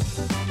it is.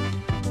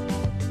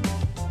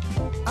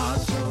 I'll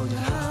show you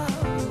how,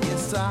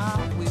 yes I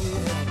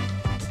will.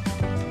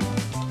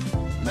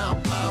 Now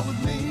fly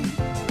with me,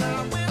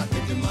 I'll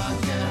give you my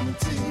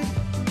guarantee.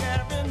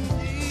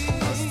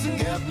 Us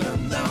together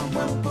now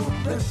and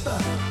forever.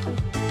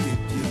 If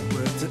you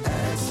were to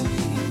ask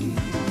me,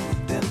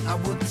 then I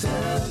would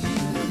tell you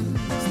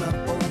it's not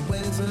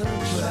always a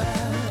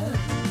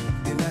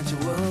trap. In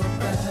natural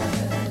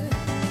bad,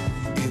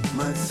 it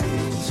might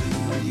seem to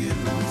you,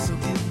 so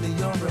give me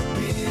your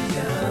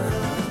opinion.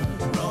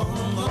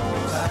 Wrong or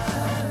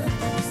right,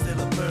 it's still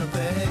a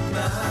perfect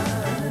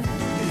night.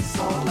 It's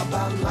all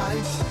about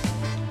life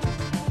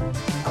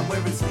and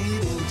where it's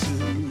leading to.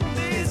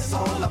 It's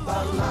all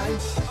about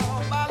life,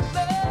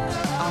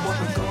 and what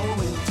we're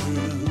going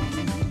through.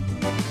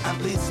 At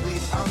least we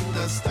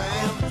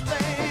understand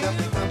that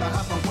we gotta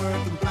have a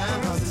working plan,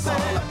 'cause it's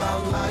all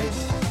about life.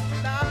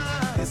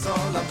 It's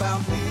all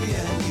about me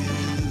and you.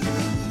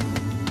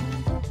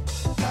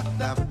 Got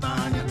that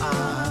fire in your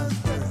eyes,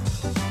 girl.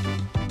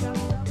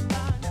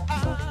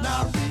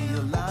 Now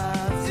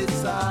realize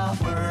it's our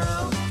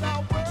world.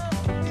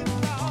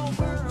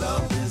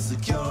 Love is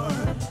secure.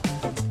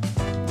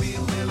 We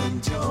will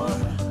enjoy.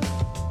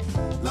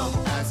 Long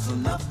as for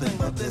nothing,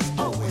 but there's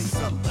always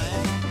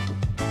something.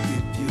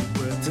 If you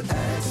were to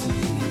ask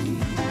me,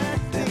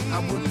 then I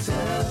would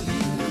tell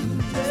you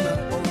it's not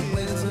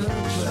always a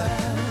trap.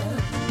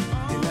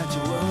 In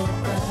natural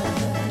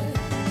bad,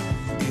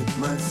 it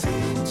might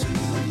seem to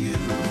you,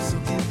 so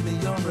give me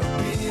your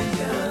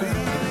opinion.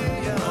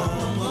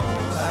 Wrong or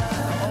right,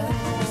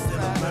 it's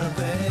still a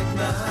perfect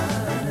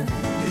night.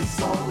 It's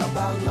all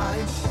about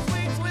life,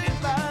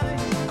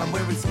 and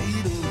where it's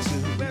leading to.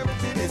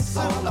 It's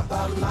all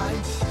about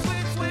life,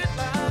 and what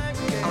we're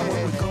going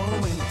through.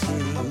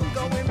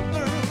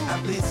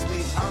 At least we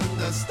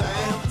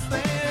understand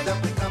that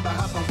we come to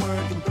have a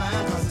working plan,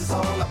 'cause it's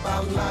all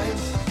about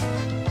life.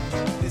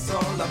 It's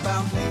all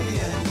about me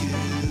and you.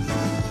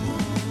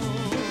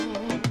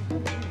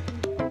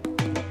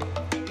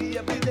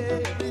 Every day,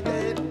 every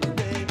day, every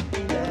day,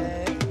 every day.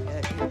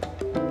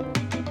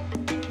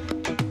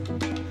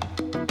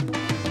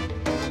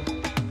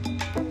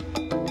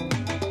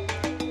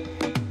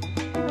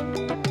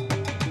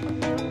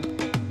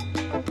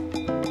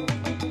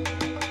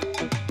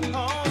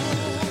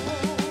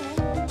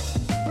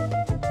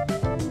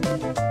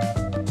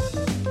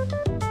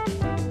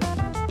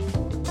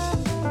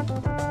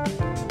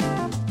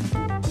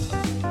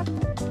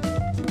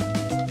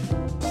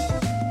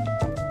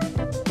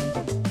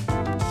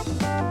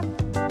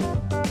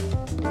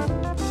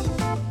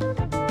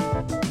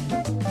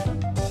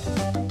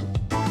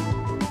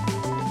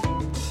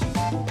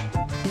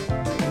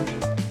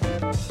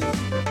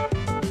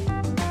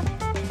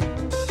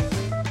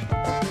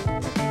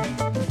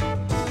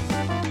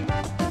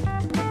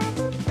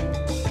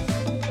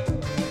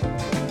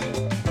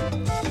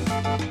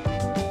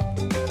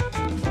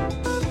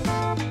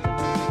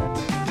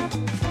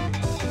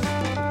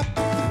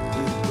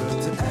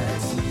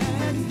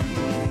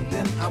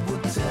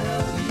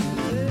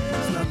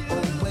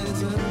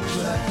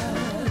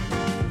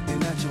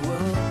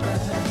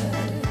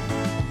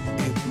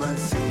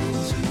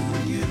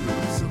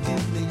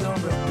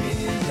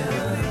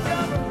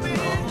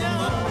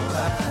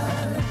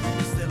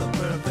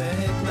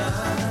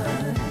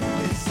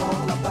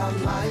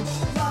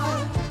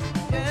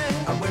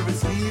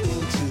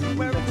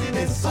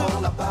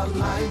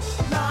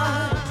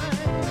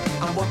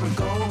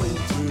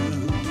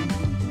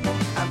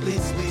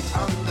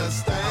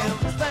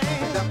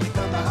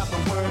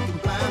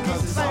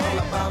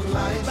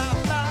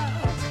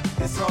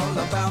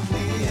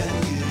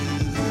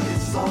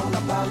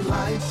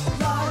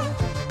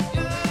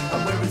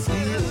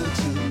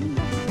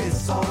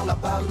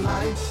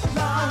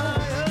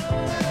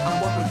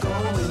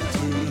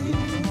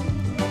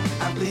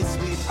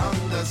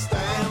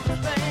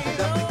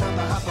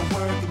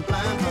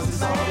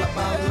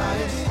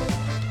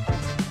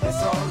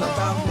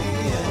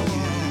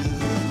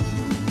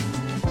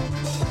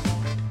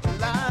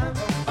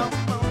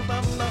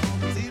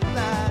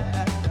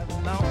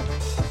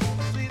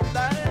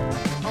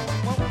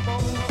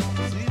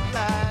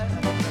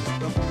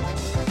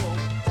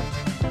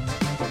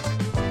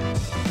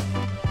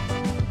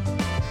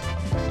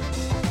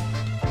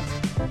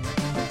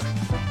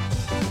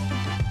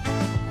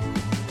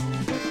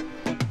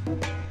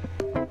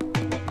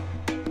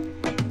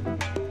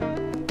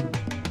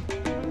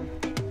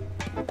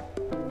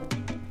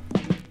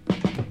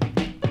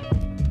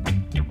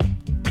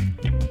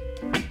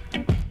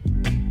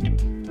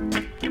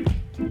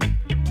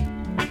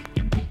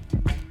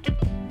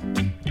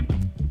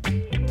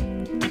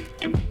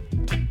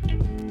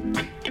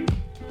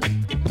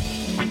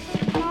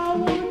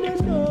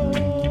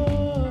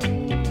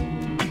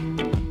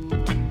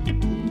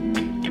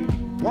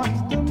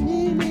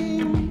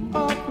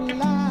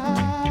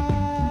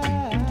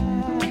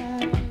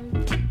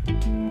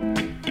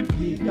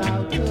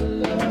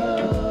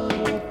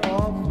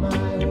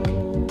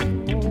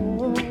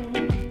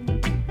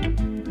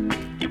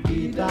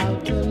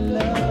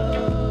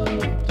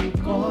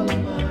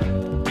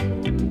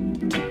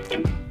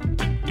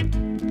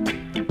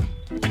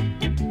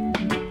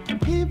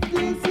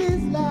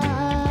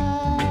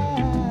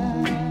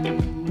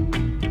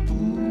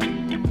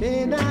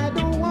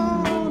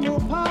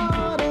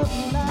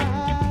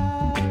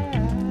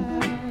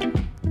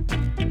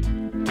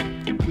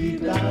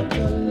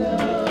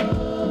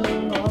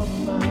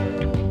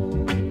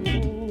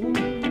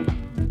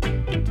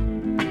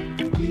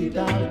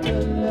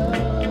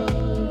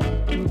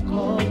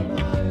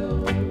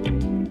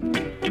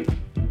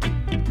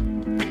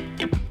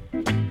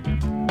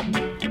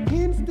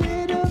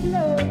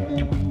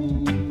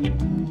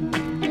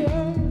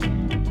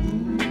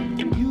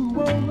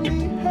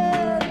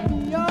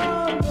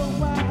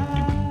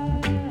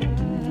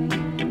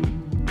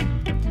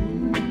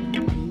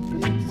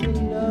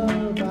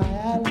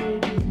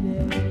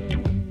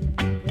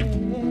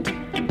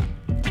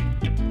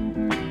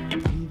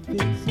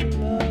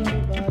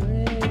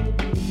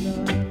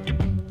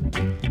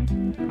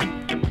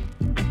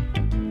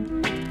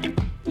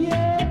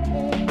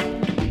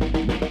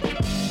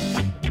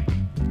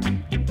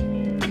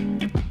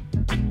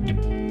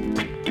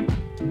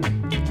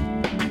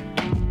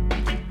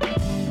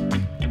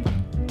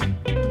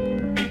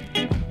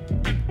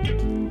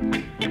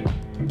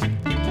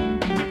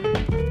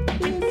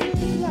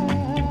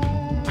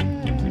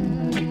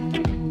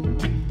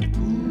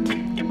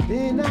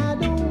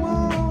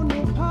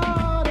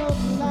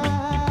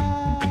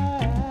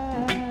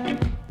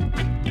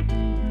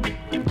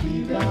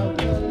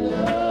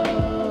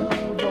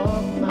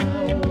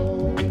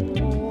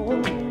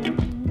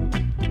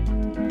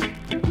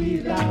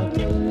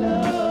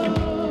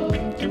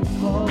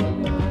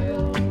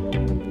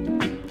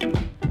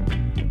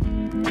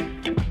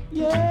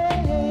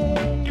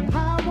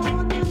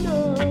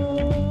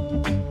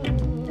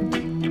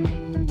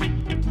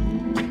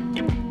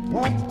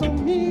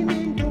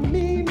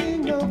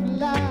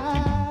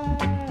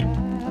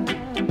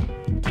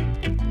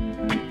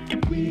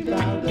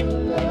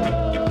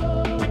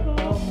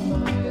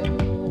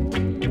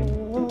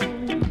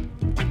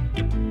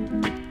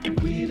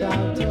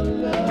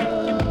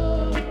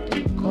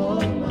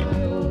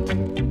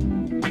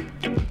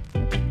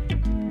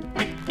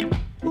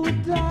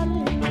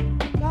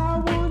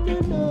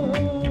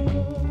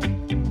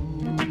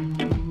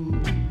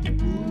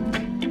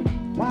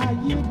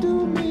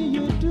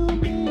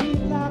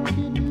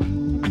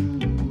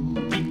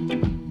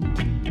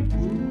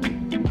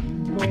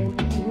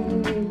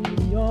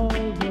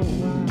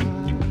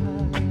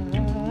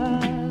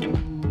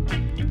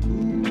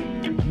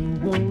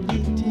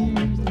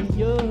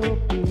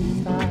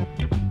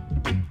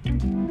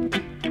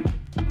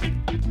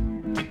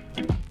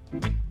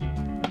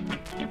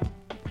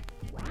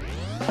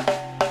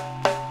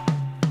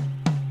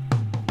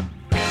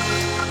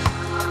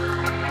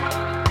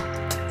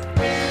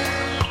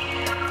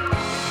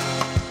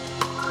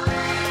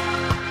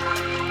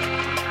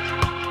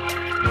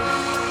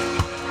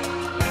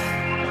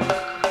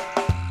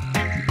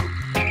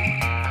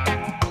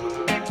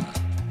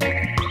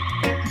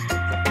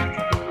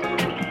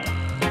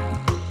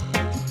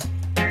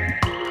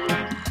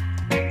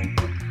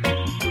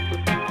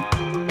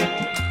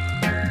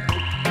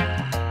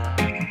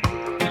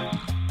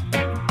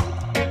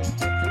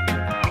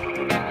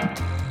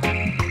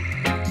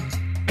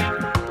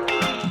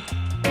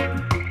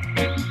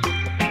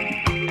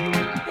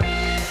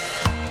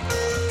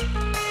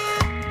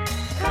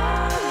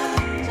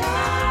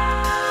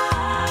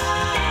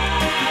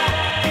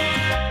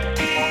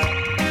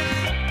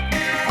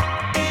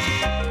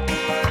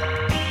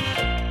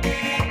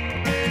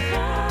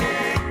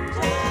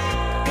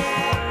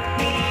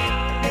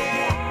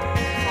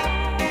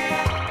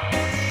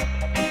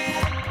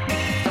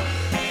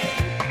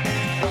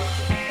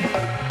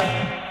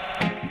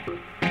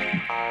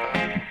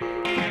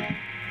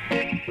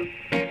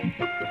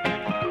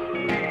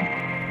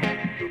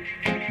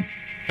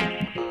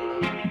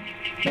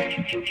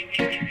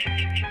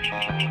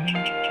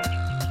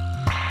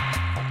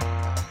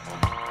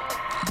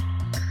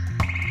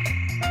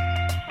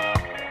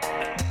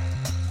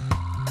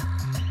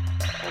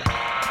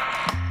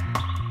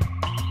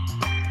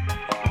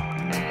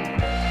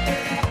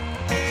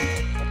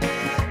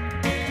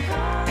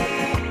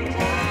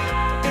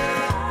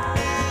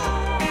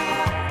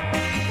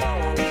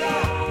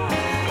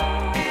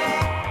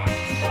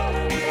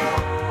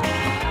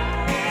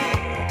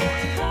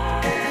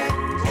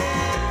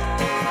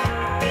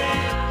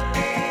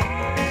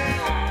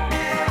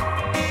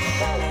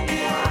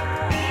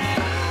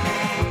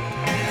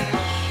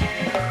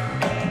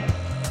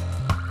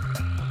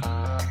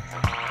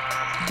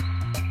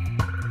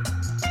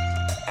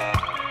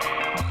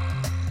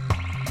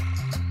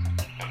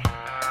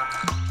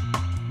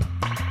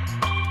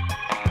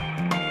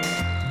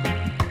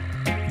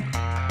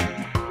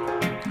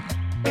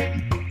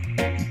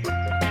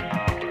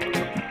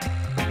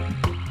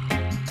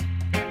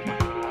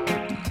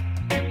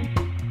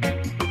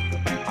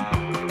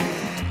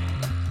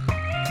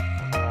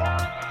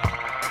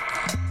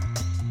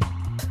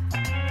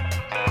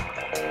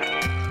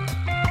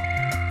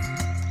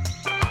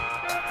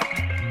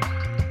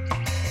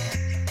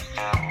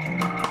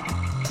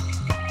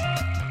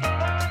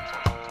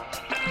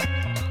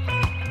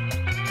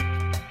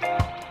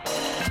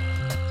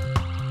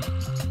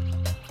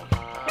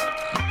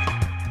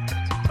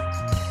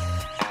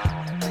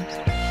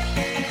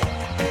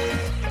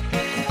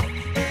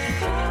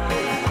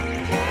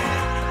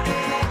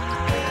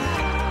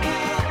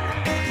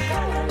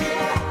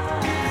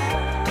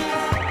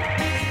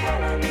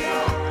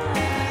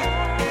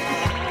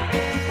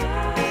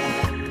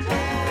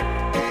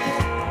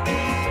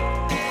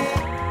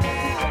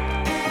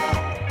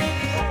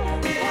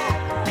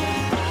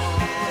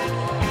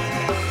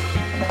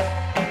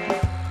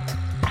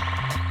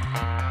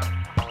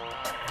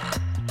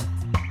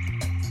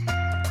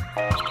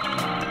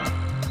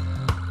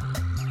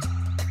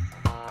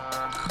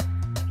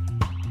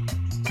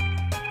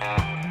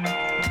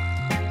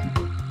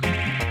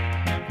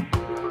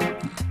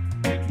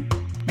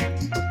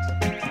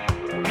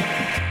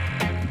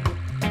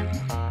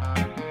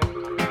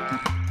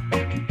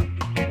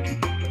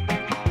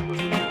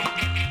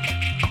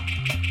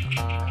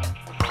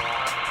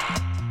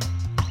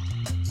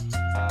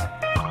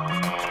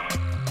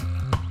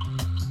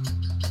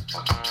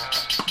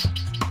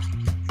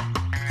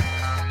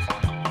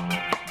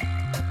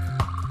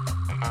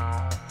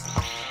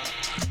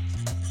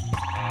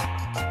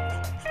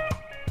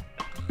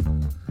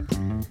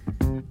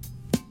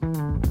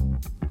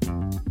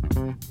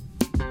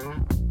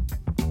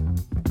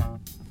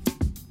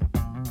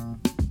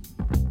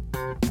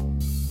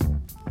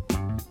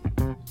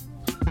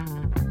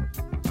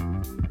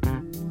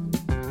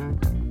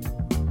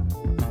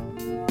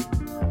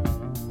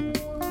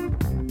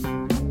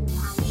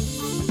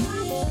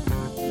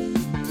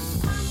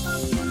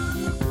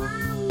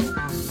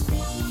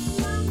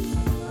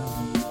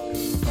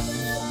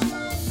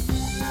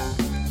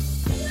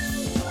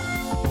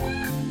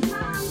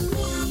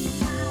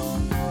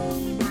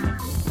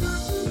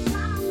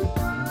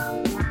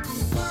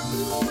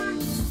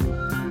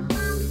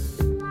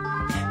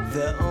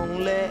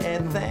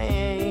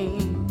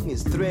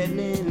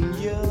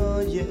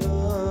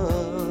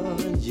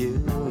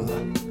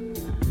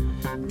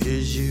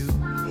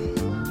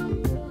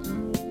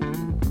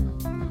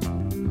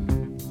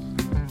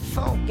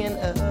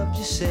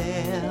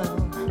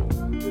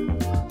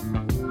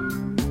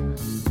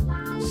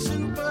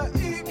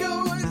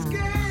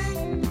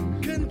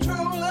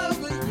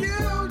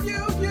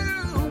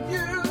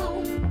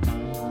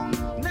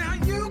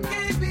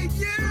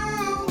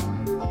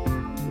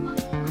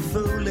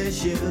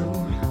 is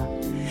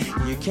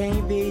you. You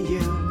can't be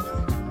you.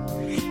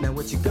 Now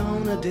what you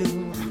gonna do?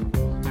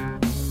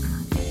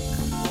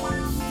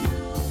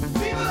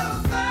 People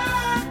of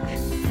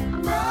earth,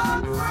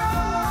 run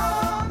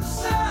from the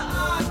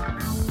sun.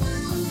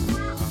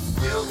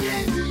 You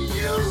can't be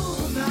you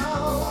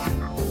now.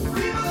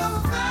 People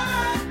of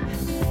earth,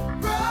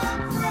 run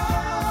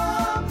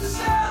from the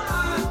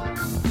sun.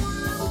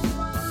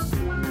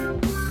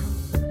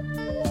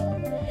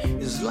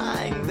 It's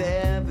lying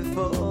there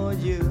before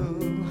you,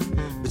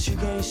 but you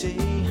can't see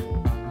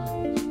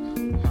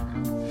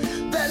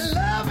that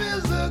love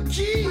is the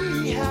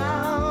key.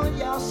 How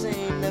y'all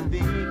seem to be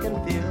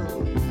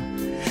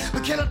confused,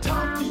 but can I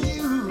talk to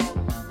you?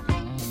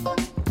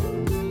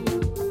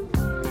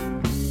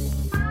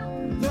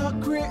 The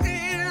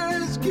creator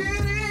is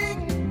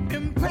getting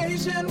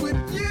impatient with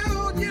you.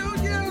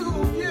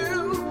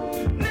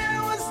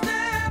 Now it's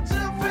time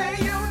to pay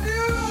your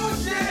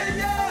dues,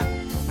 yeah.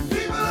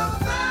 People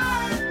of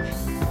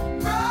earth,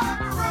 run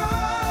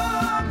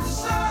from the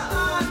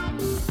sun.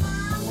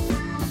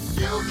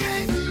 You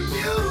can't be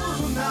you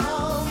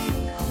now.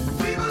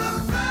 People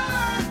of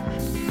earth,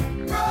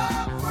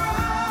 run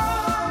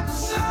from the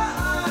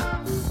sun.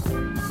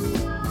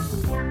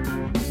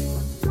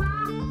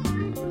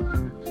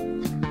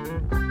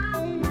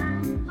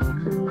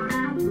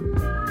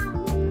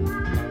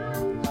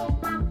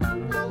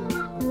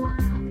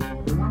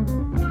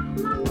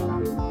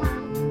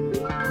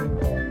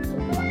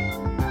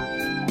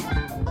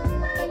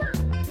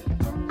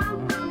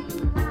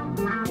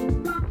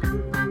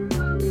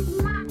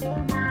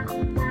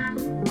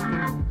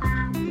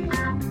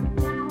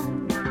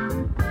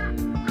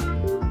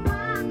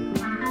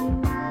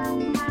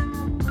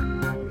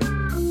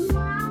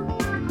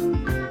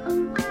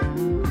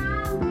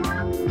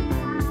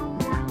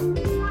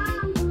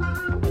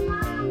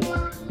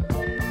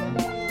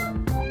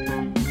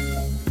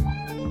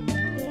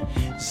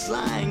 It's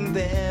lying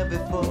there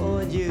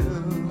before you,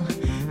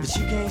 but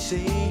you can't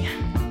see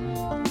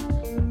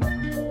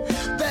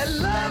that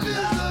love is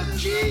the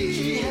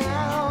key.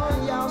 How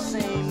y'all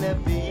seem to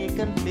be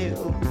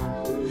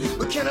confused,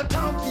 but can I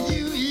talk to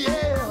you?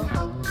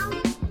 Yeah.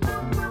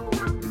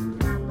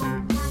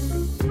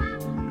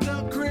 The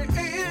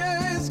creator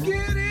is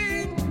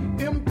getting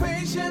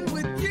impatient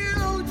with you.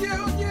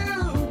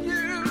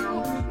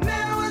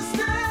 Now it's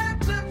time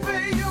to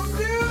pay your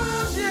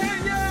dues,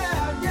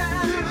 yeah.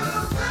 People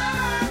of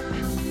earth,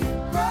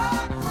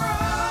 run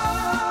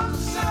from the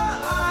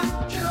sun.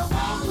 Can I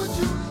walk with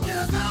you? Can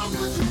I talk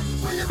with you?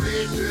 Will you be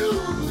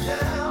true,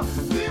 yeah?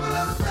 People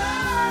of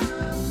earth,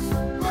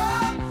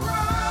 run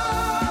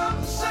from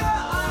the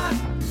sun.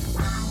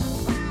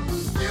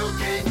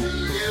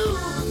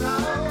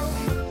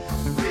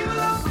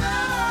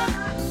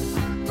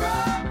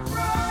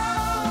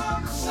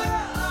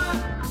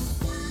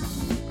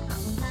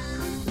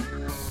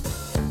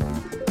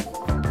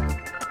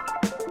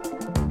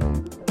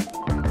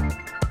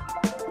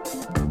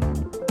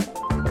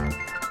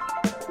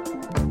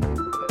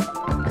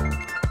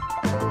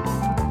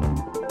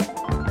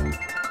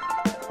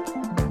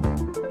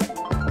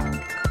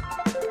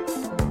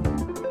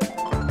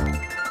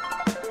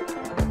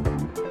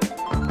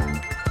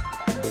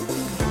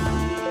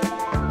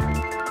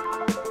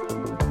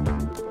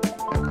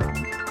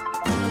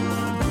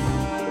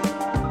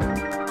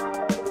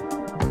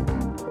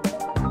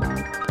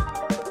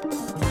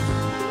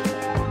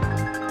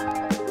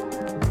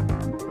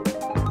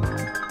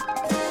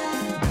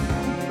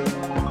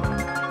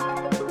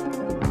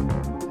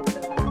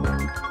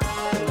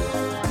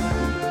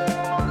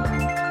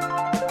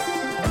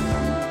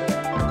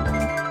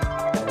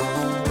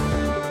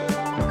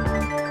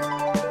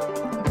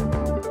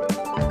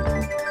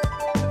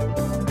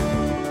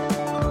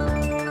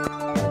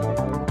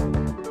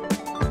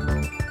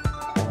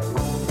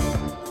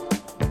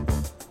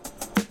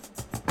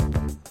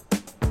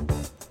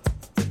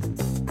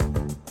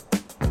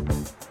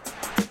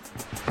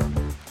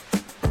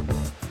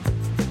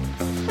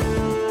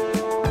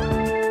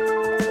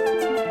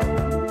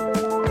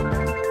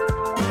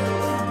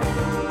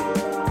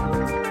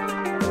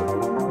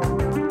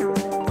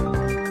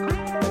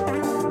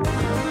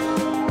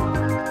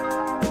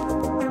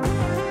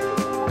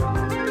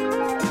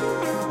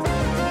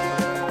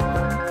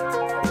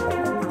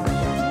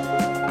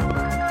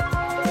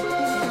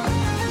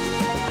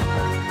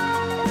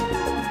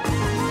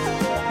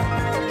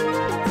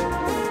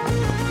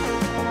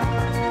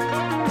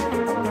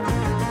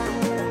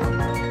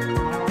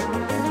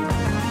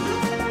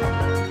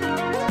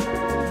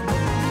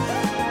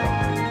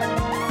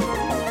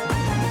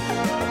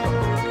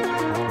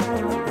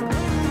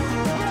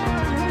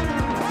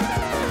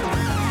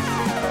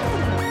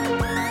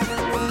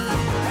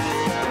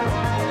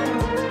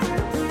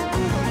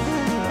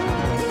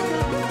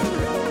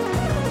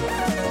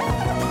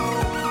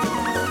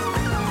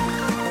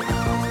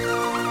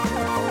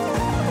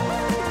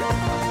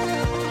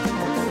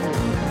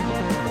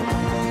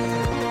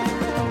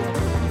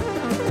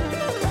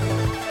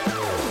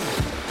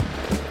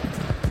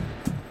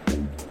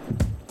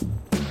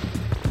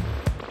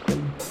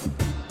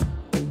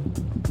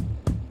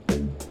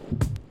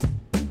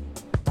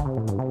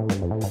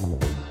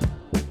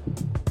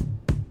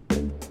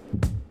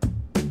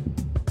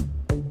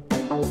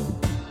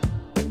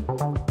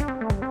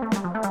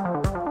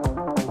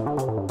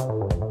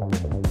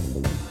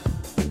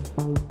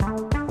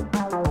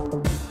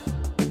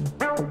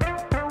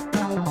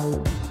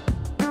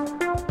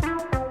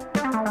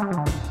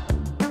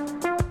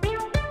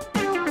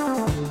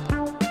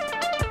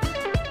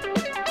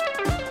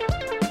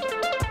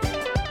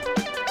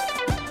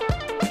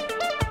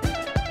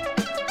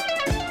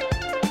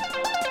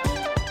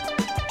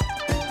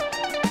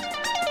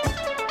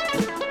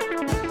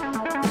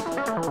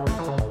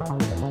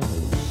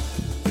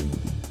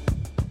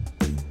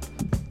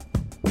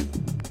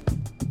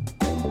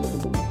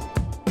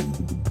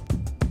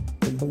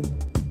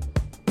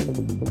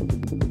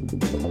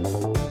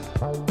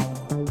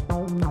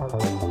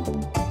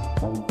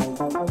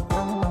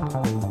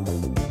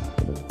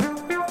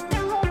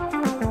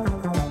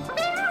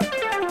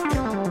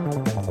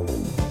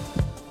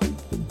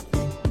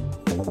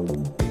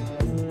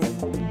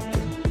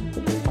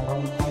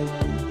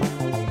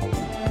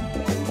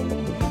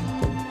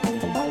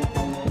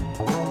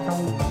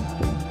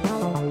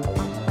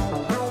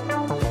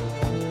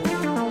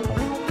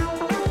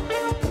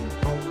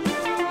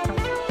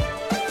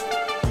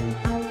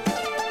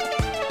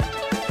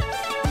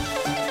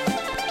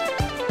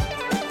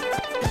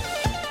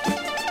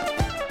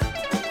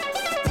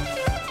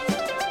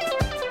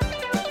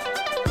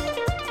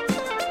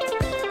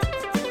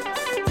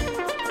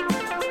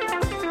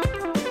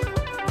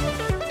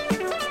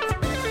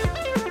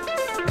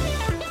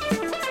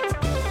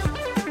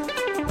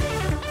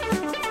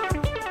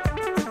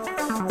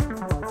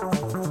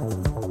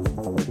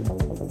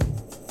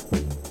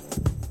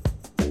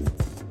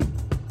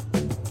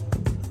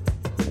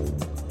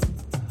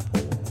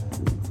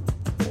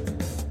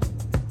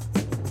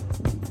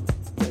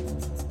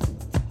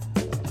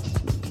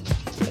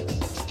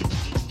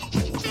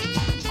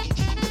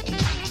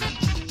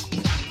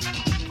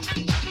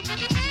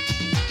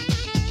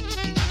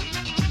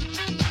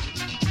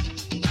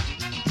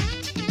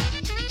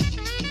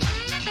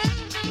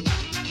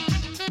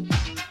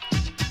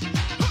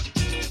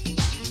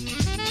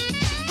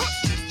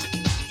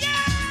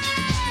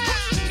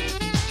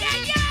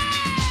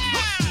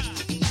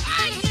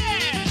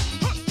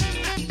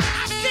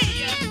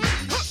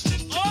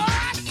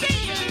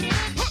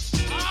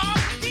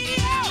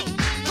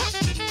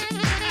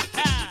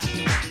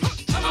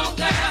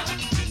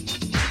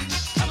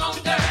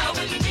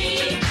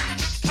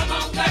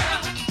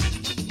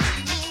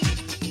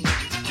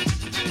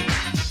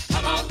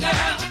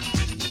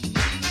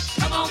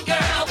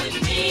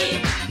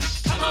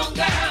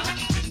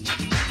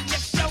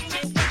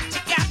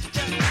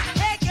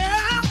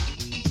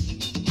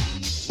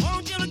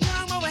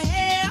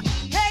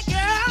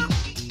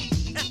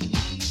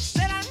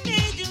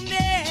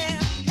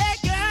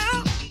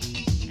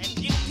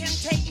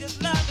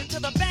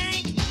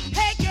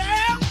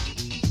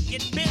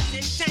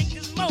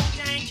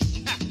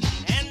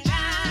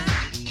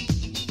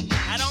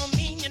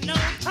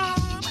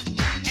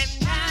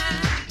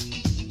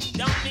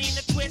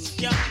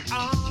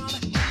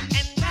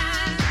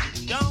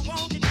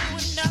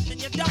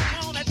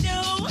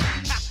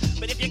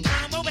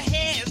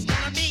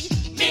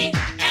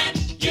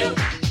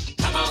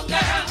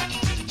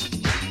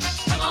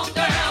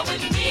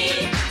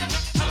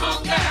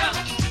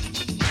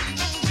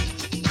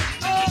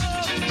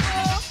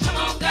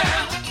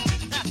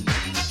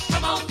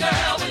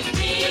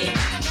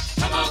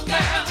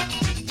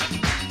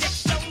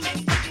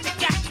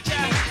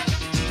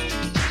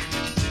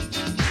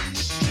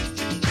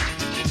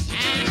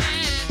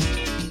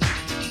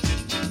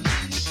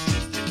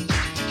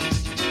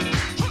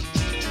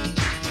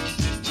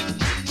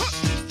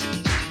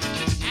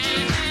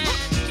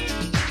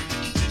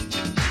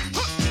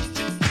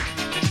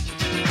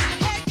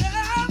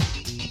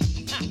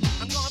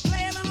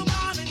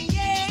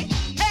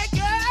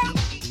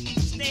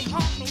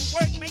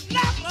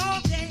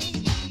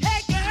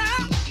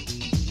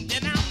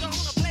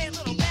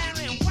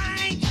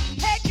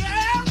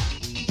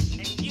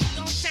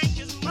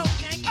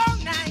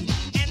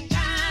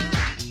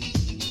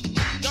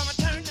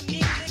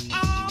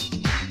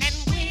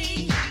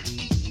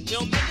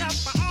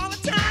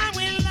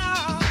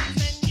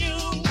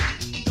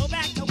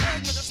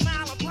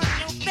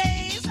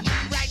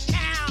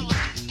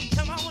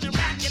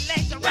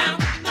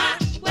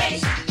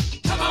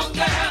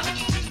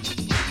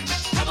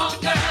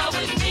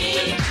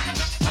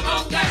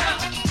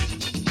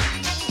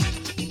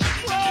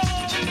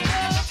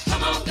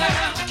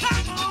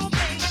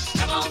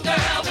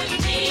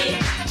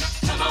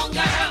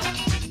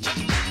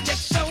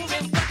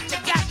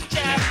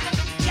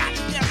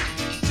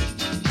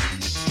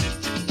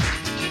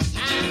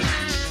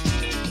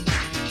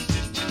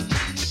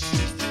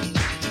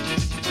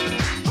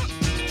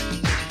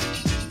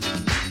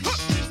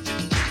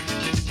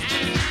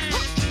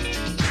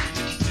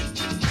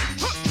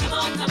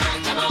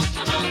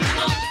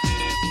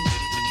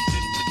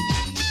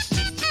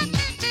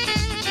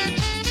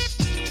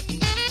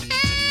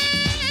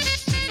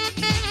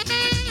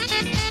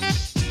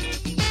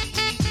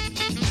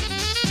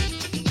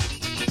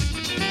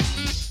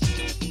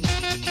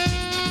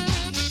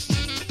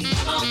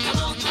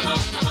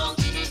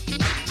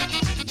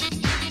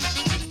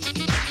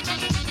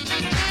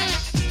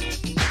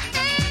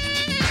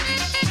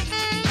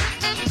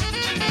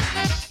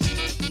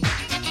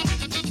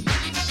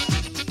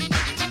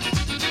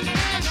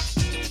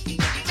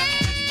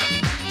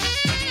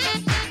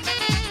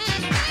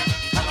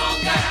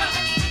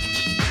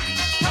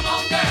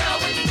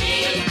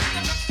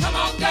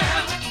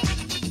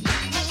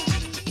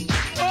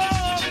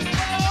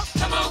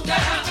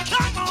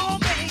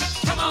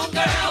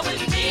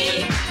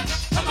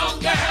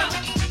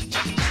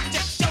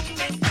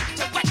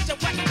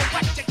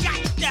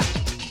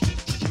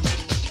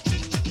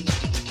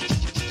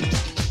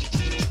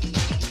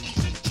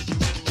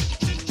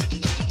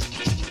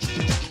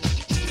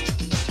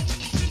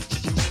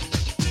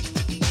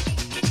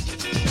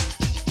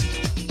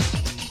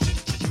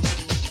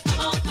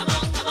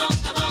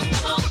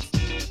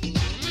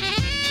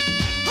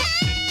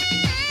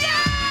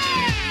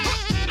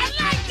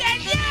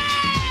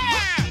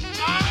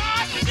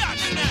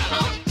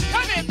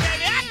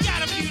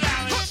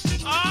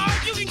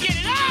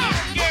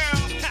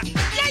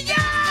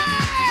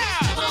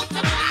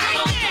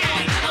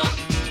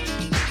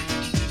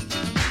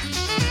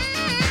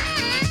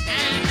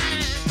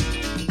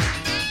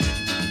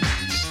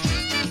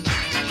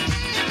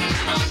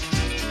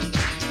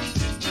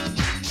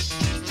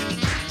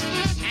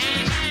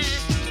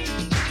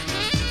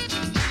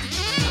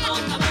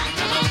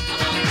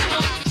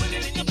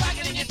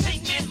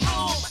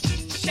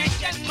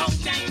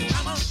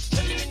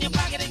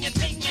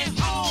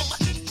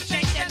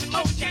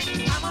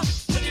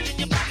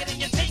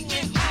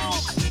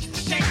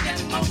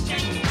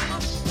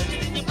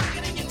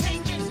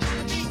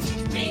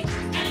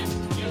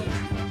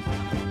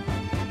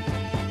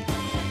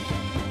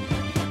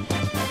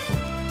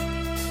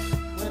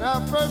 When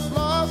I first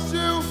lost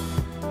you,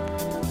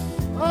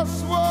 I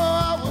swore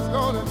I was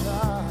gonna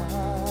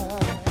die.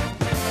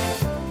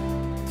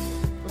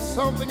 But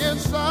something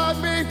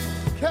inside me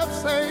kept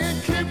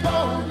saying, keep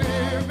on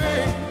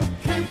living,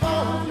 keep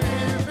on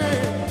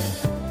living.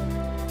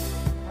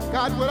 I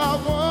got what I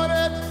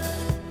wanted,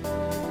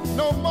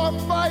 no more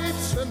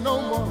fights and no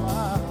more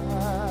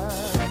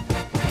lies.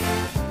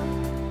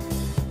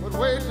 But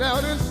way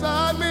down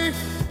inside me,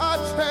 I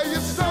tell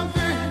you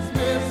something's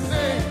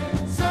missing,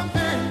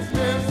 something's missing.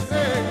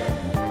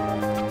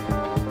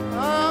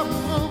 I'm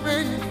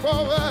moving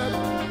forward,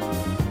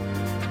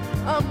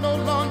 I'm no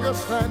longer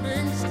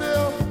standing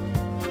still.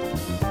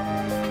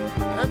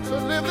 And to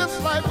live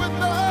this life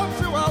without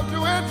you, I'll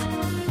do it,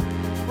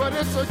 but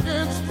it's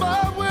against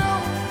my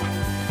will.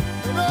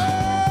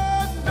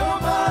 And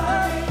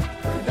nobody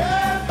can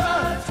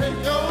ever take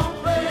your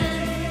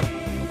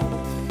place.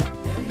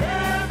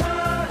 Never,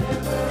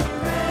 ever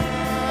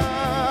erase.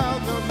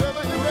 They'll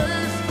never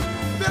erase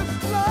this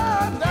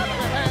love that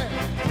we had.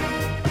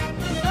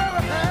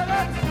 Never had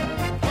it.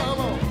 Come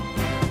on.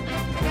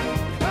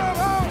 Come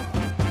on.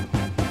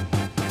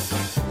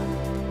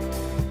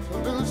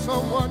 To lose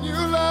someone you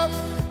love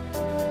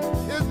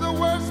is the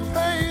worst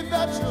pain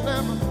that you'll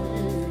ever feel.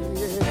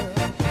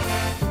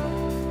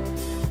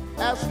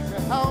 Ask me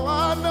how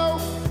I know,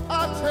 I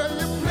tell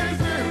you, please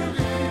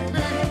believe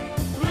me,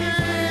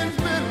 please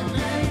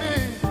believe me.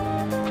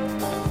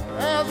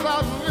 As I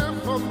live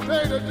from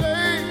day to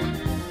day,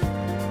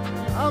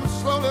 I'm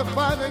slowly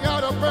finding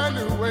out a brand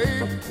new way.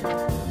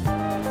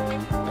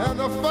 And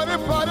the funny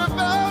part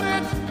about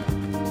it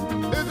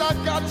is I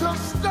got to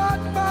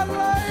start my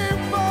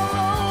life all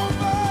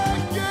over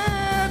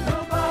again.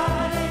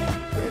 Nobody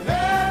can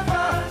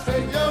ever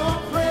take your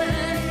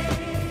place.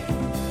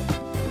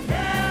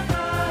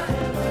 Never,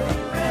 ever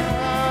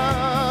erase.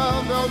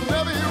 They'll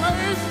never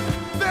erase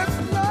this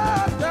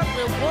love that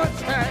we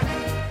once had.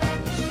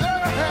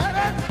 Never had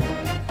it.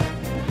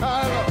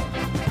 Come on.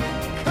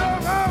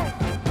 Come on.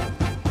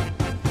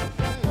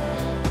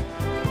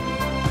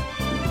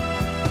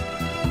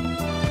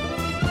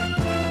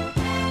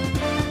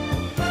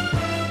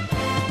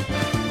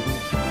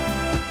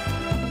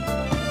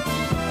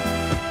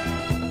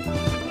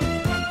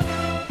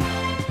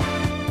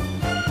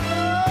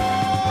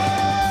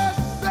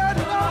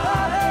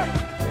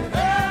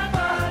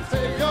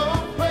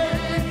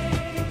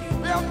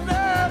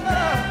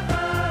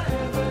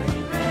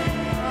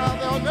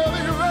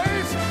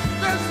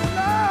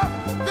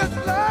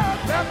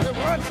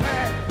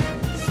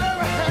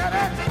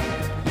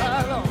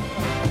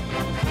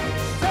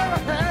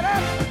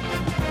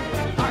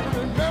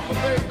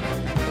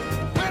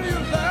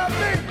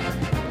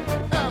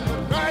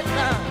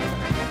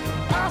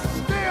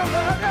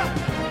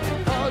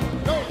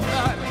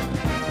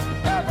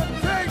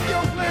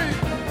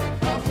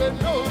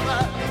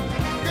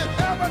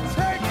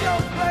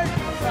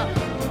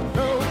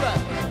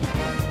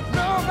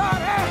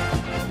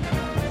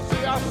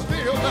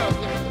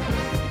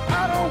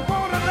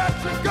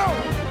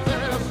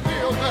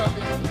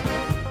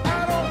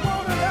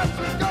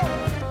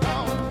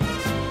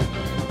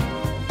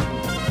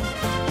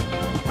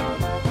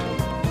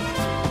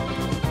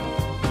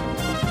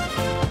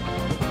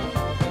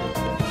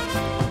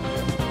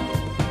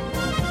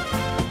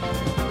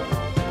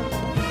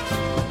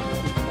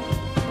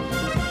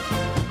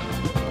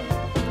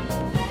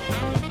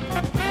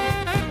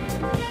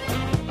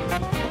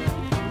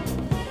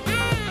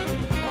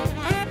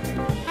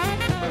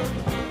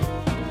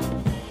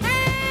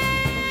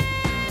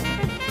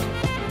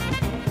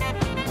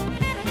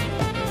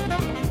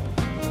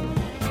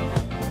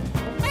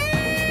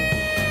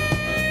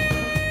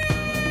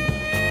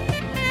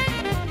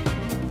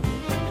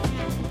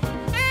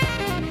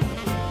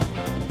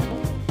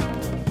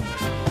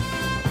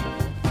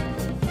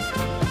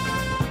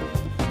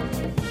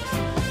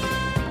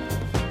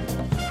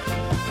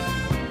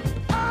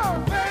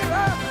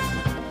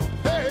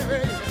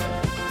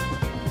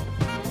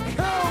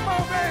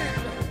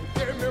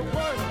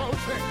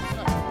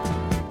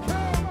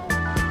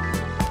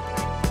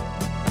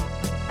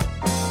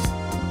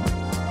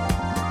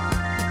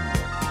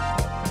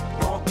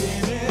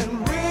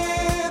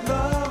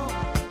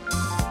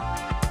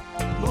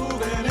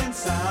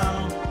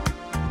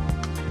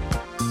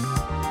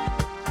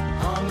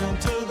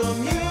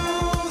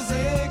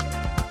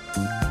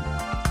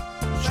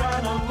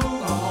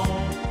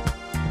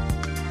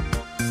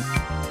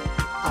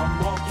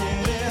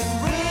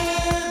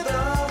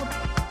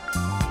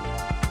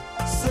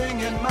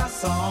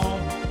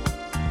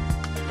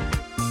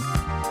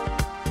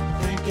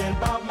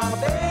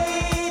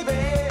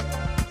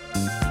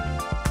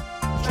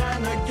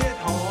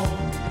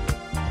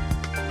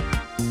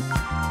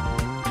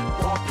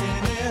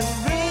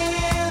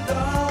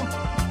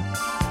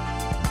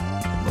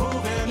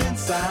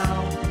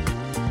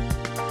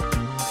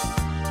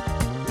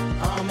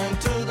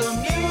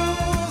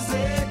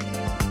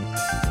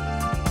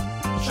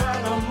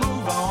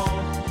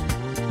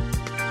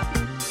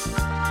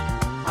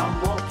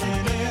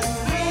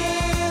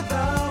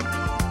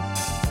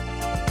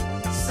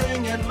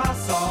 My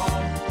song.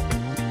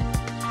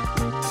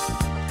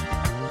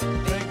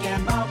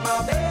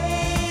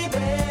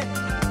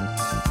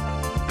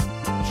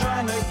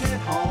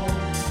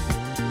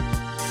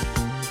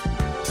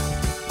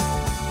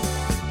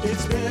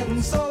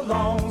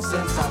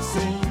 since I've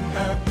seen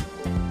her.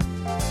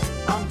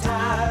 I'm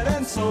tired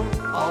and so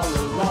all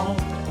alone.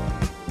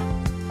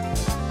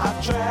 I've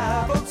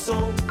traveled so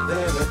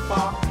very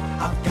far.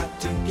 I've got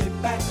to get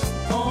back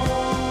home.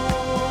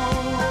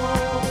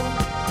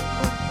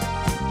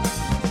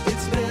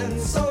 It's been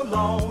so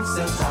long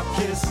since I've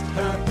kissed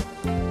her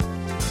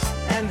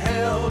and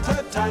held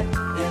her tight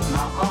in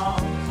my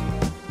arms.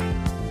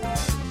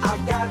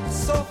 I've got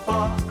so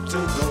far to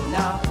go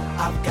now.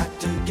 I've got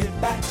to get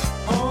back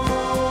home.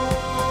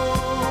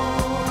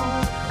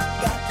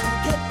 Got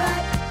to get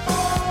back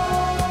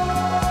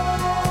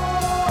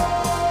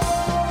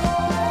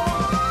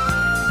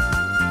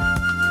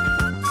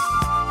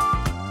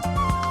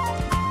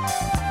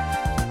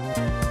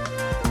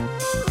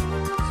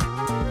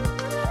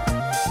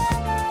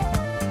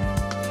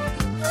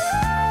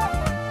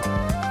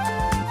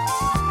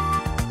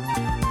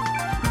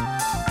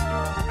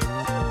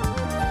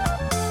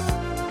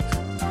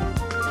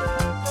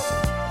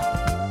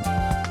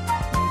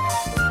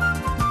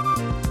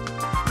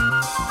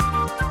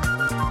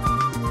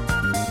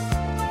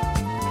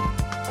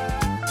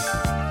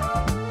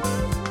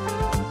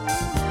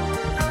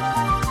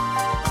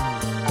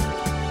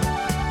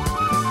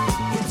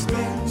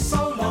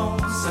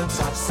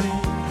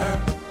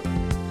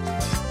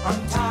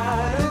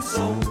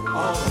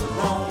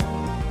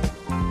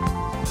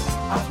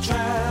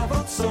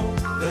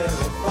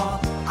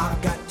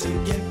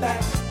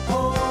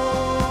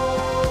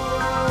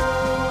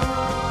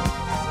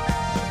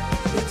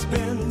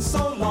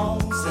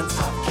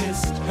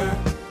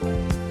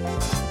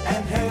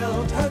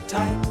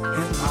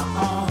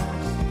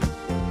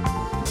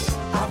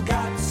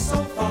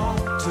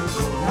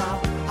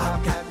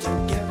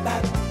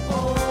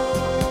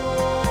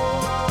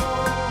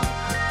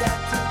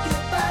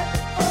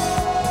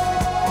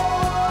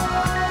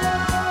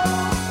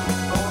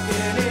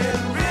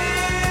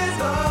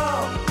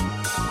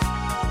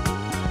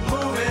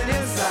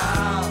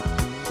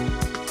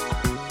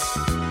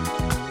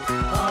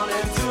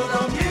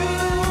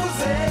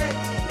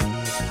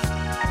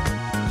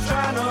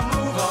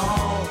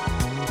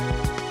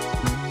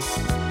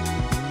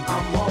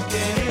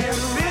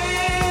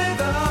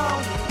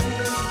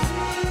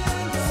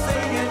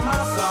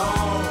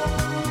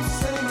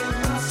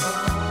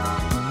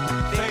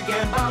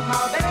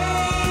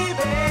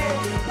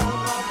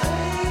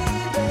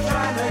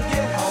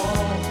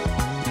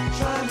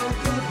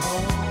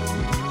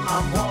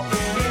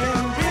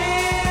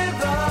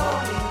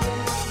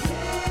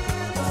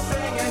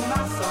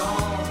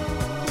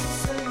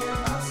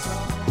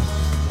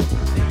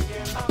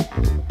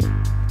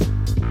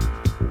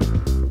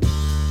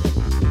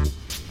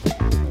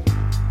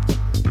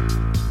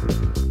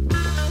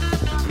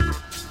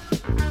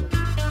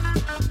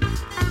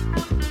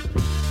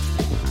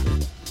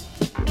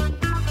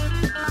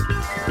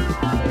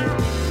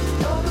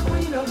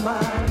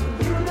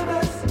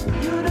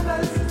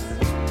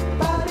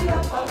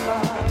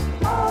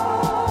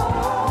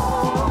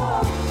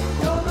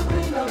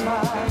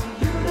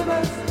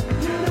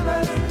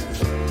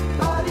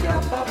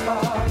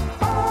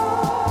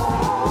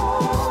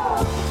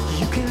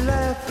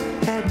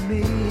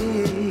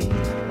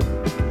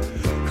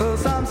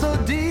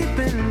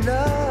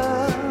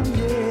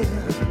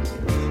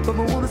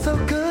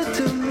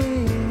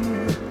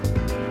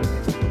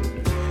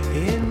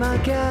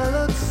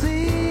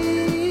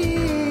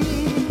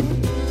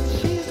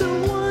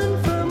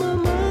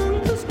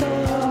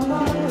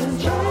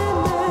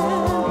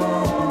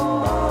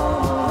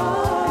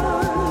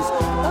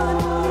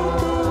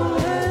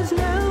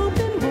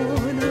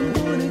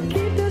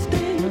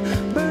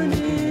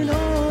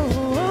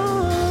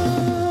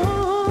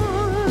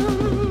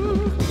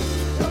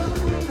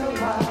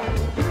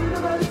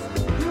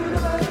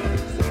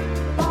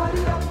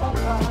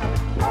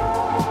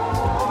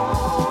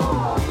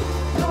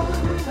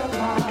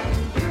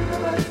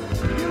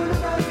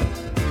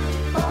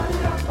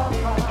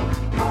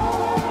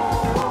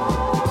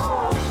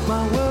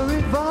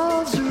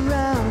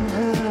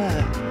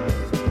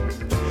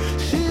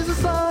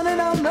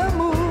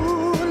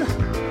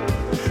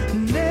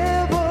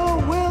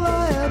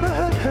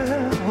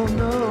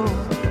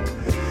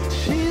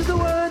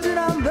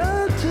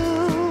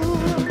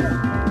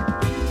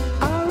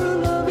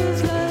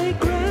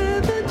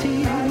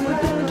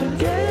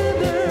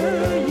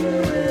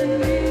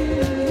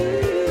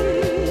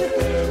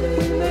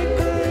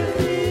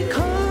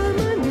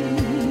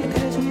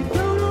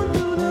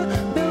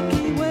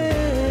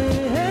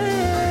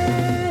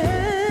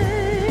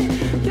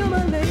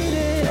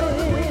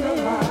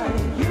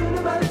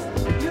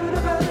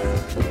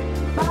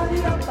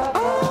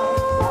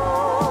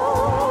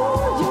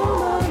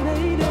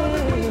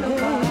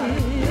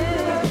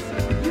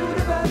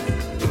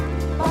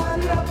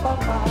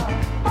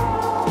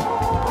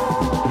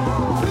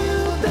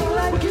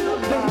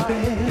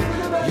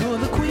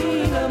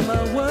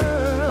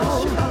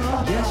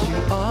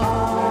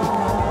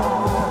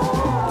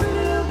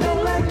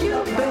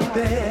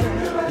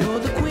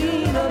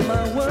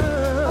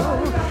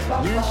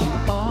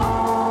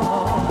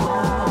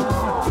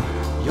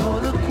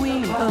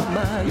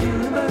my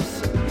universe.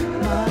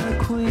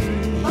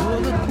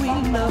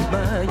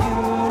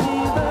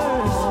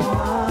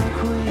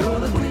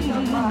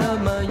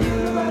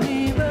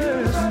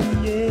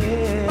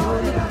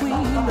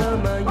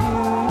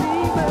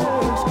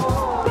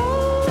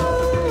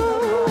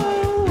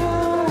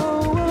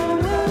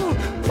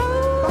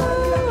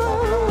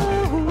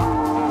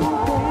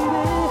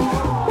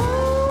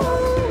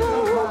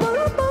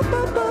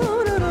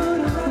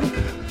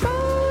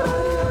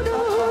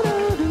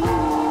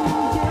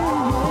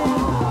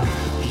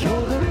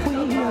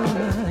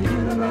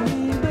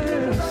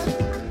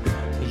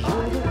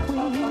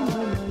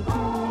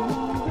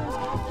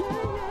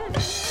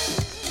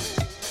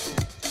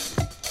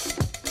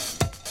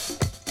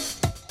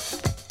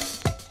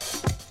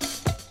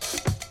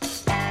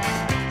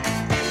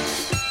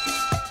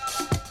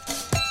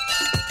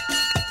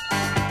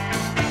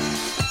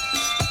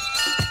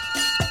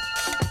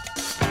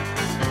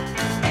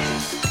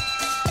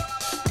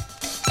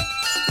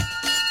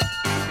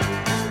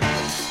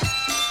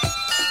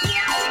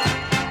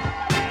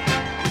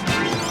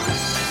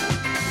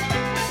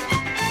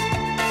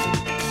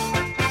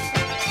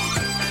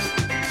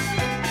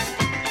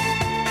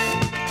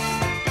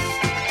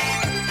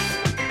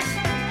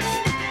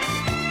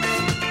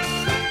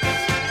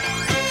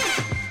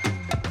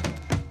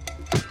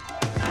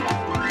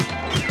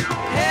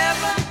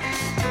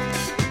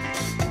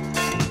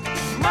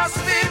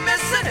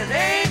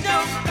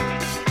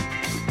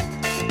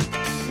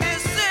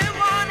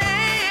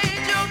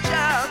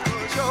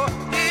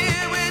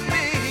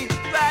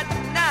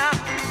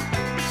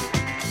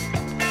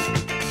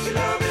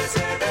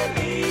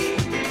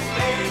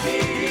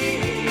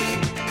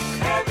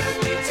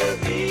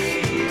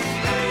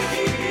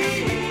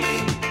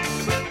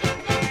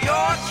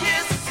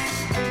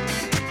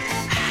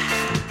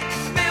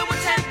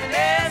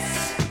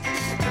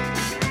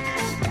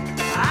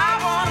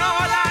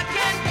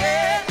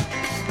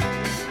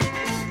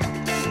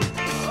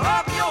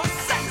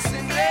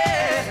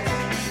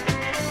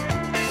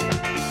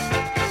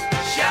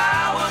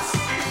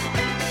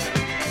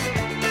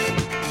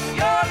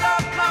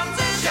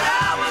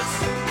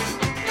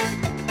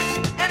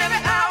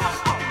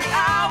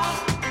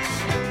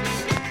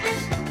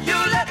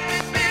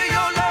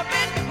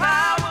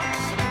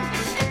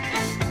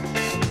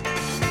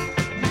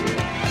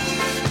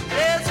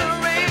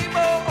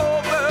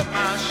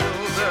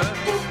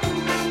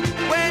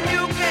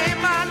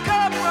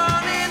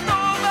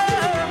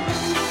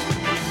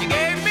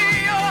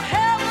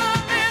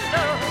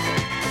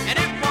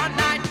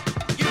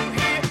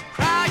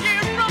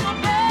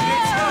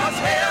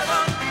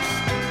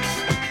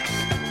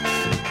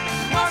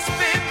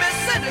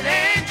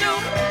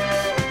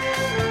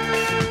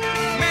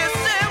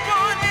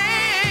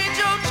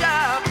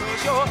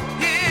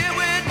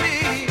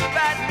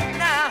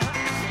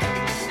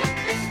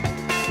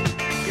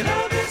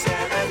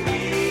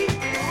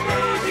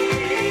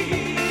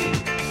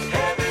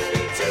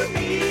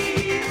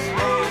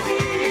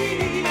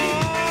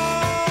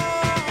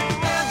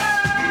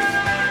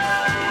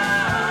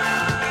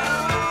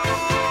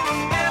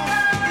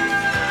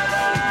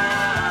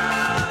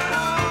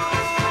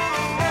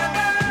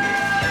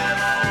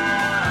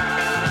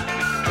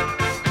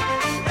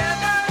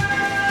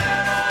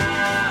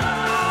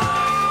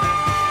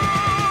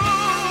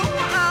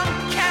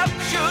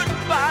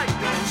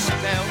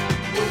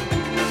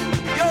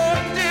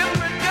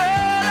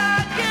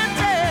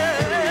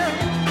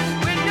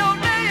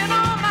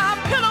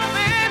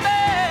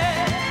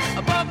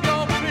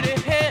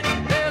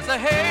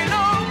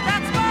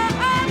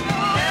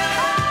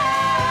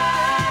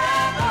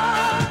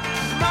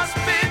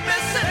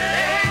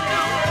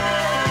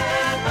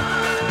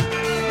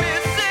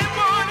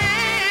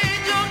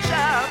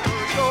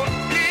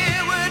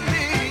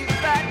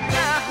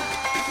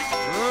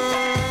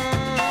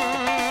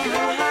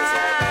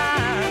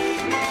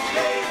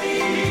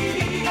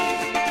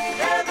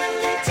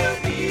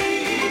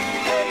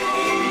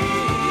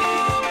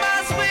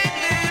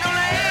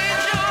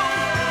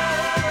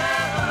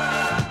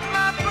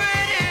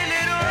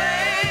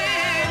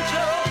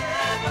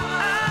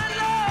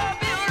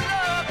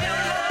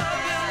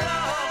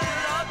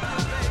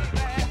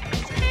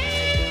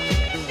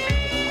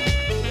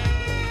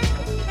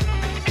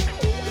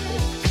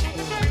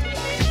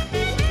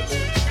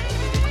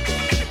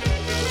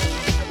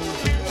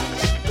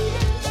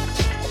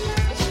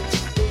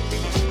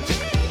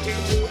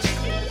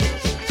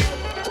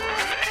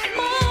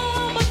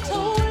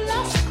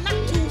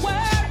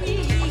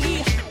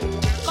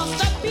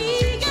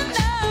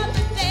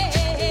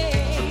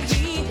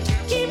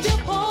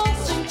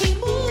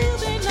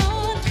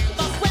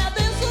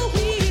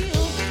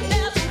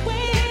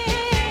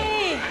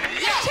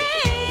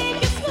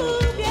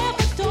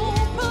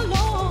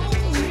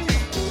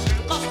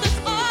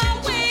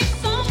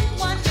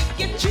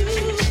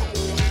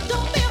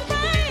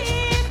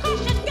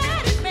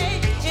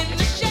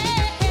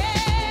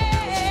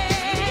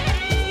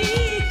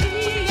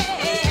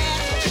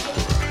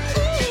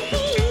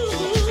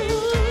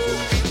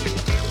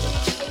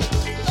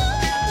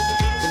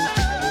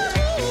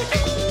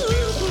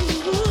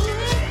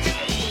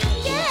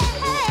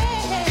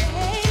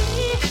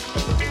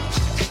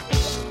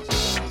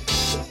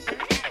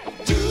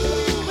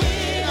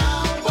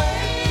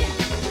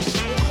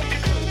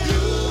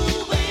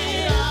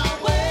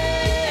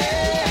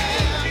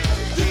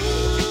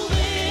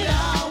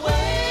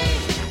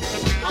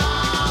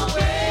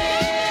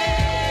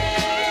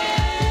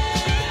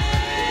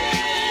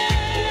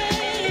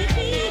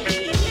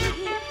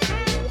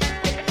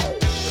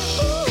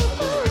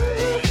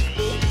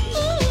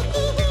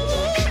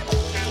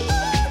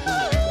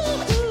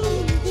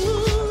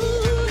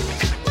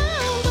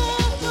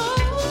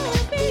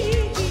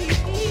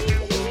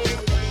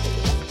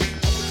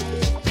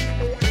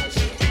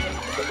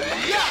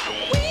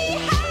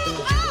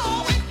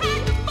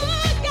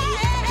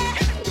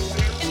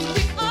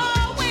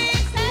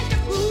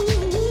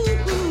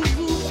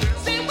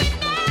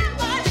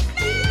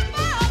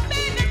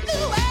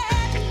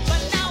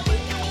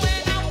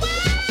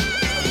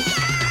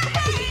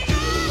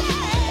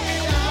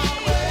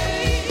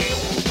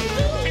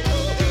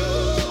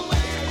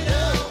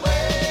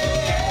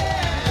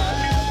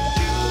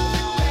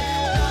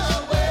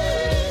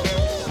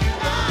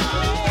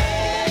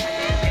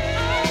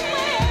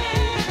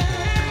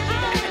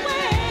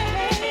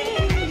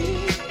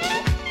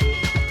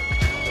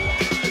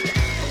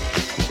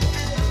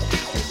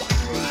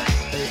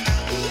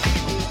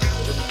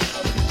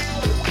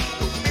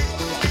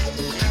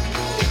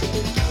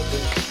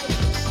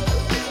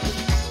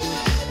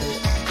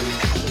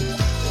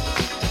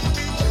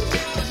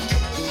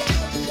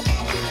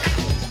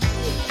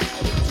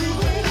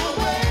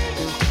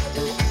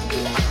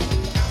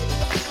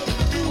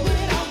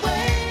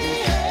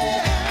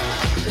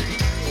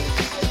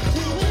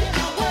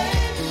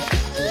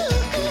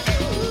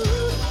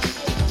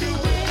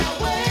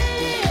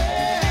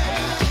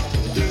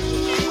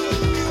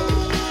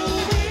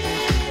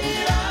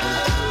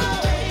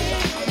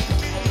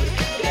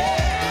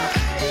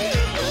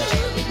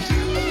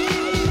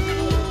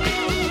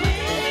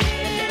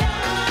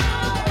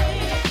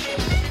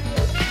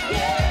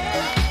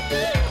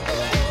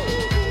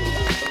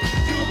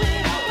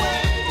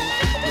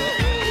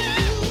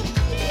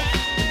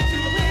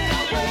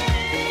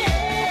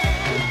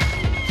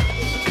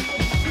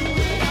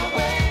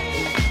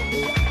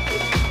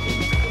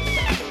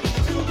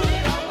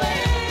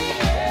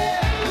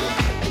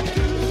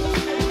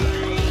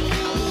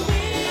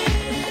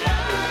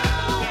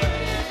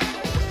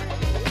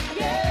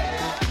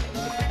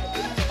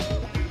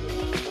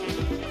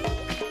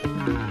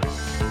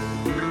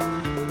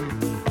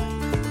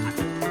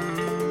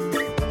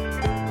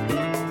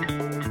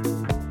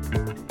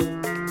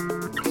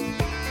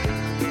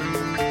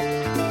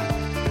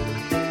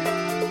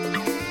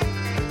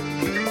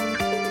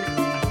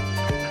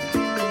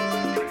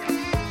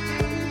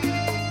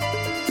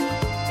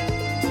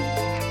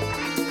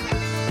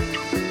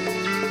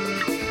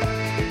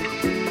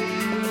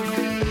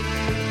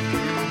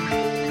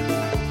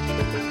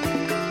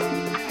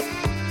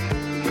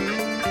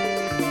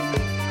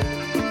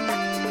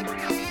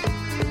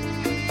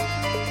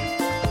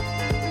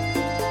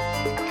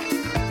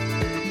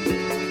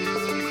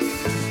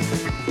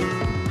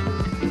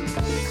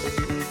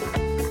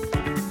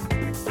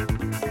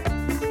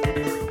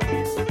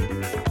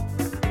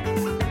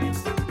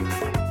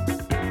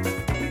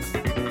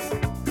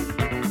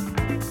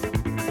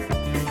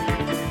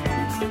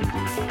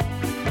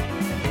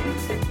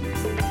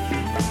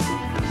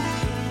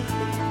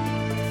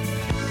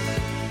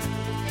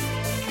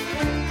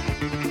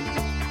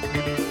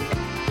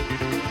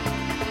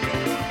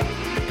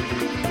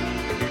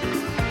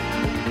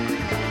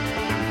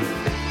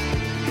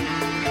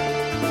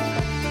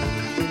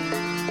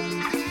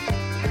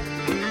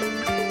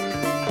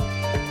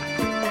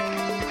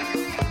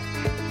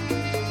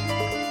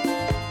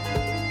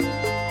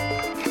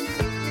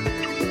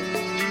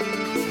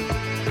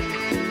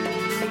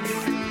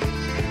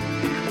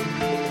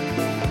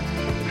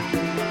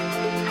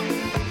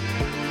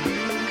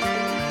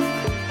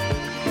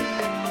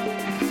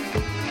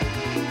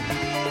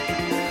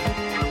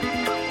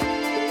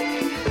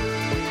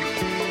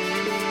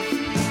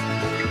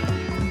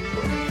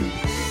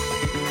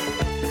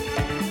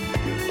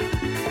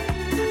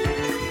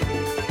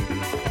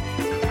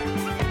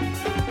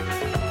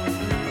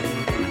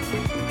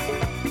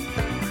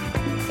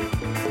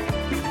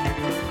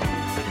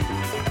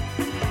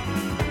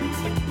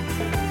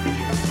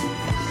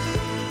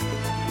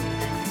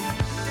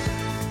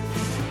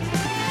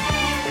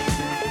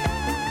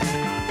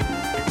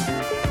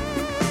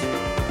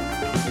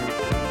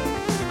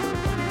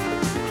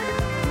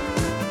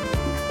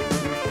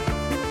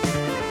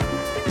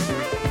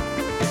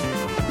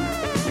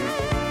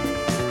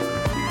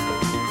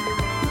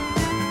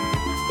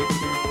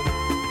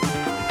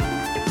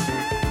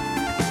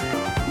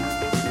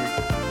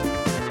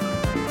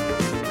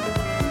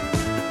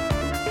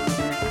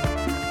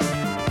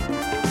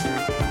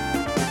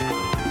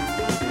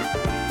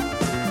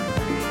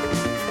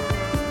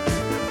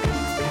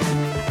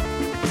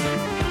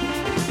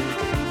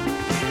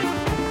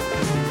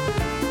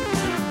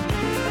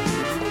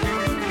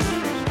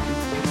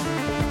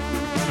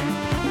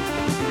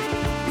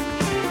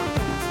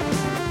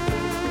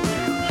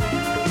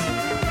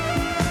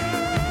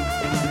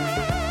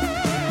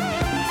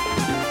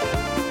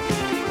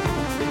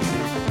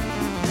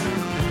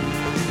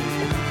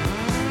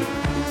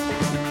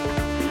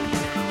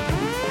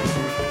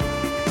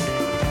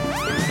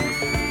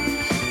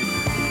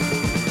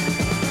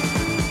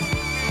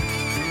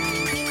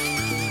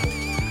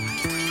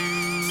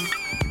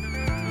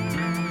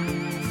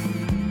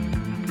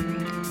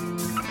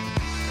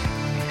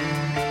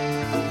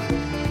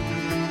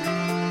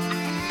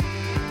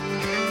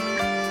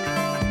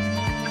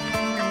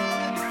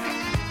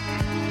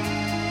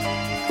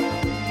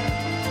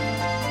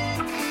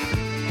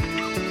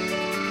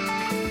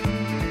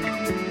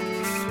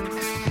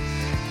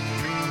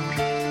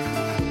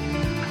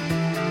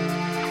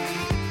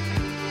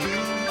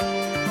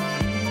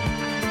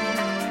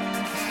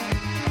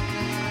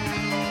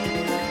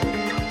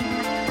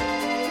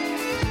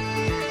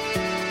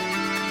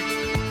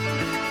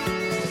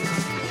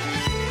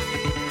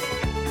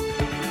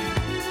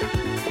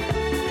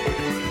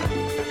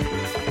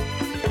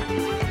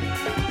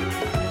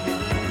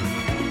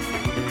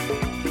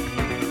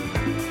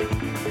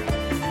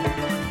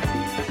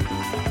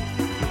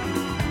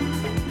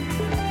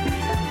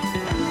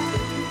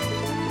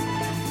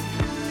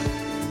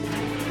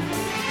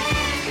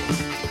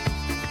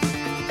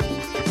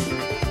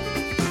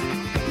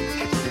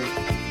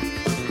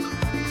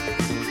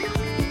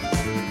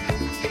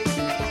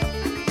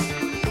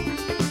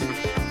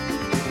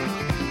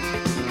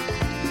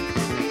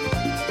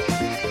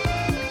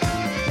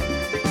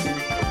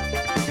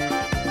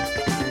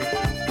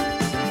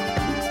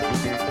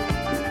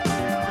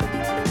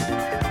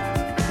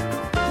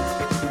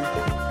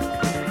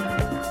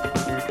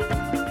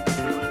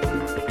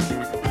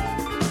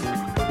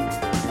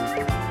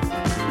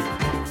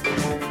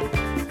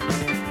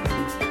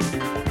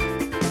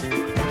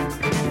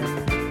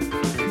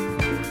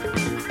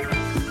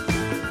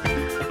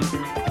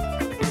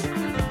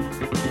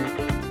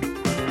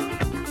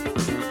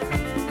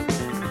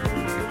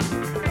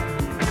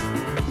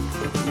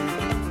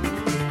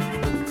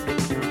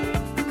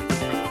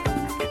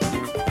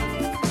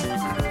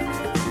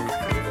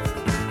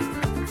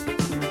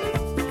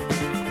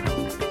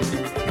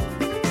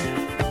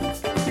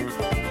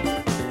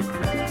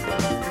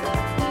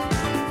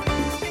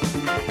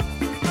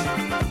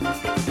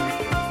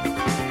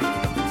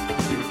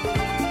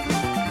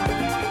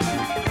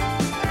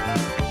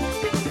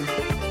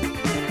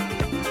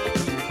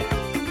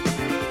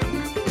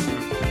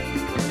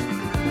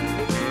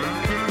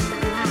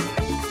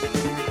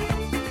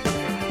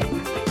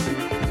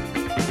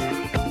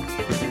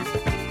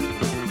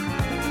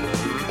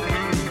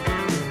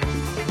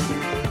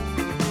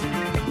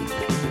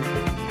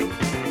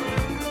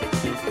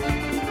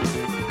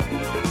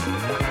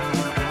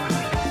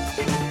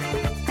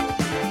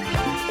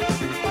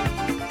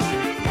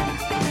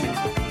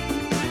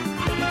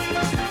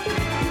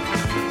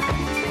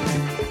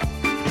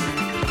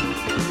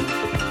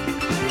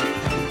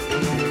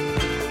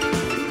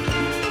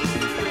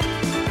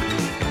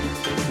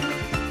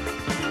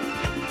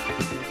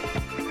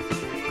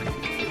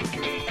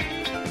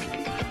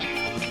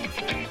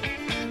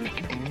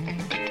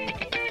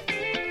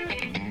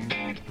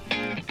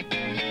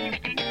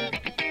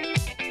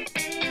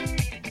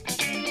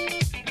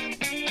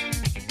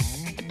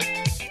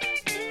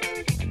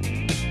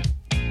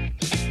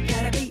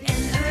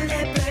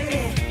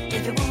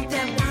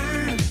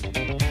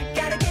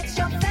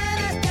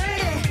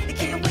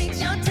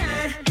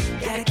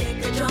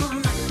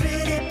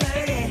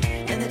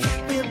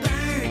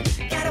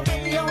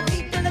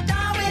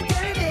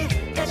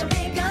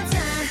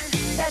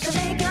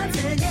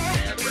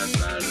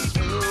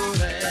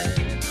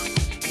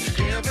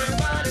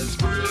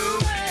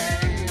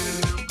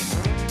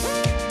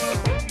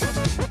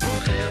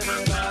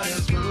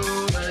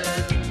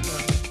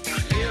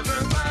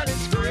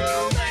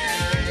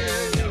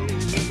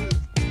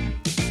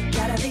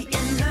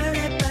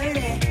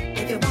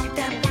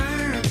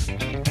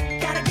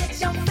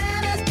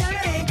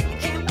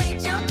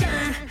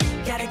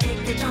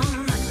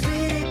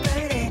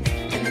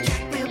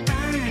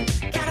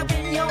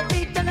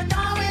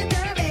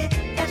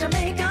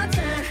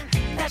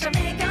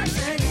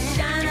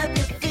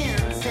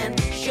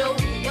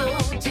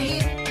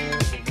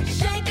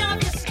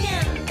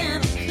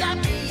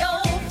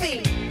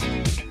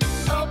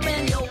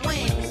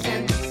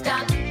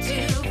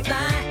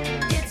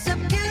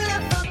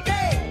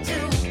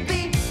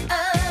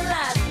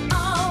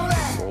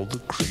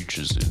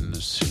 lives in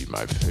the sea.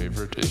 My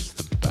favorite is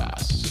the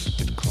bass.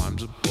 It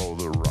climbs up all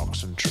the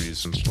rocks and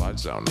trees and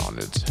slides down on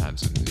its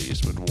hands and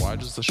knees. But why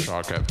does the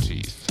shark have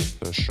teeth?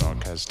 The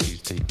shark has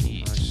teeth to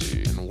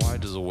eat. And why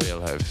does a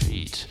whale have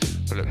feet?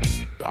 But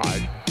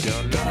I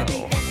don't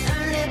know.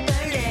 Early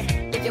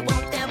birdie, if you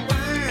want that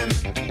worm,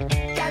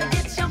 gotta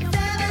get your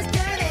feathers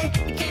dirty.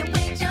 You can't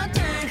wait your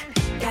turn.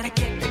 Gotta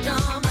kick the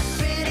drum, my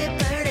pretty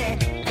birdie,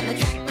 and the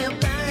track will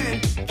burn.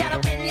 Gotta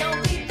win your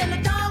beat, and the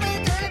door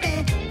will derby.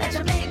 That's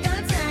your big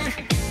concern.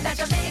 That's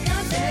your big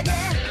concern,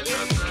 yeah.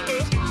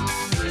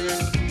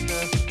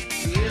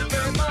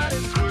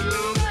 Everybody's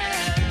grooving.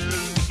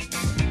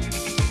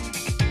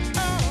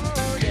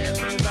 Oh,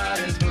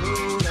 everybody's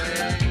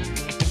grooving.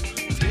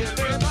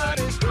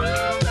 Everybody's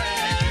grooving.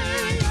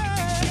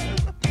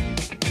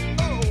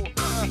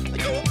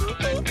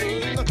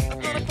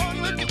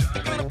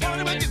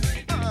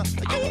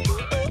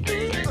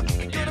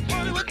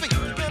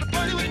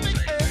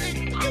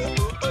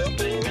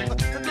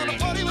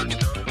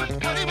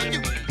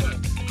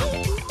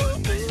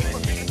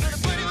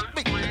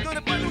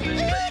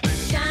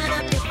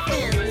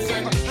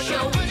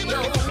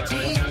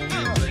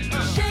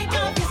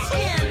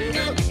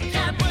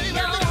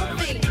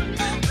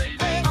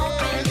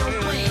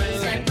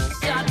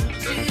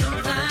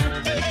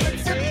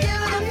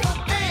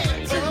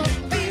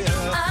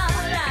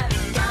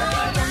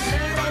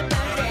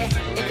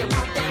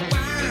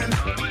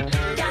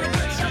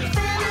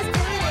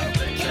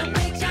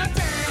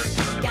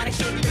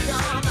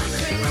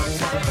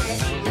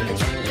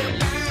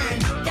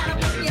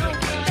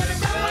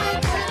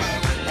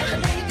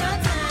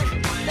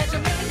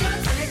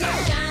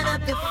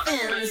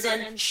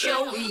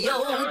 Show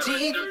your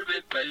teeth.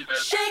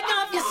 Shake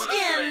off your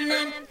skin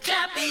and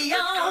clap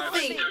your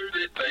feet.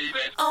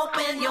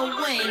 Open your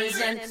wings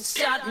and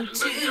start to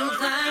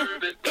fly.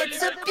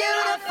 It's a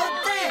beautiful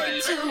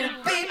day to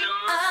be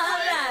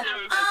alive.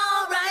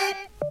 All right.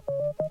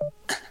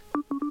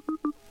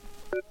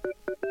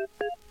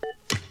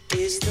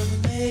 Is the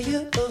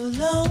mayor of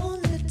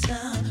Lonely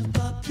Town,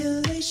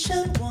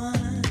 population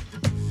 1,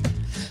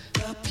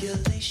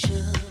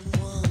 population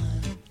 1.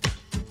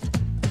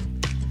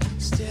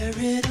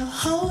 Staring a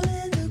hole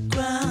in the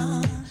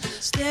ground,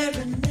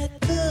 staring at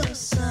the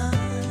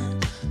sun.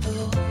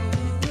 Oh,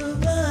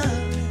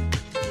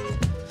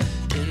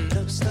 and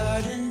I'm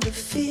starting to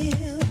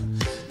feel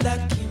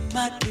like he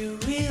might be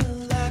real,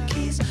 like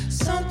he's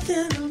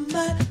something I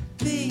might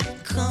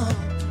become.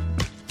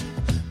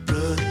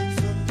 Running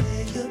from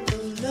mayor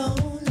of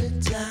Lonely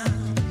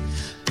Town,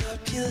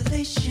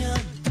 population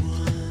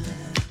 1.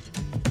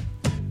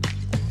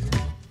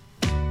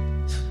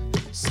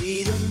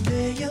 See the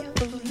mayor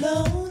of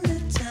Lonely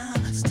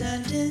Town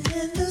standing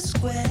in the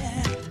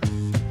square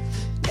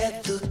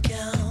at the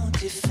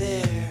county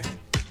fair,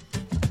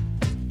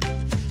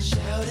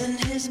 shouting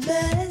his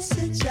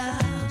message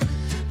out,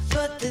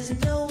 but there's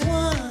no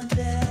one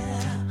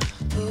there.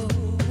 Oh,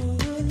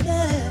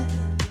 yeah.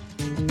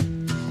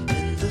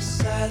 And the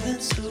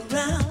silence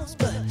surrounds,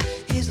 but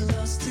he's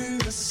lost in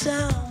the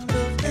sound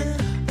of an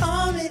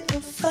army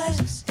of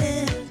fifes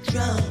and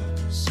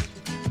drums,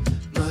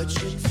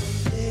 marching from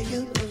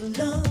mayor of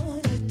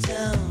Lonely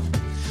Town,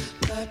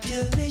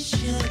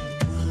 population 1.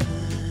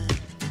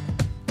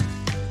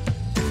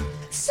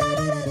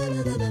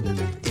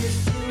 If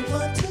you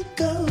want to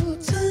go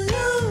to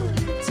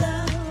Lonely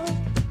Town,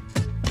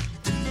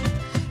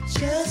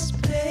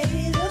 just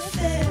pay the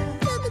fare.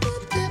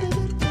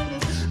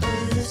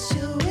 Unless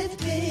you're with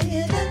me,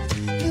 then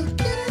you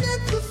get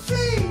it for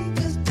free.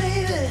 'Cause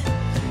baby,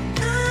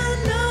 I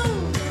know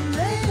the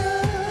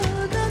mayor.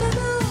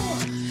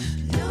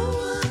 No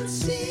one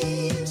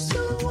seems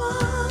to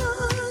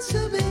want to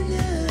be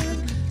near.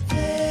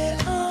 They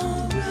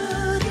all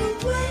run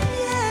away.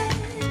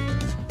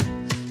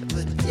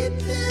 But deep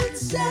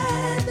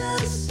inside the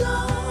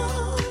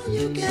song,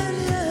 you can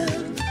hear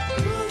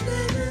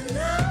calling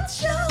out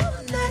your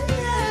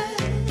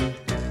name.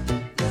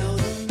 Now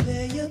the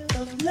mayor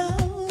of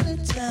Lonely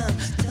Town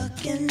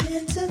tucking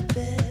into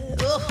bed.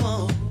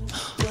 Oh,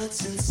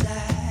 what's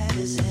inside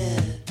his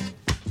head?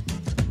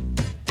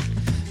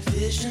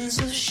 Visions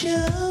of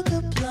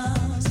sugar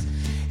plums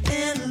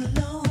and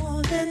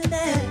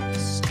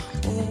loneliness.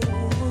 Oh,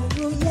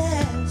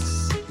 yes.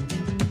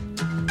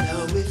 Now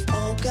we've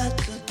all got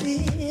to be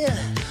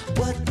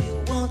what we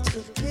want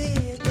to be,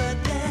 but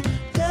that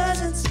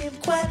doesn't seem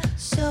quite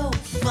so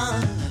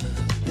fun.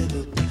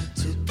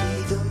 To be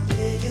the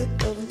mayor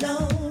of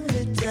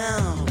Lonely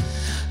Town,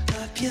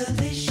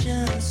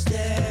 population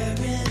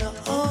staring a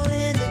hole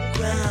in the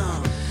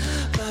ground,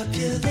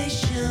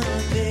 population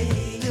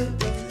mayor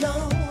of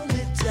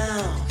Lonely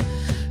Town,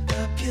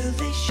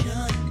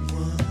 population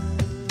 1.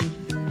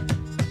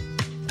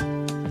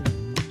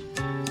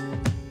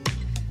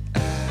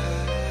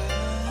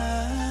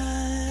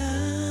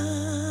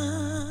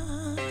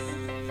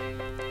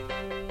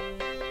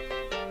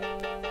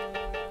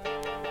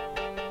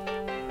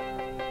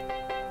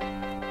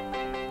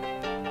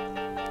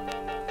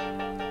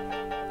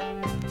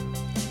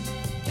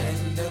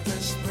 End of the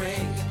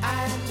spring,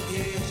 and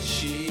here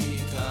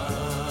she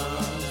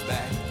comes.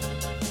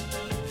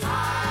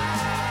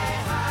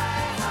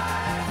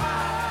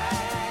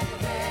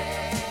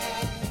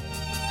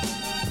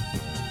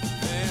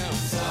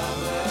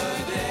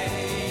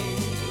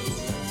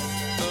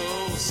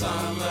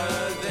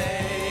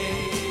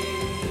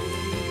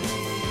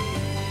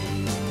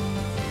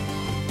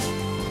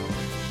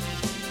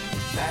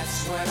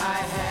 when I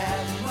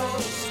had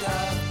most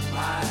of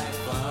my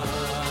fun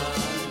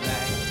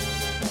back.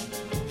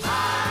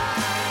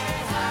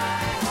 High,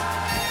 high,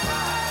 high,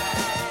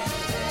 high.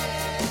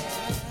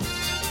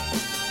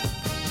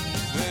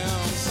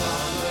 Them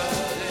summer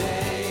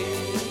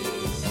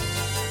days,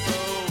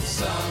 those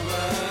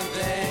summer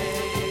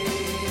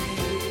days.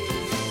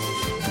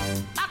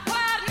 I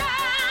cried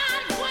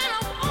night when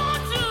I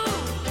want to.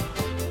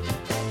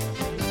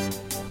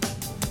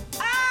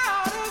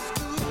 Out of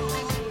school,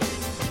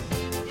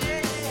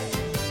 yeah.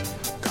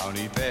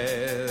 County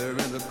fair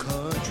in the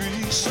country.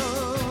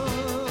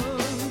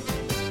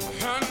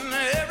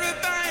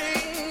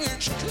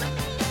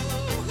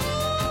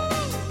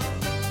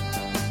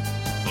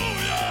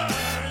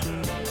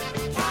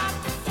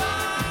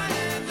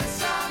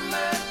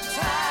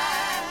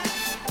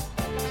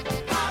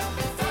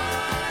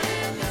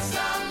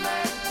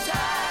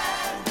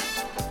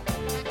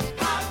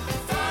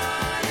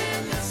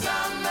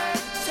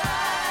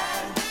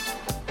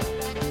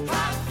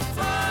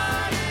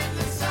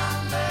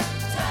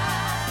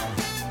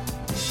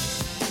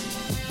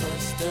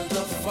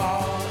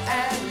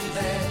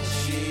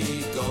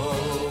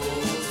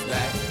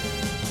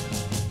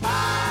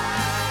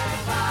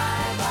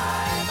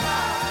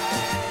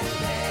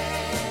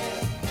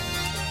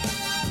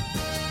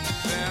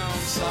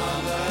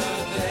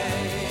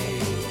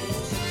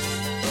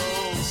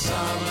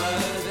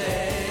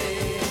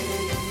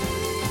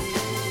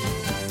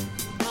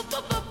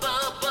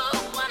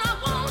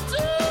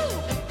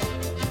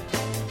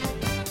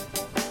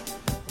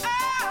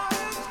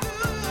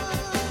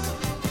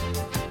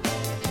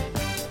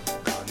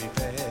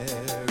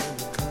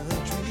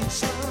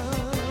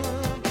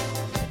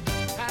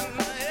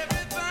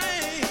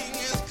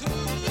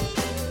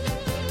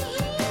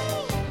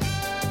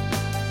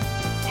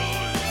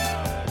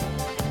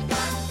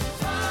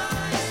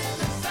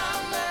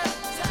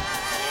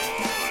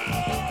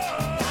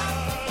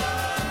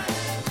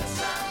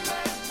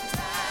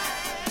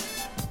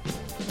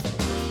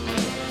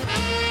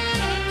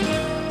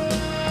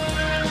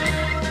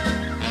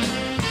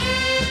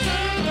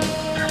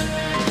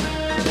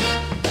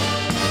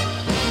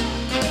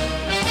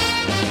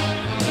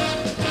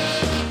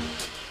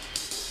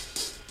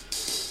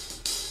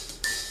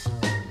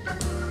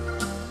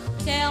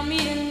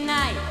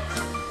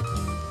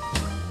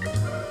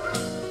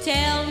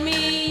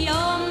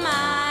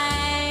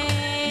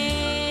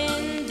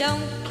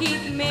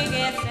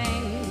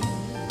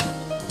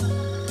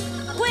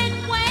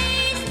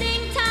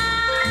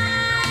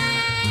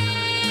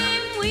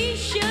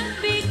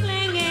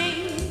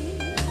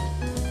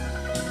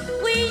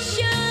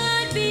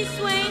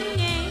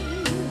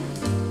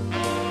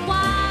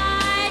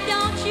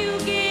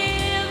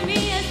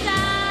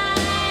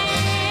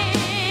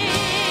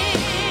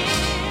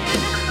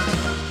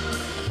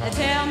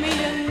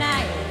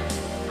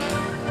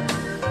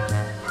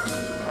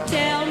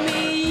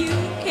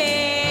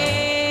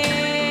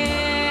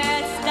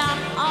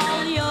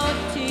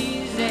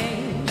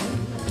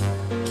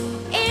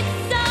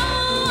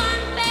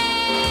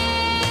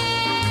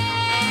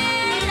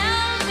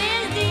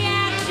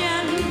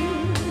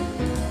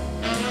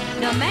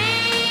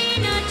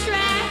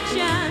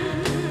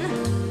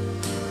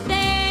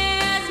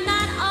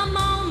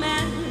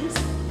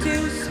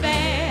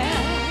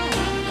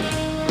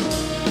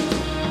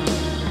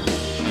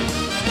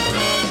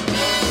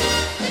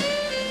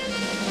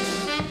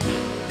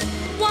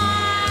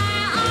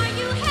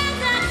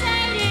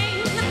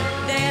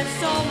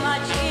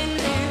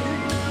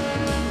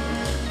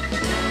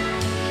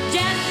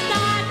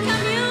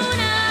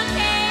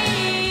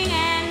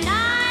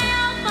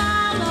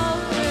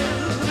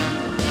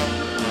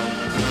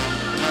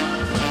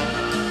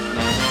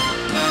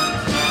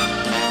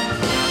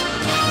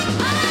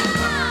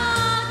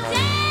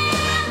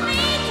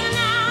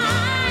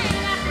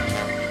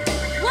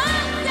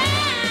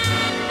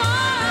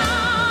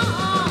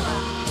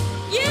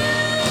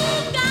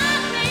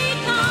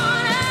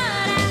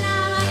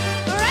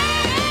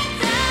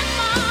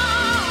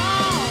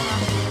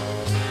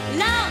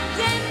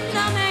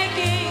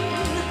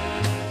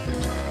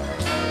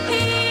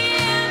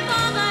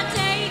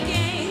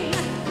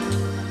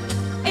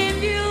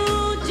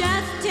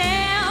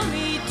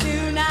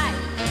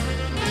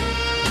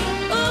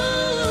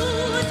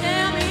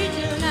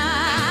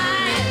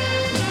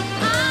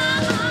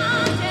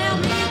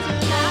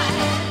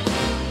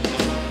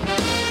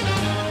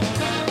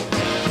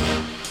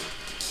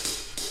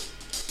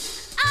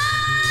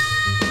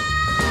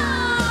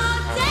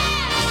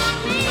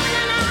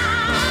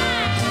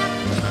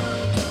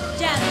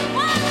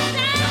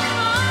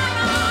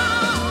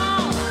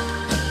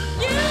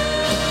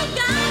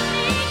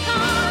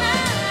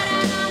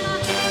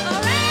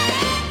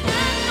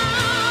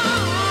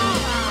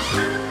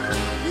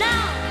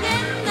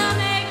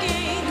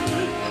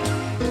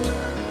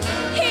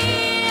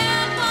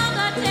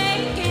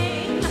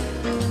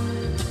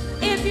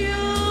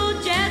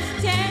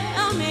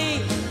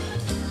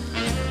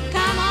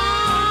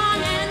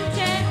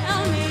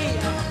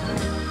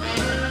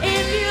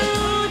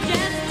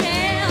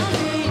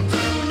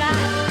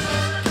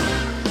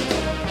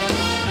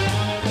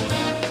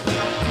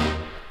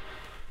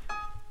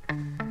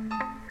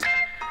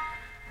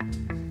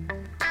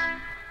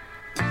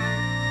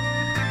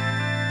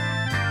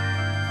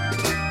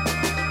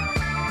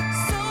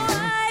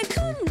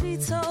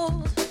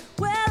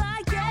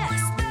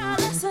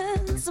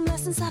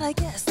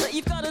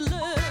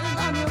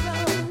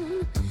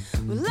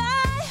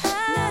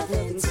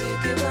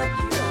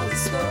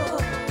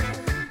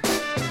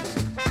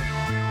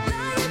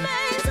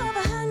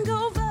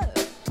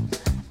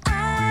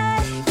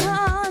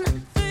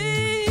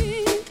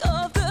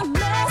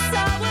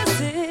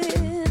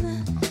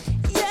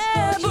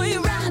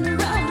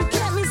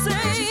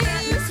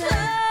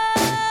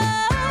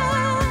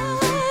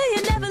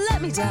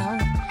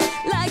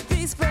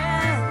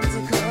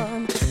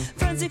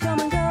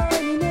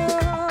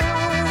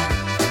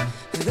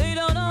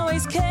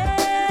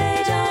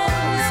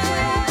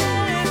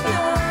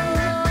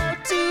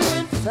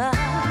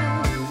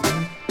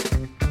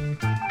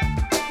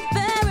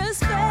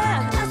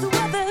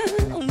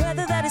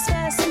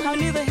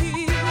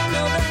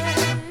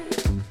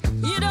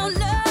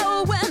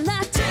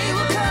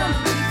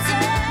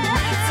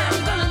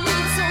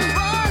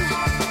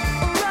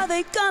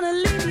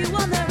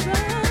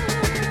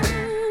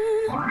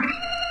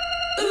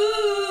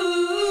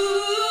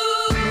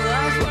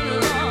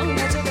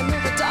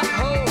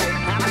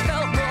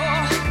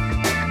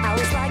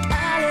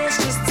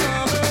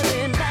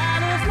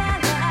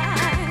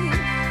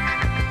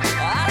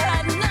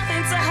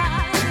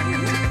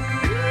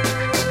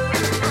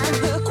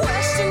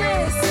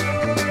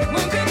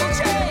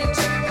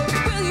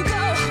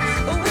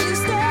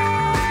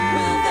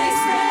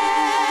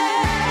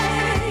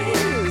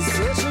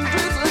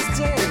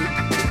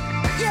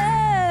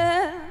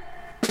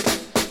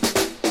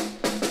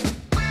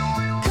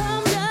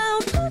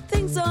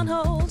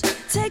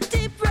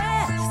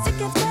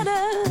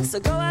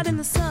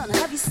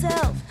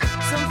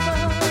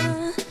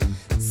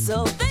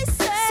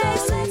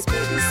 sexy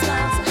baby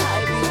smiles to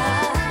hide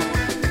behind.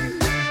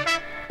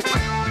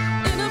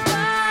 In a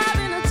bar,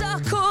 in a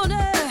dark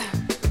corner,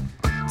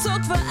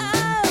 talk for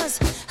hours,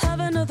 have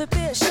another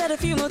beer, shed a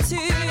few more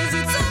tears.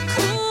 It's so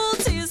cool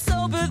till you're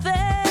sober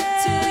there.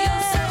 Till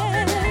you're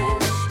sober there.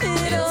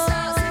 It all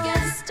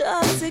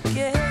starts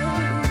again.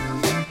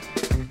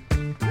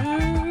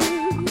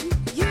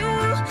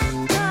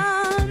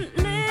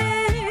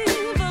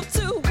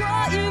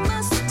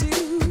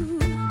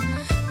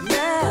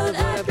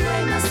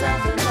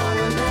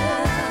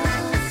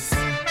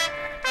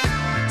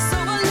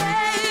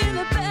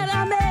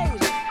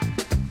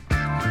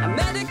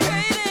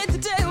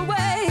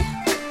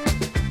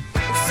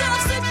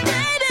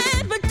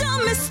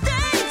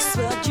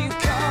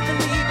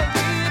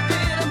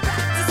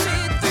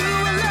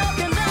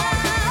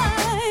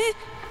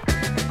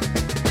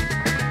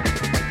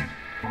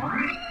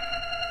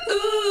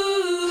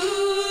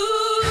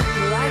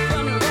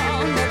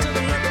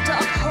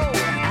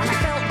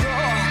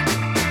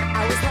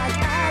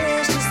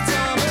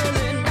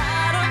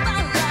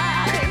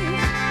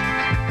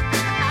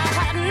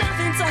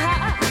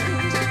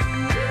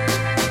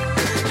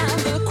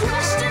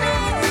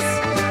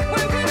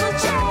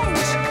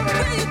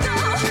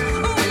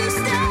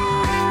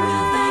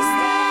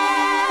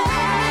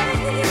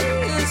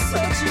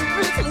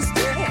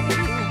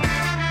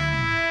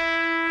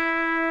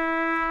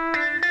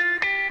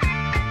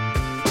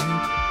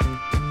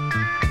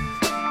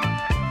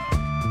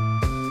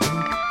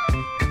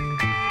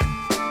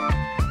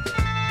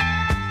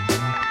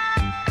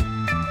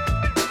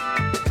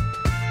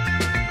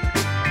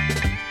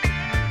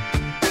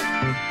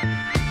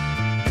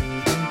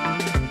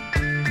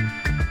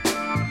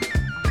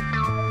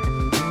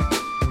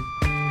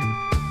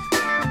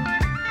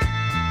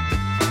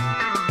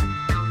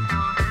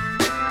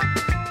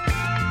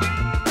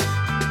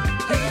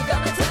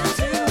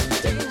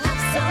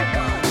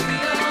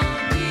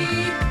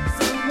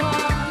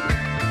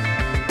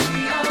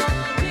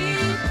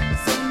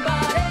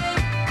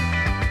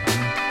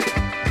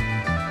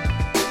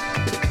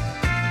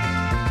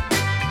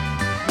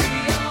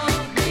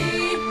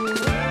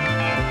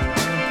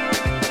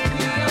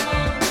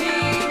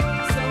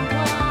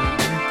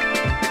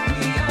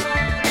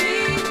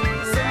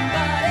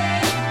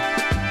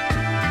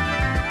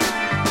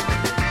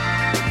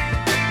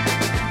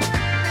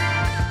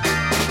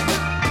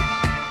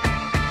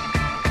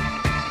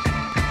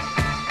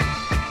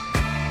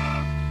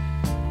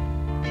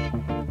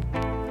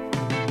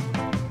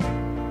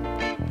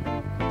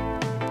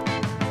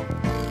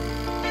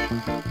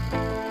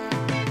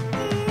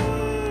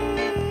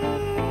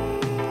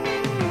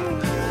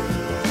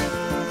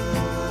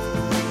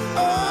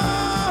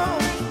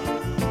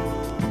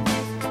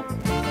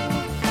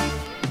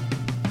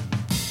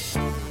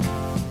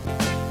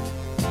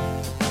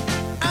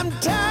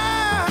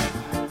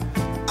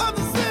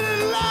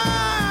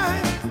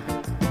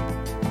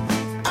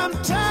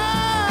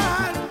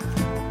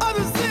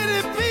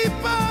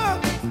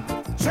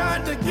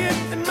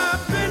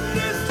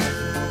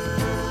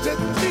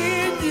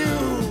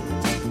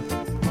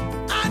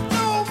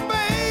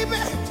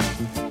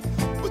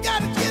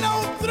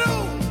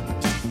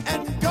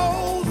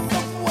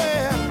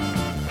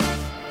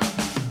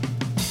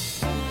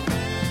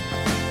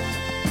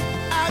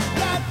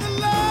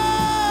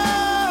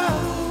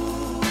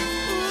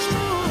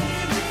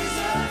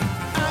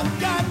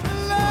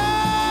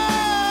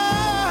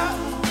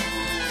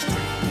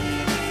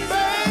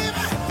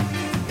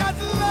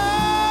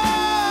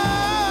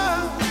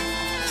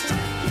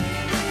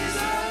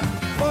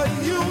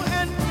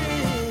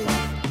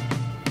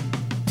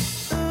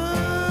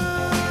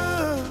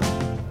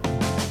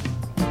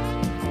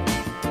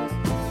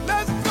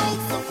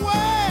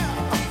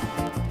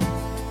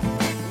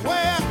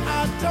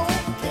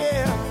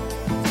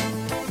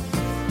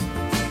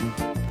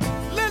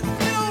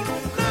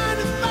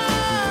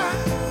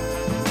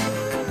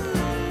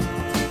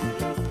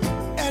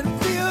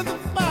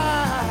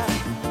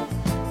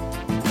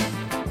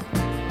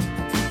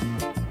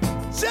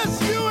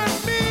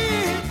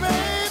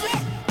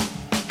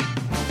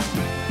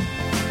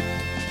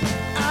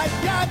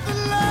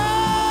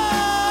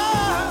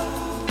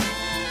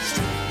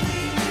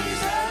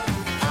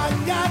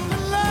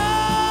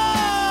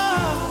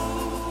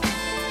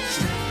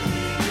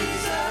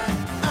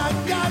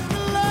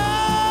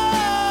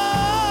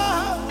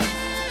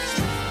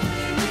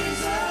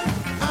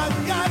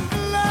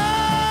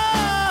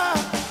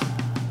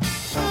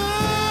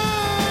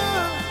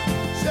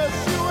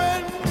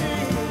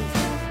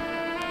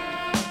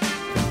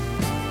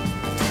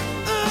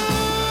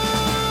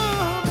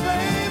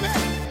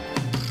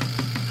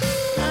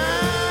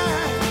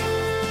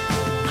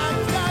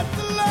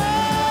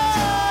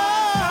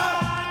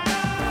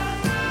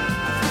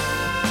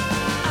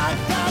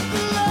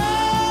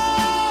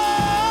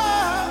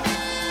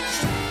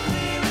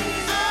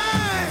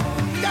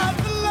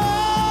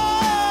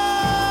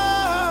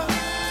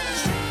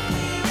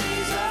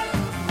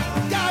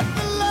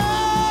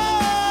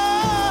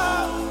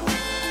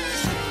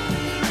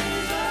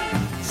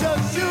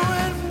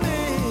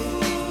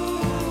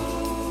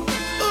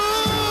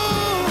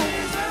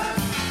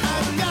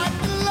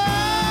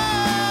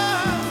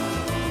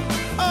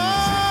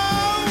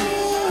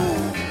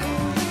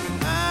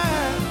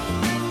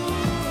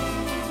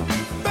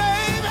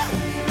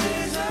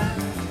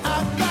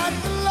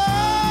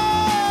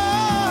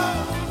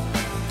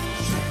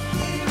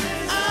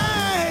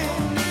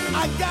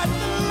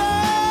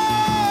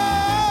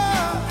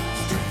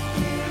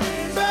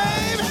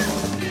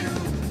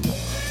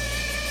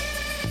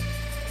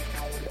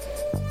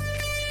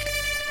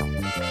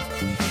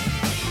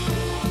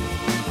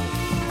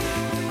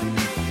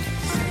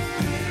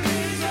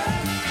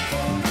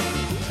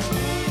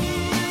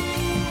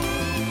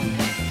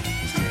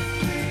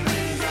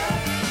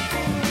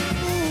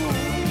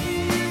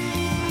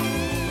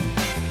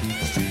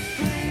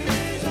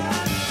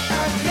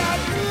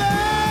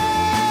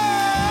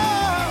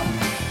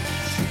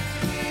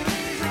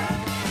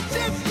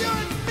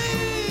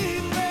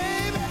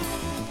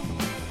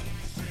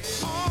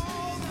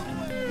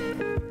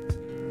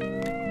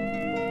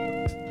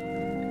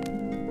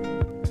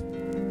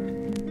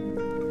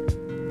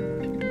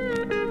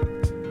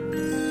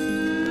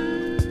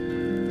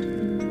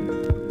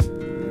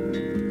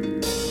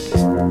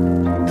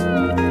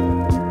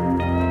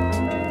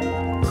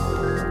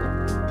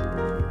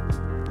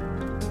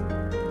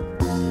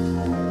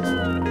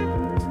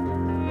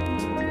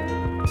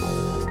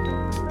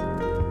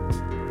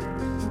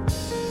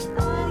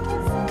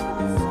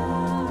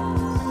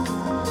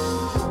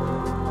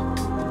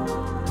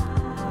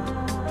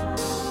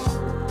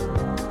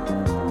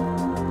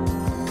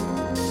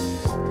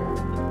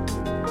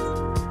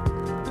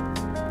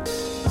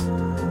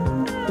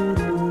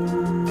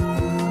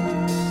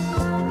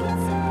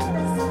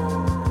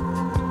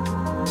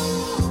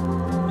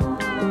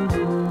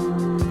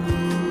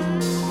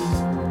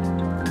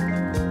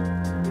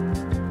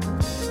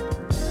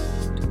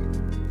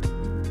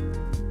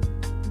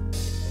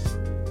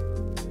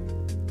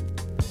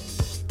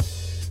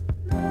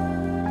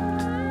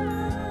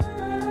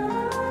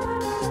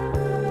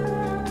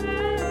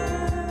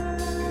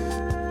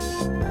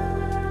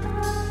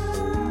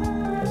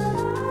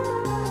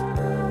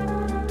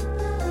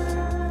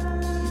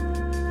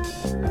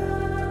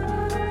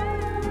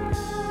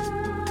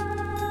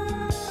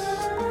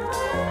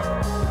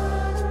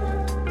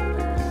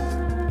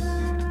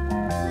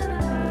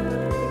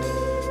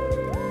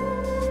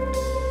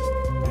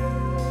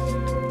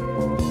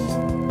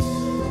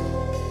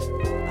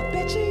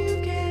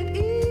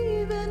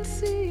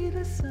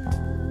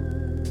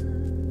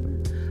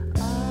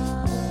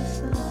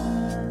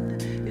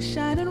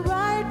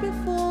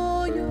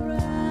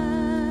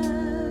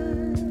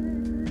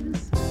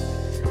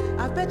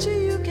 bet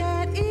you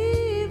can't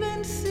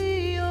even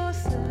see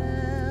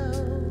yourself.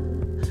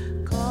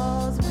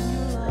 'Cause when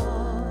you're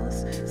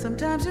lost,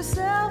 sometimes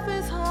yourself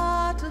is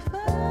hard to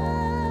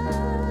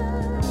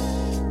find.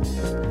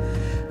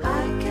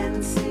 I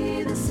can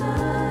see the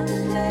sun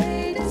in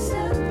late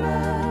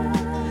December.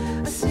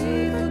 I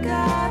see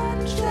forgotten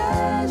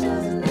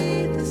treasures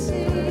beneath the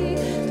sea.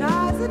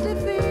 Tides that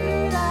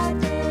defeat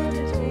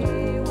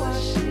identity,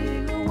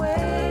 washing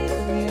away the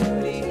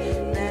beauty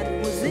that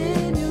was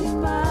in your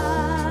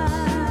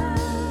mind.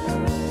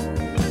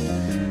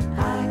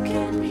 I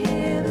can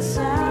hear the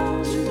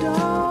sounds you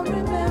don't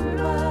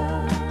remember,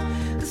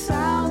 the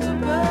sounds of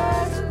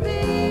birds and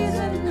bees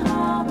in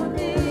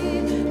harmony,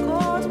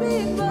 chords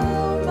being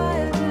blown by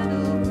a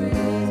gentle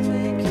breeze,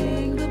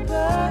 making the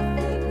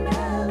perfect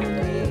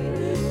melody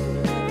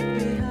left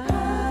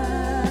behind.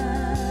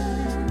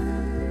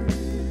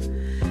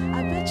 I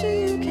bet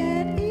you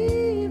can't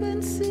even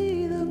see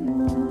the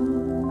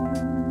moon,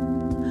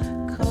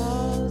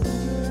 'cause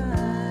in your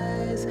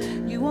eyes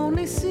you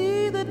only see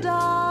the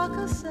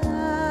darker side.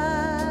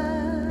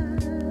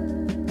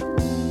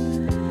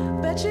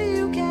 Bet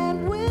you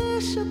can't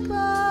wish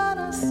upon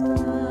a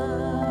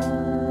star,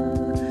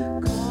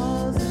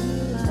 'cause in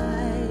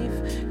life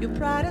your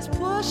pride has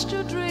pushed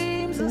your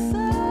dreams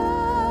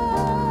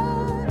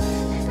aside.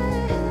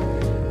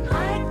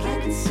 I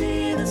can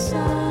see the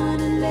sun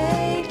in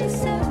late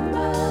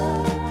December.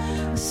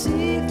 I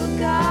see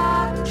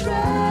forgotten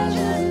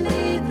treasures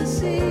beneath the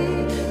sea.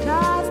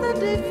 Tides that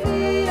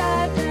defeat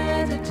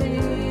identity,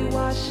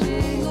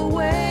 washing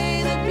away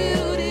the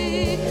beauty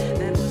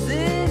that was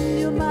in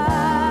your mind.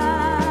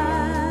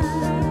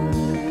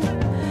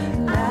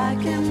 I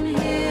can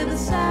hear the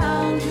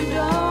sounds you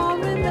don't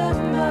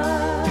remember,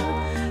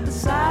 the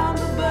sound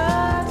of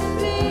birds and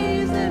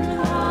bees in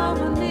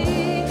harmony,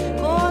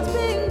 chords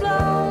being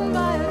blown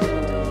by a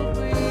gentle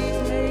breeze,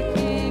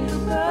 making the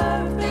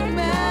perfect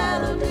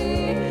melody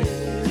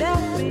you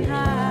left behind.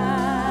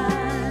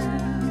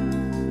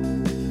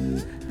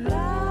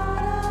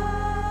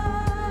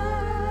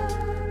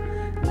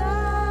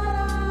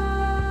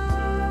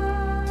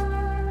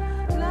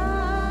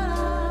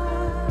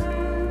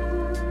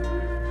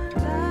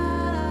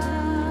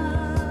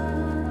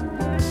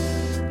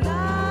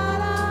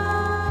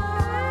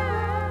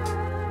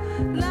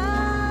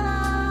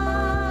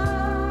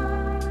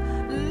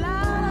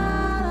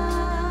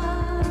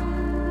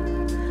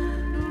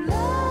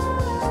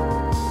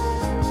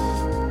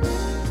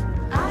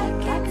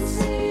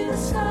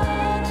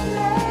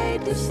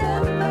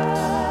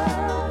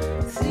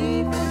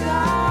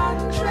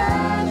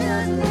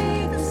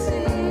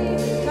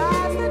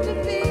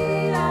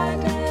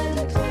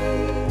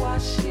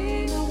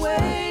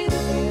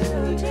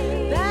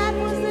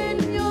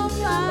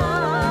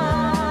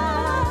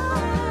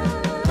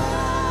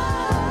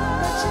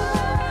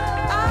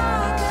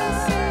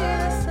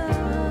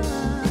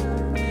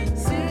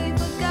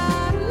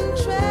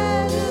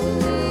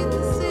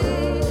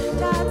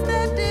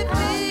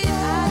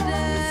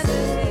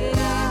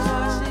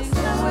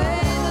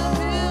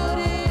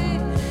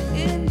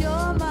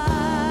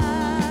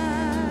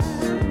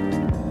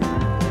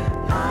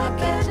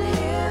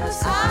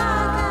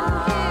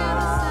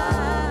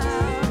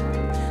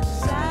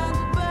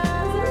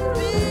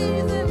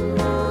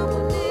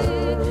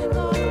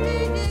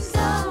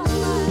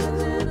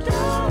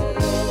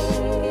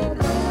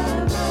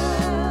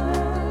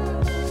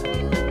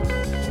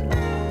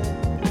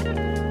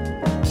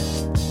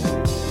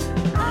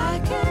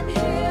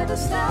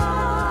 Starting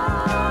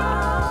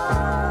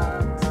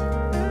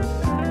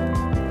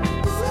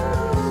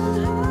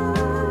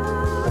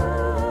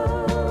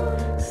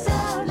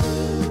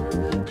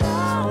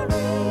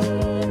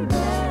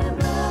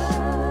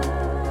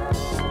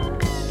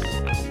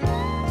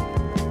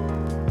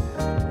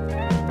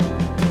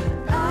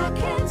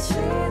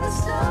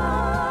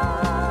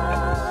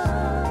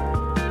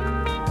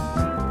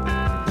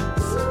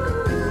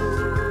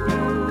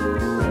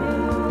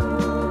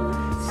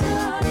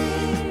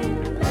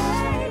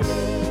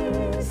lately.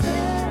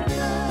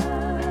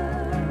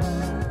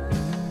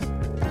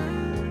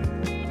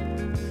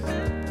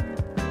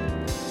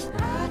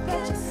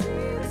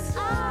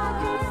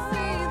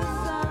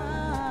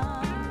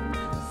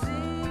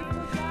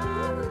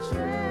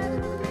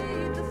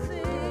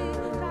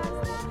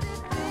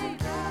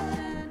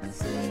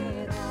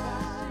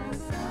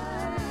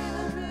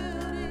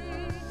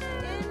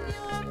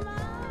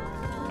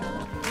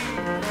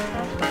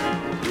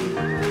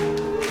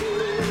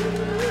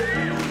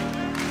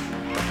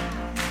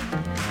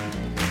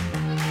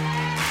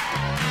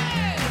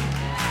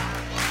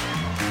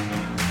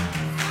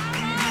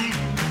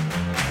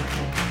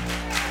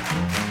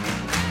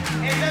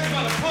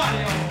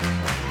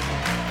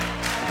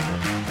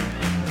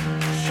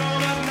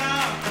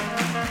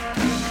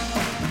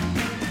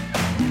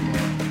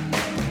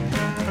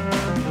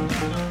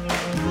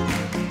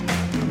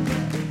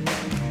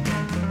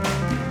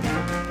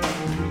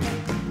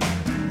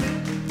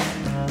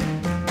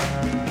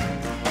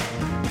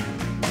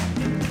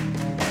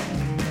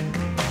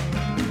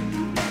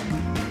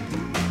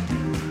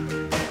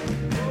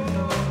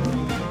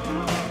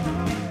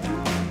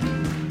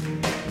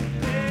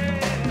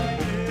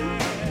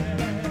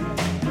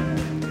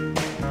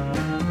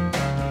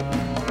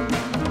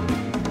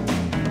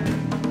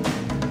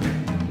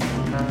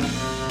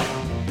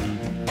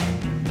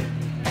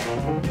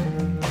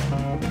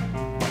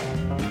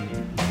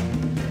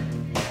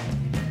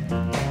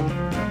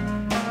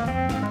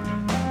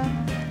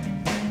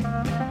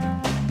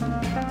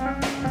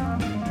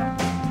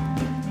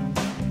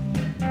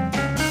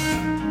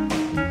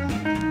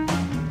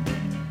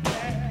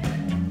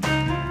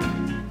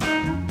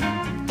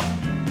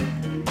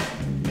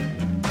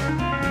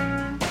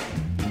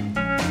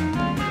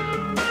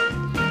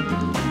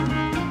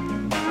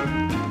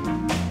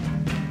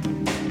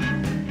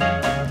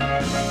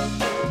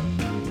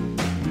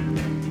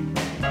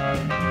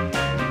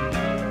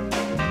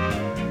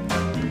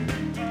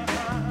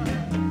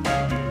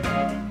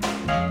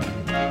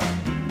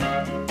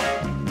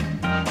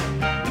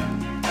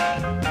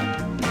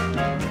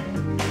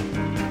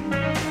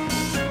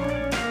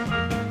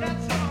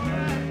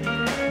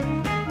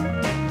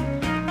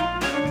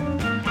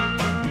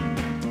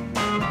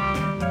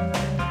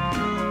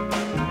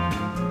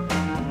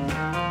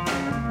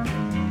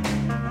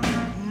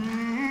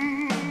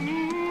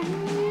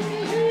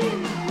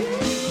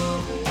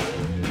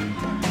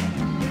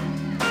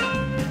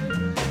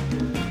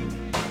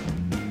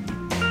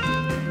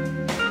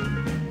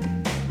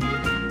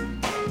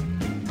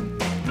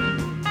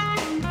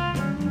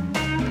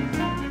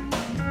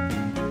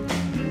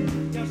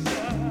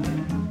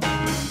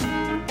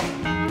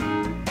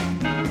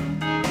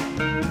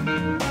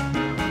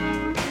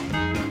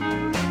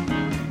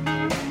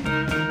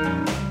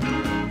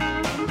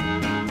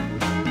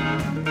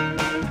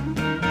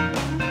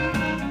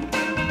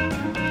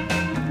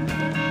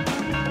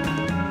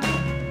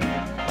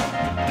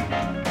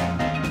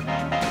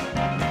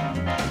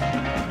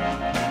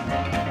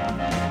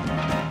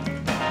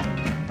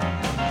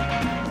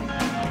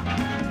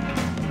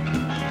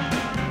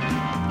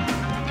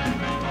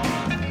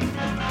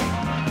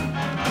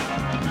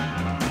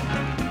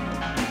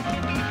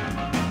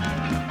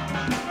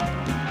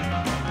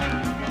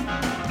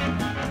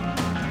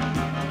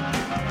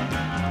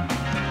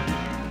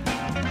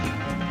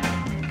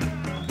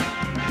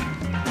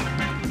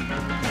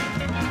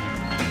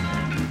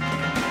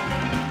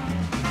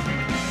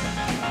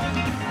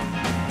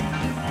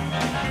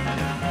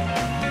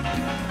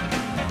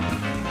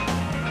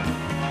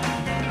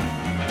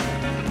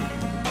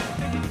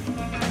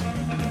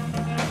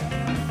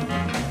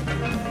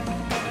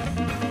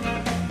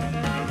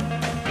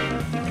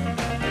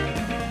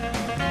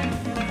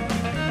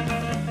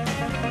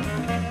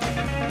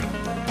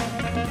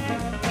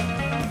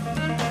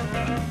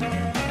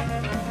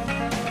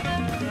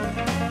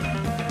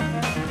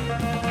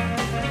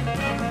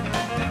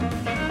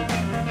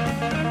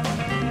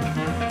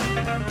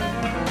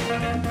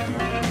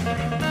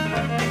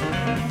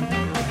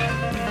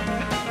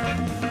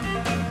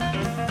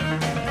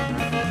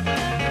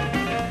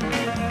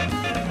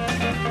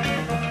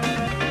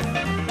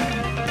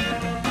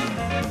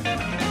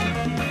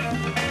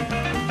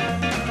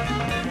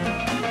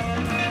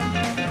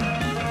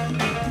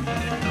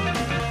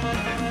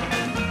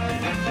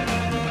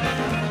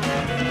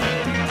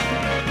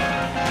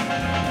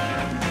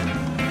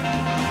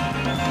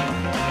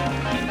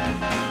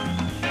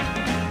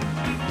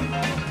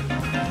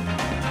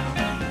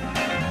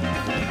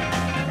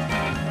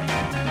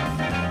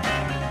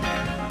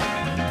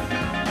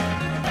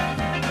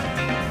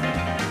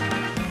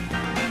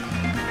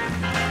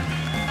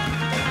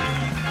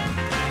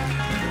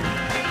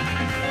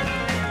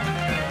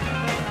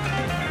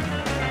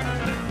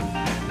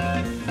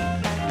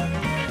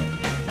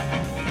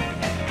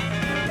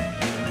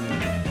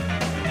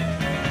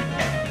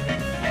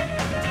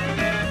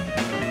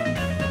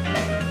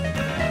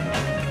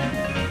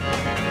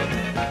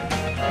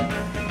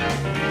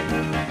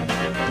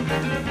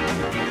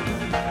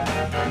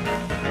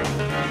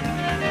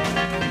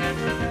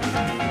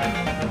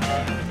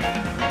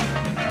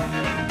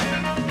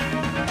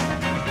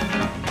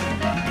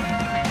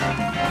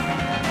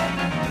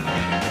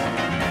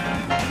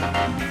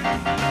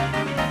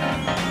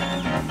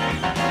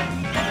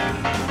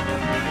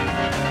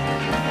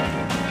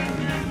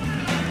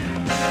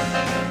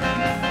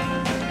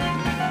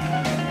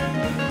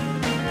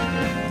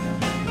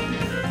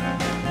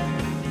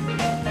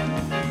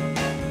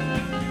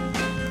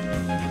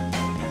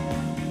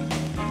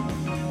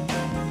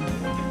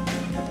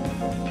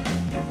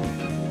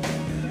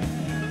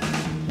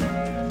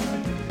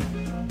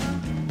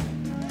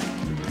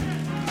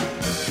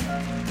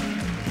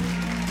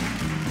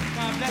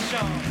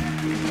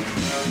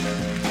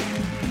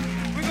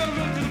 We're gonna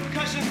move to the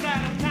percussion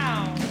side of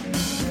town.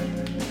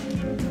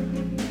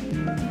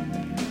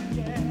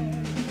 Yeah.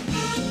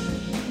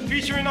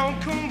 Featuring on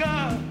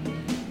Kunga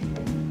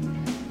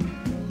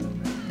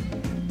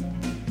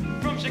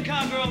from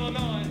Chicago,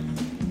 Illinois.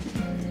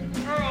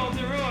 Earl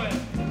DeRoy.